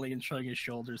smiling and shrugging his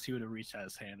shoulders, he would have reached out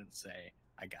his hand and say,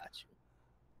 "I got you."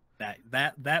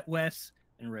 That Wes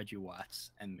and Reggie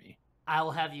Watts and me. I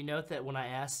will have you note that when I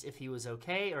asked if he was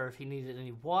okay or if he needed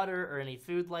any water or any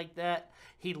food like that,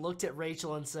 he looked at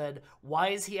Rachel and said, "Why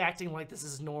is he acting like this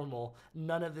is normal?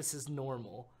 None of this is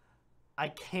normal. I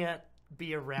can't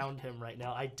be around him right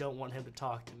now. I don't want him to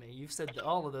talk to me." You've said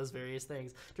all of those various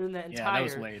things during that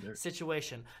entire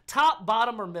situation. Top,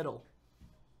 bottom, or middle?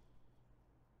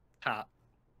 Top.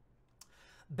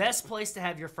 Best place to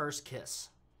have your first kiss?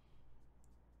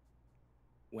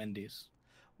 Wendy's.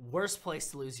 Worst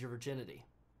place to lose your virginity?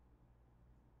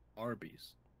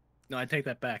 Arby's. No, I take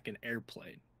that back. An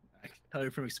airplane. I can tell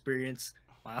you from experience,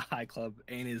 my high club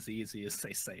ain't as easy as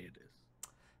they say it is.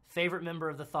 Favorite member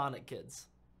of the Thonic Kids?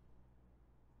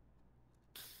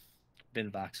 Ben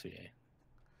Voxier.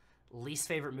 Least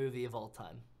favorite movie of all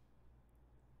time?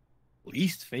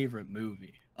 Least favorite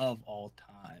movie of all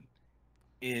time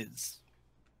is...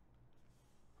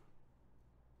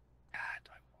 God,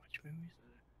 do I watch movies?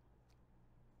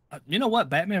 You know what?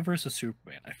 Batman vs.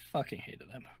 Superman. I fucking hated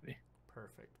that movie.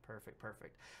 Perfect, perfect,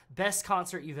 perfect. Best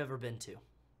concert you've ever been to?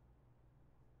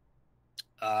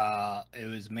 It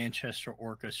was Manchester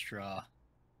Orchestra.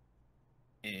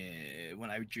 When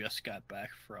I just got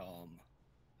back from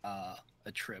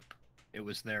a trip. It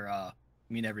was their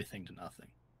Mean Everything to Nothing.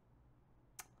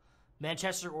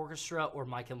 Manchester Orchestra or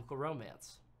My Chemical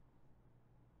Romance?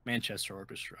 Manchester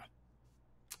Orchestra.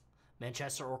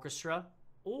 Manchester Orchestra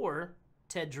or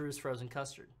Ted Drew's Frozen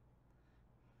Custard?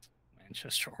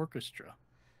 Manchester Orchestra.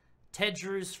 Ted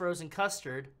Drew's Frozen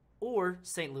Custard or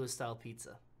St. Louis style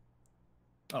pizza?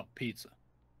 Oh, pizza.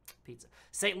 Pizza.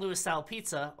 St. Louis style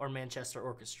pizza or Manchester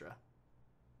Orchestra?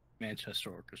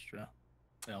 Manchester Orchestra.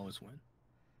 They always win.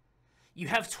 You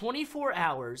have 24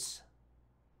 hours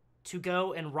to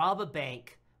go and rob a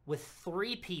bank with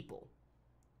 3 people.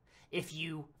 If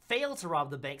you fail to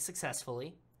rob the bank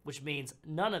successfully, which means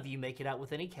none of you make it out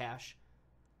with any cash,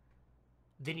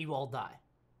 then you all die.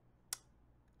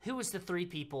 Who is the 3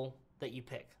 people that you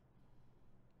pick?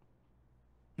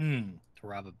 To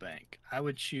rob a bank. I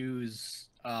would choose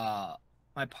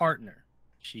my partner.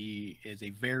 She is a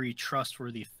very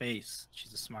trustworthy face.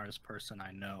 She's the smartest person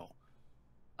I know.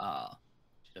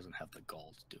 She doesn't have the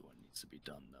gall to do what needs to be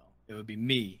done, though. It would be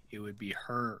me. It would be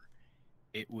her.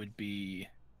 It would be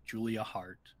Julia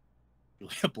Hart.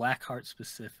 Julia Blackheart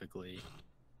specifically.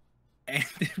 And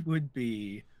it would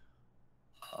be...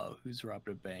 who's robbed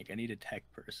a bank? I need a tech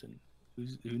person.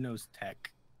 Who knows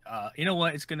tech? You know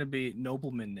what? It's gonna be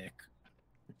Nobleman Nick.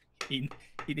 He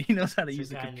knows how to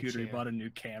use a computer. He bought a new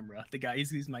camera. The guy,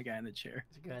 he's my guy in the chair.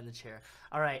 The guy in the chair.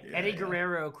 All right, yeah, Eddie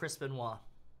Guerrero, Chris Benoit.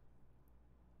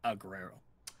 Guerrero.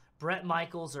 Shawn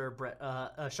Michaels or Bret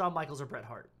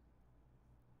Hart?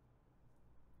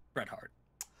 Bret Hart.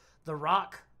 The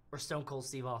Rock or Stone Cold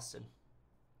Steve Austin?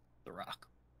 The Rock.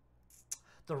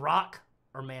 The Rock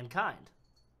or Mankind?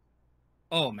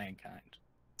 Oh, Mankind.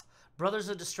 Brothers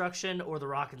of Destruction or the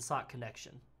Rock and Sock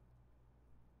Connection?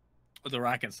 The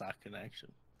Rock and Sock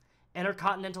Connection.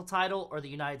 Intercontinental title or the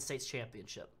United States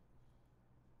Championship?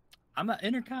 I'm an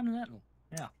Intercontinental.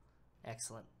 Yeah.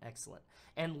 Excellent, excellent.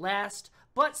 And last,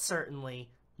 but certainly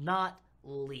not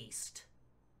least,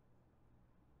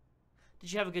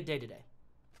 did you have a good day today?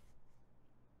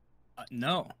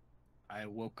 No. I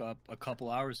woke up a couple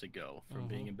hours ago from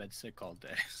being in bed sick all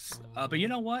day. But you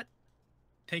know what?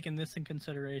 Taking this in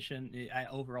consideration,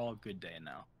 overall a good day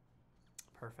now.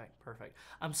 Perfect, perfect.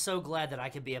 I'm so glad that I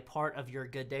could be a part of your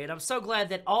good day, and I'm so glad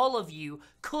that all of you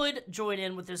could join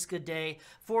in with this good day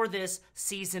for this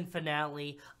season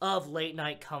finale of Late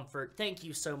Night Comfort. Thank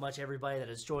you so much, everybody that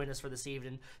has joined us for this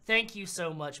evening. Thank you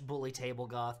so much, Bully Table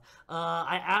Goth.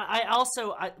 I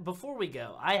also, before we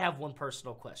go, I have one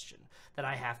personal question that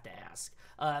I have to ask,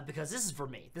 because this is for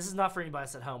me. This is not for anybody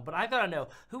else at home, but I gotta know,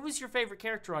 who was your favorite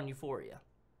character on Euphoria?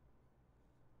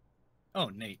 Oh,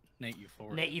 Nate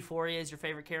Euphoria. Nate Euphoria is your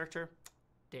favorite character?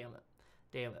 Damn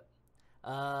it.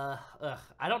 I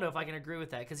don't know if I can agree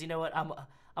with that, because you know what? I'm a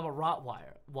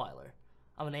Rottweiler.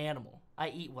 I'm an animal. I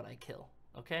eat what I kill.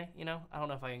 Okay? You know? I don't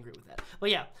know if I can agree with that.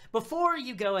 But yeah, before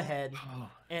you go ahead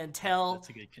and tell... That's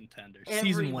a good contender.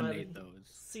 Season 1 Nate, though.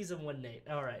 Season 1 Nate.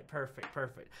 All right,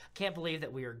 perfect. Can't believe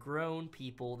that we are grown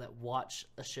people that watch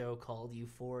a show called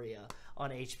Euphoria on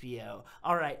HBO.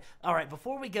 All right,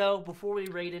 before we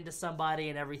raid into somebody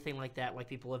and everything like that, like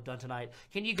people have done tonight,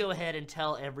 can you go ahead and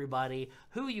tell everybody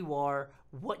who you are,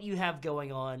 what you have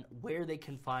going on, where they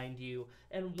can find you,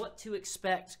 and what to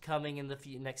expect coming in the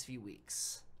next few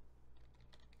weeks?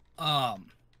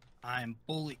 I'm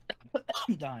Bully.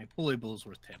 I'm dying. Bully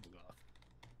Bullsworth Table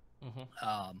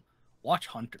Goth. Watch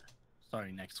Hunter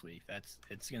starting next week.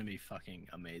 It's gonna be fucking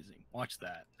amazing. Watch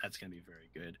that. That's gonna be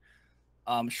very good.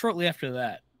 Shortly after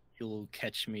that, you'll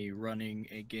catch me running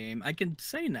a game. I can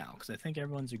say now because I think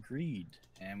everyone's agreed,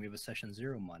 and we have a session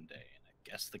 0 Monday. And I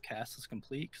guess the cast is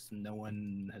complete because no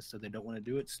one has said they don't want to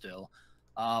do it still.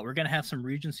 We're gonna have some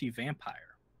Regency Vampire.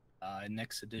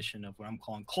 Next edition of what I'm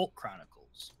calling Cult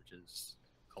Chronicles, which is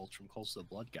cults from Cults of the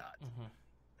Blood God.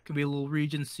 Could be a little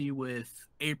Regency with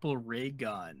April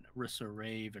Raygun, Rissa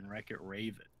Rave, and Wreck-It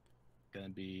Raven. Gonna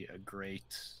be a great.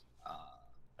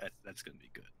 That's gonna be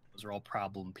good. Those are all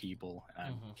problem people,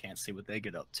 and I can't see what they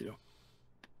get up to.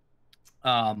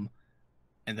 And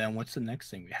then what's the next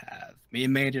thing we have? Me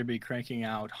and Major be cranking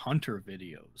out Hunter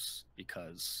videos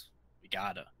because we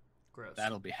gotta. Gross.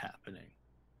 That'll be happening.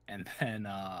 And then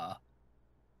our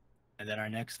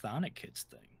next Thonic Kids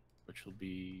thing, which will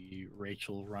be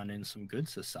Rachel running some Good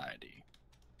Society.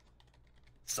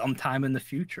 Sometime in the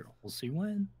future. We'll see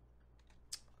when.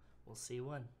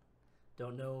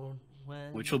 Don't know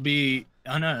when. Which will be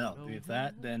no. If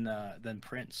that, then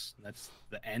Prince. That's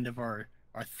the end of our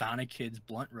Thonic Kids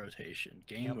blunt rotation,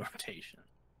 game rotation.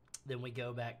 Then we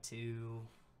go back to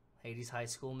Hades High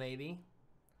School, maybe.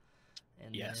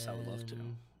 And yes, I would love to.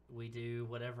 We do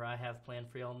whatever I have planned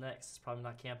for y'all next. It's probably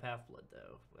not Camp Half-Blood,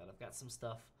 though. I've got some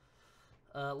stuff.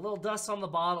 A little dust on the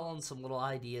bottle and some little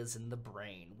ideas in the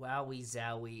brain. Wowie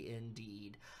zowie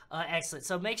indeed. Excellent.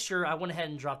 So make sure, I went ahead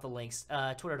and dropped the links.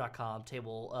 Twitter.com,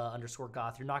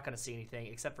 table_goth. You're not going to see anything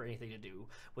except for anything to do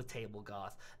with Table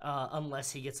Goth.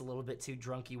 Unless he gets a little bit too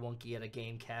drunky wonky at a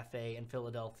game cafe in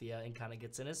Philadelphia and kind of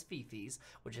gets in his fifis,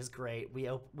 which is great. We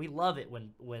love it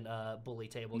when Bully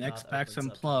Table Goth. Next Packs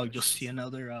Unplugged, you'll see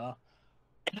another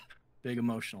big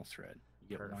emotional thread.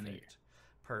 You get one each.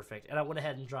 Perfect. And I went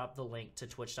ahead and dropped the link to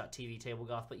twitch.tv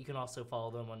TableGoth, but you can also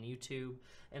follow them on YouTube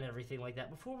and everything like that.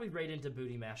 Before we raid into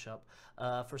Booty Mashup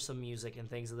for some music and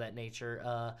things of that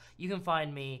nature, you can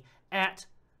find me at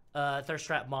Thirst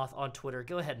Trap Moth on Twitter.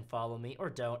 Go ahead and follow me, or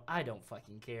don't. I don't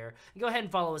fucking care. Go ahead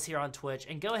and follow us here on Twitch,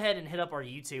 and go ahead and hit up our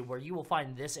YouTube, where you will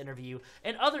find this interview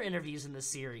and other interviews in this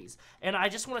series. And I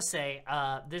just want to say,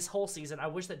 this whole season, I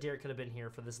wish that Derek could have been here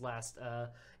for this last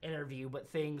interview, but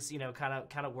things,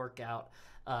 kind of work out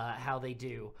how they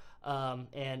do.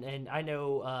 And I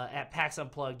know at PAX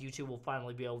Unplugged, you two will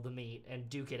finally be able to meet and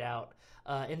duke it out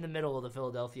in the middle of the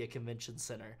Philadelphia Convention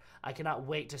Center. I cannot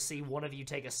wait to see one of you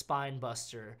take a spine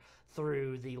buster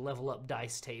through the level up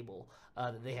dice table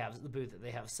that they have, the booth that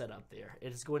they have set up there.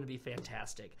 It is going to be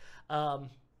fantastic.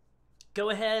 Go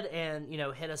ahead and,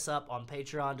 hit us up on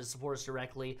Patreon to support us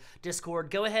directly. Discord,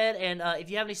 go ahead and if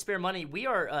you have any spare money, we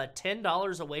are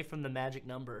 $10 away from the magic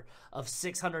number of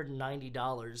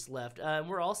 $690 left. And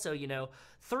we're also,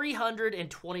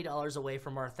 $320 away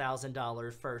from our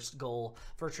 $1,000 first goal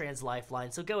for Trans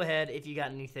Lifeline. So go ahead, if you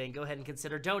got anything, go ahead and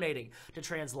consider donating to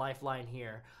Trans Lifeline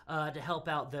here to help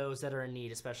out those that are in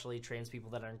need, especially trans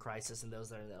people that are in crisis and those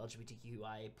that are in the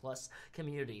LGBTQIA plus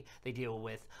community. They deal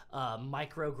with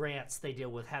micro grants. They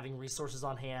deal with having resources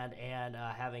on hand and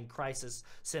having crisis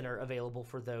center available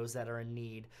for those that are in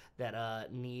need,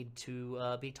 that need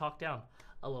to be talked down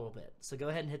a little bit. So go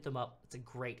ahead and hit them up. It's a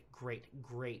great, great,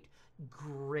 great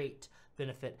great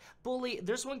benefit. Bully,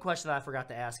 there's one question that I forgot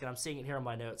to ask, and I'm seeing it here on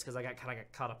my notes because I got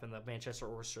caught up in the Manchester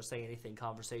Orchestra Say Anything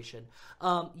conversation.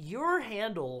 Your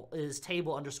handle is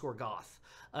Table_Goth,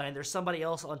 and there's somebody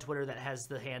else on Twitter that has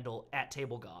the handle at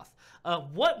Table Goth.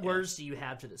 What words do you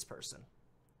have to this person?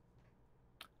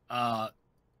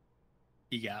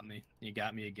 You got me. You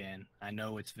got me again. I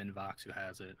know it's Vinvox who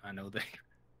has it. I know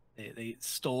they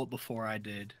stole it before I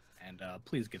did, and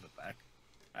please give it back.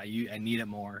 I need it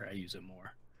more. I use it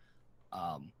more.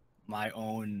 My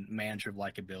own manager of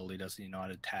likability doesn't even know how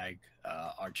to tag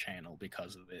our channel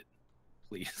because of it.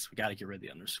 Please, we got to get rid of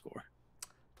the underscore.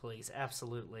 Please,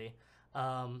 absolutely.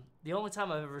 The only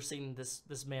time I've ever seen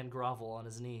this man grovel on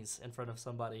his knees in front of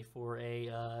somebody for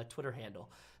a Twitter handle,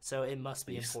 so it must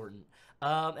be important.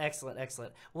 Excellent,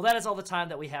 excellent. Well, that is all the time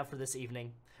that we have for this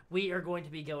evening. We are going to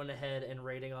be going ahead and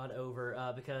raiding on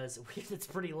over because it's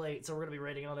pretty late, so we're going to be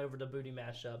raiding on over to Booty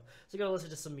Mashup. So go listen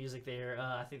to some music there.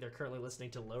 I think they're currently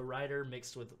listening to Lowrider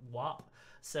mixed with WAP.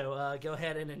 So go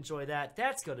ahead and enjoy that.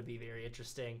 That's going to be very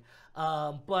interesting.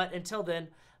 But until then,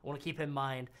 I want to keep in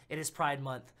mind, it is Pride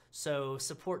Month, so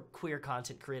support queer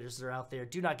content creators that are out there.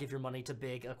 Do not give your money to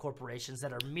big corporations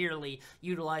that are merely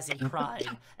utilizing Pride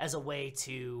as a way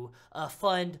to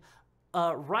fund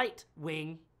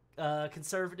right-wing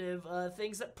conservative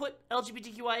things that put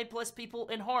LGBTQIA plus people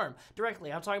in harm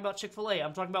directly. I'm talking about Chick-fil-A.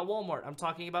 I'm talking about Walmart. I'm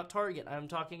talking about Target. I'm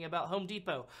talking about Home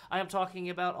Depot. I am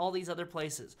talking about all these other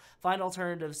places. Find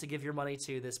alternatives to give your money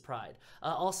to this Pride.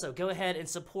 Also, go ahead and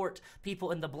support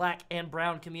people in the Black and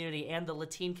Brown community and the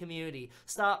Latine community.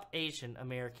 Stop Asian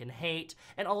American hate.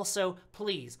 And also,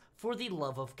 please, for the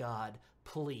love of God,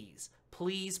 please,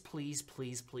 please, please,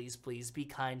 please, please, please be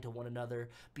kind to one another,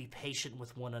 be patient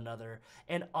with one another,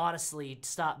 and honestly,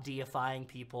 stop deifying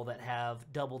people that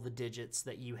have double the digits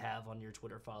that you have on your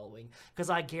Twitter following, because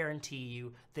I guarantee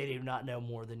you they do not know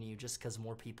more than you just because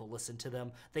more people listen to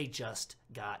them. They just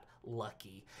got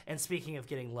lucky. And speaking of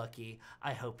getting lucky,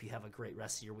 I hope you have a great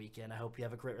rest of your weekend. I hope you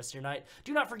have a great rest of your night.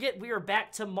 Do not forget, we are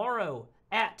back tomorrow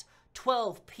at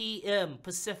 12 p.m.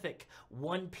 Pacific,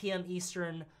 1 p.m.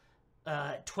 Eastern,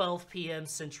 12 p.m.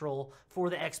 Central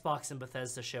for the Xbox and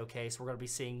Bethesda showcase. We're going to be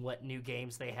seeing what new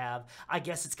games they have. I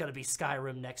guess it's going to be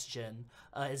Skyrim Next Gen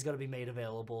is going to be made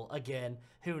available. Again,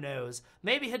 who knows?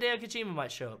 Maybe Hideo Kojima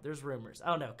might show up. There's rumors. I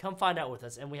don't know. Come find out with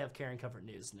us. And we have Carrion Comfort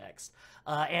News next.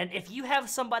 And if you have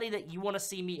somebody that you want to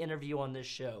see me interview on this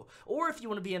show, or if you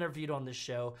want to be interviewed on this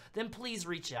show, then please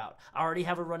reach out. I already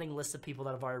have a running list of people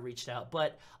that have already reached out.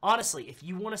 But honestly, if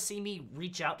you want to see me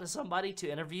reach out to somebody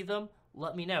to interview them,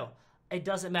 let me know. It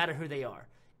doesn't matter who they are.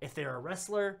 If they're a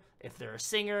wrestler, if they're a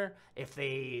singer, if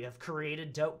they have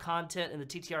created dope content in the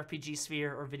TTRPG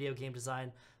sphere or video game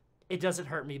design, it doesn't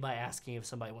hurt me by asking if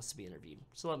somebody wants to be interviewed.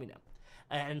 So let me know.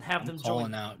 And have them join. I'm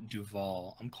calling out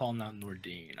Duval. I'm calling out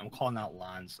Nordine. I'm calling out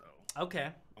Lonzo. Okay.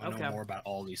 I know more about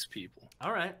all these people.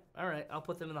 All right. All right. I'll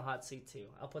put them in the hot seat too.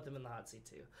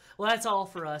 Well, that's all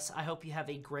for us. I hope you have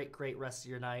a great, great rest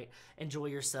of your night. Enjoy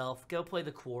yourself. Go play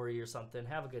the Quarry or something.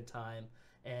 Have a good time.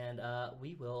 And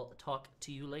we will talk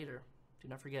to you later. Do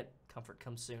not forget, comfort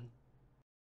comes soon.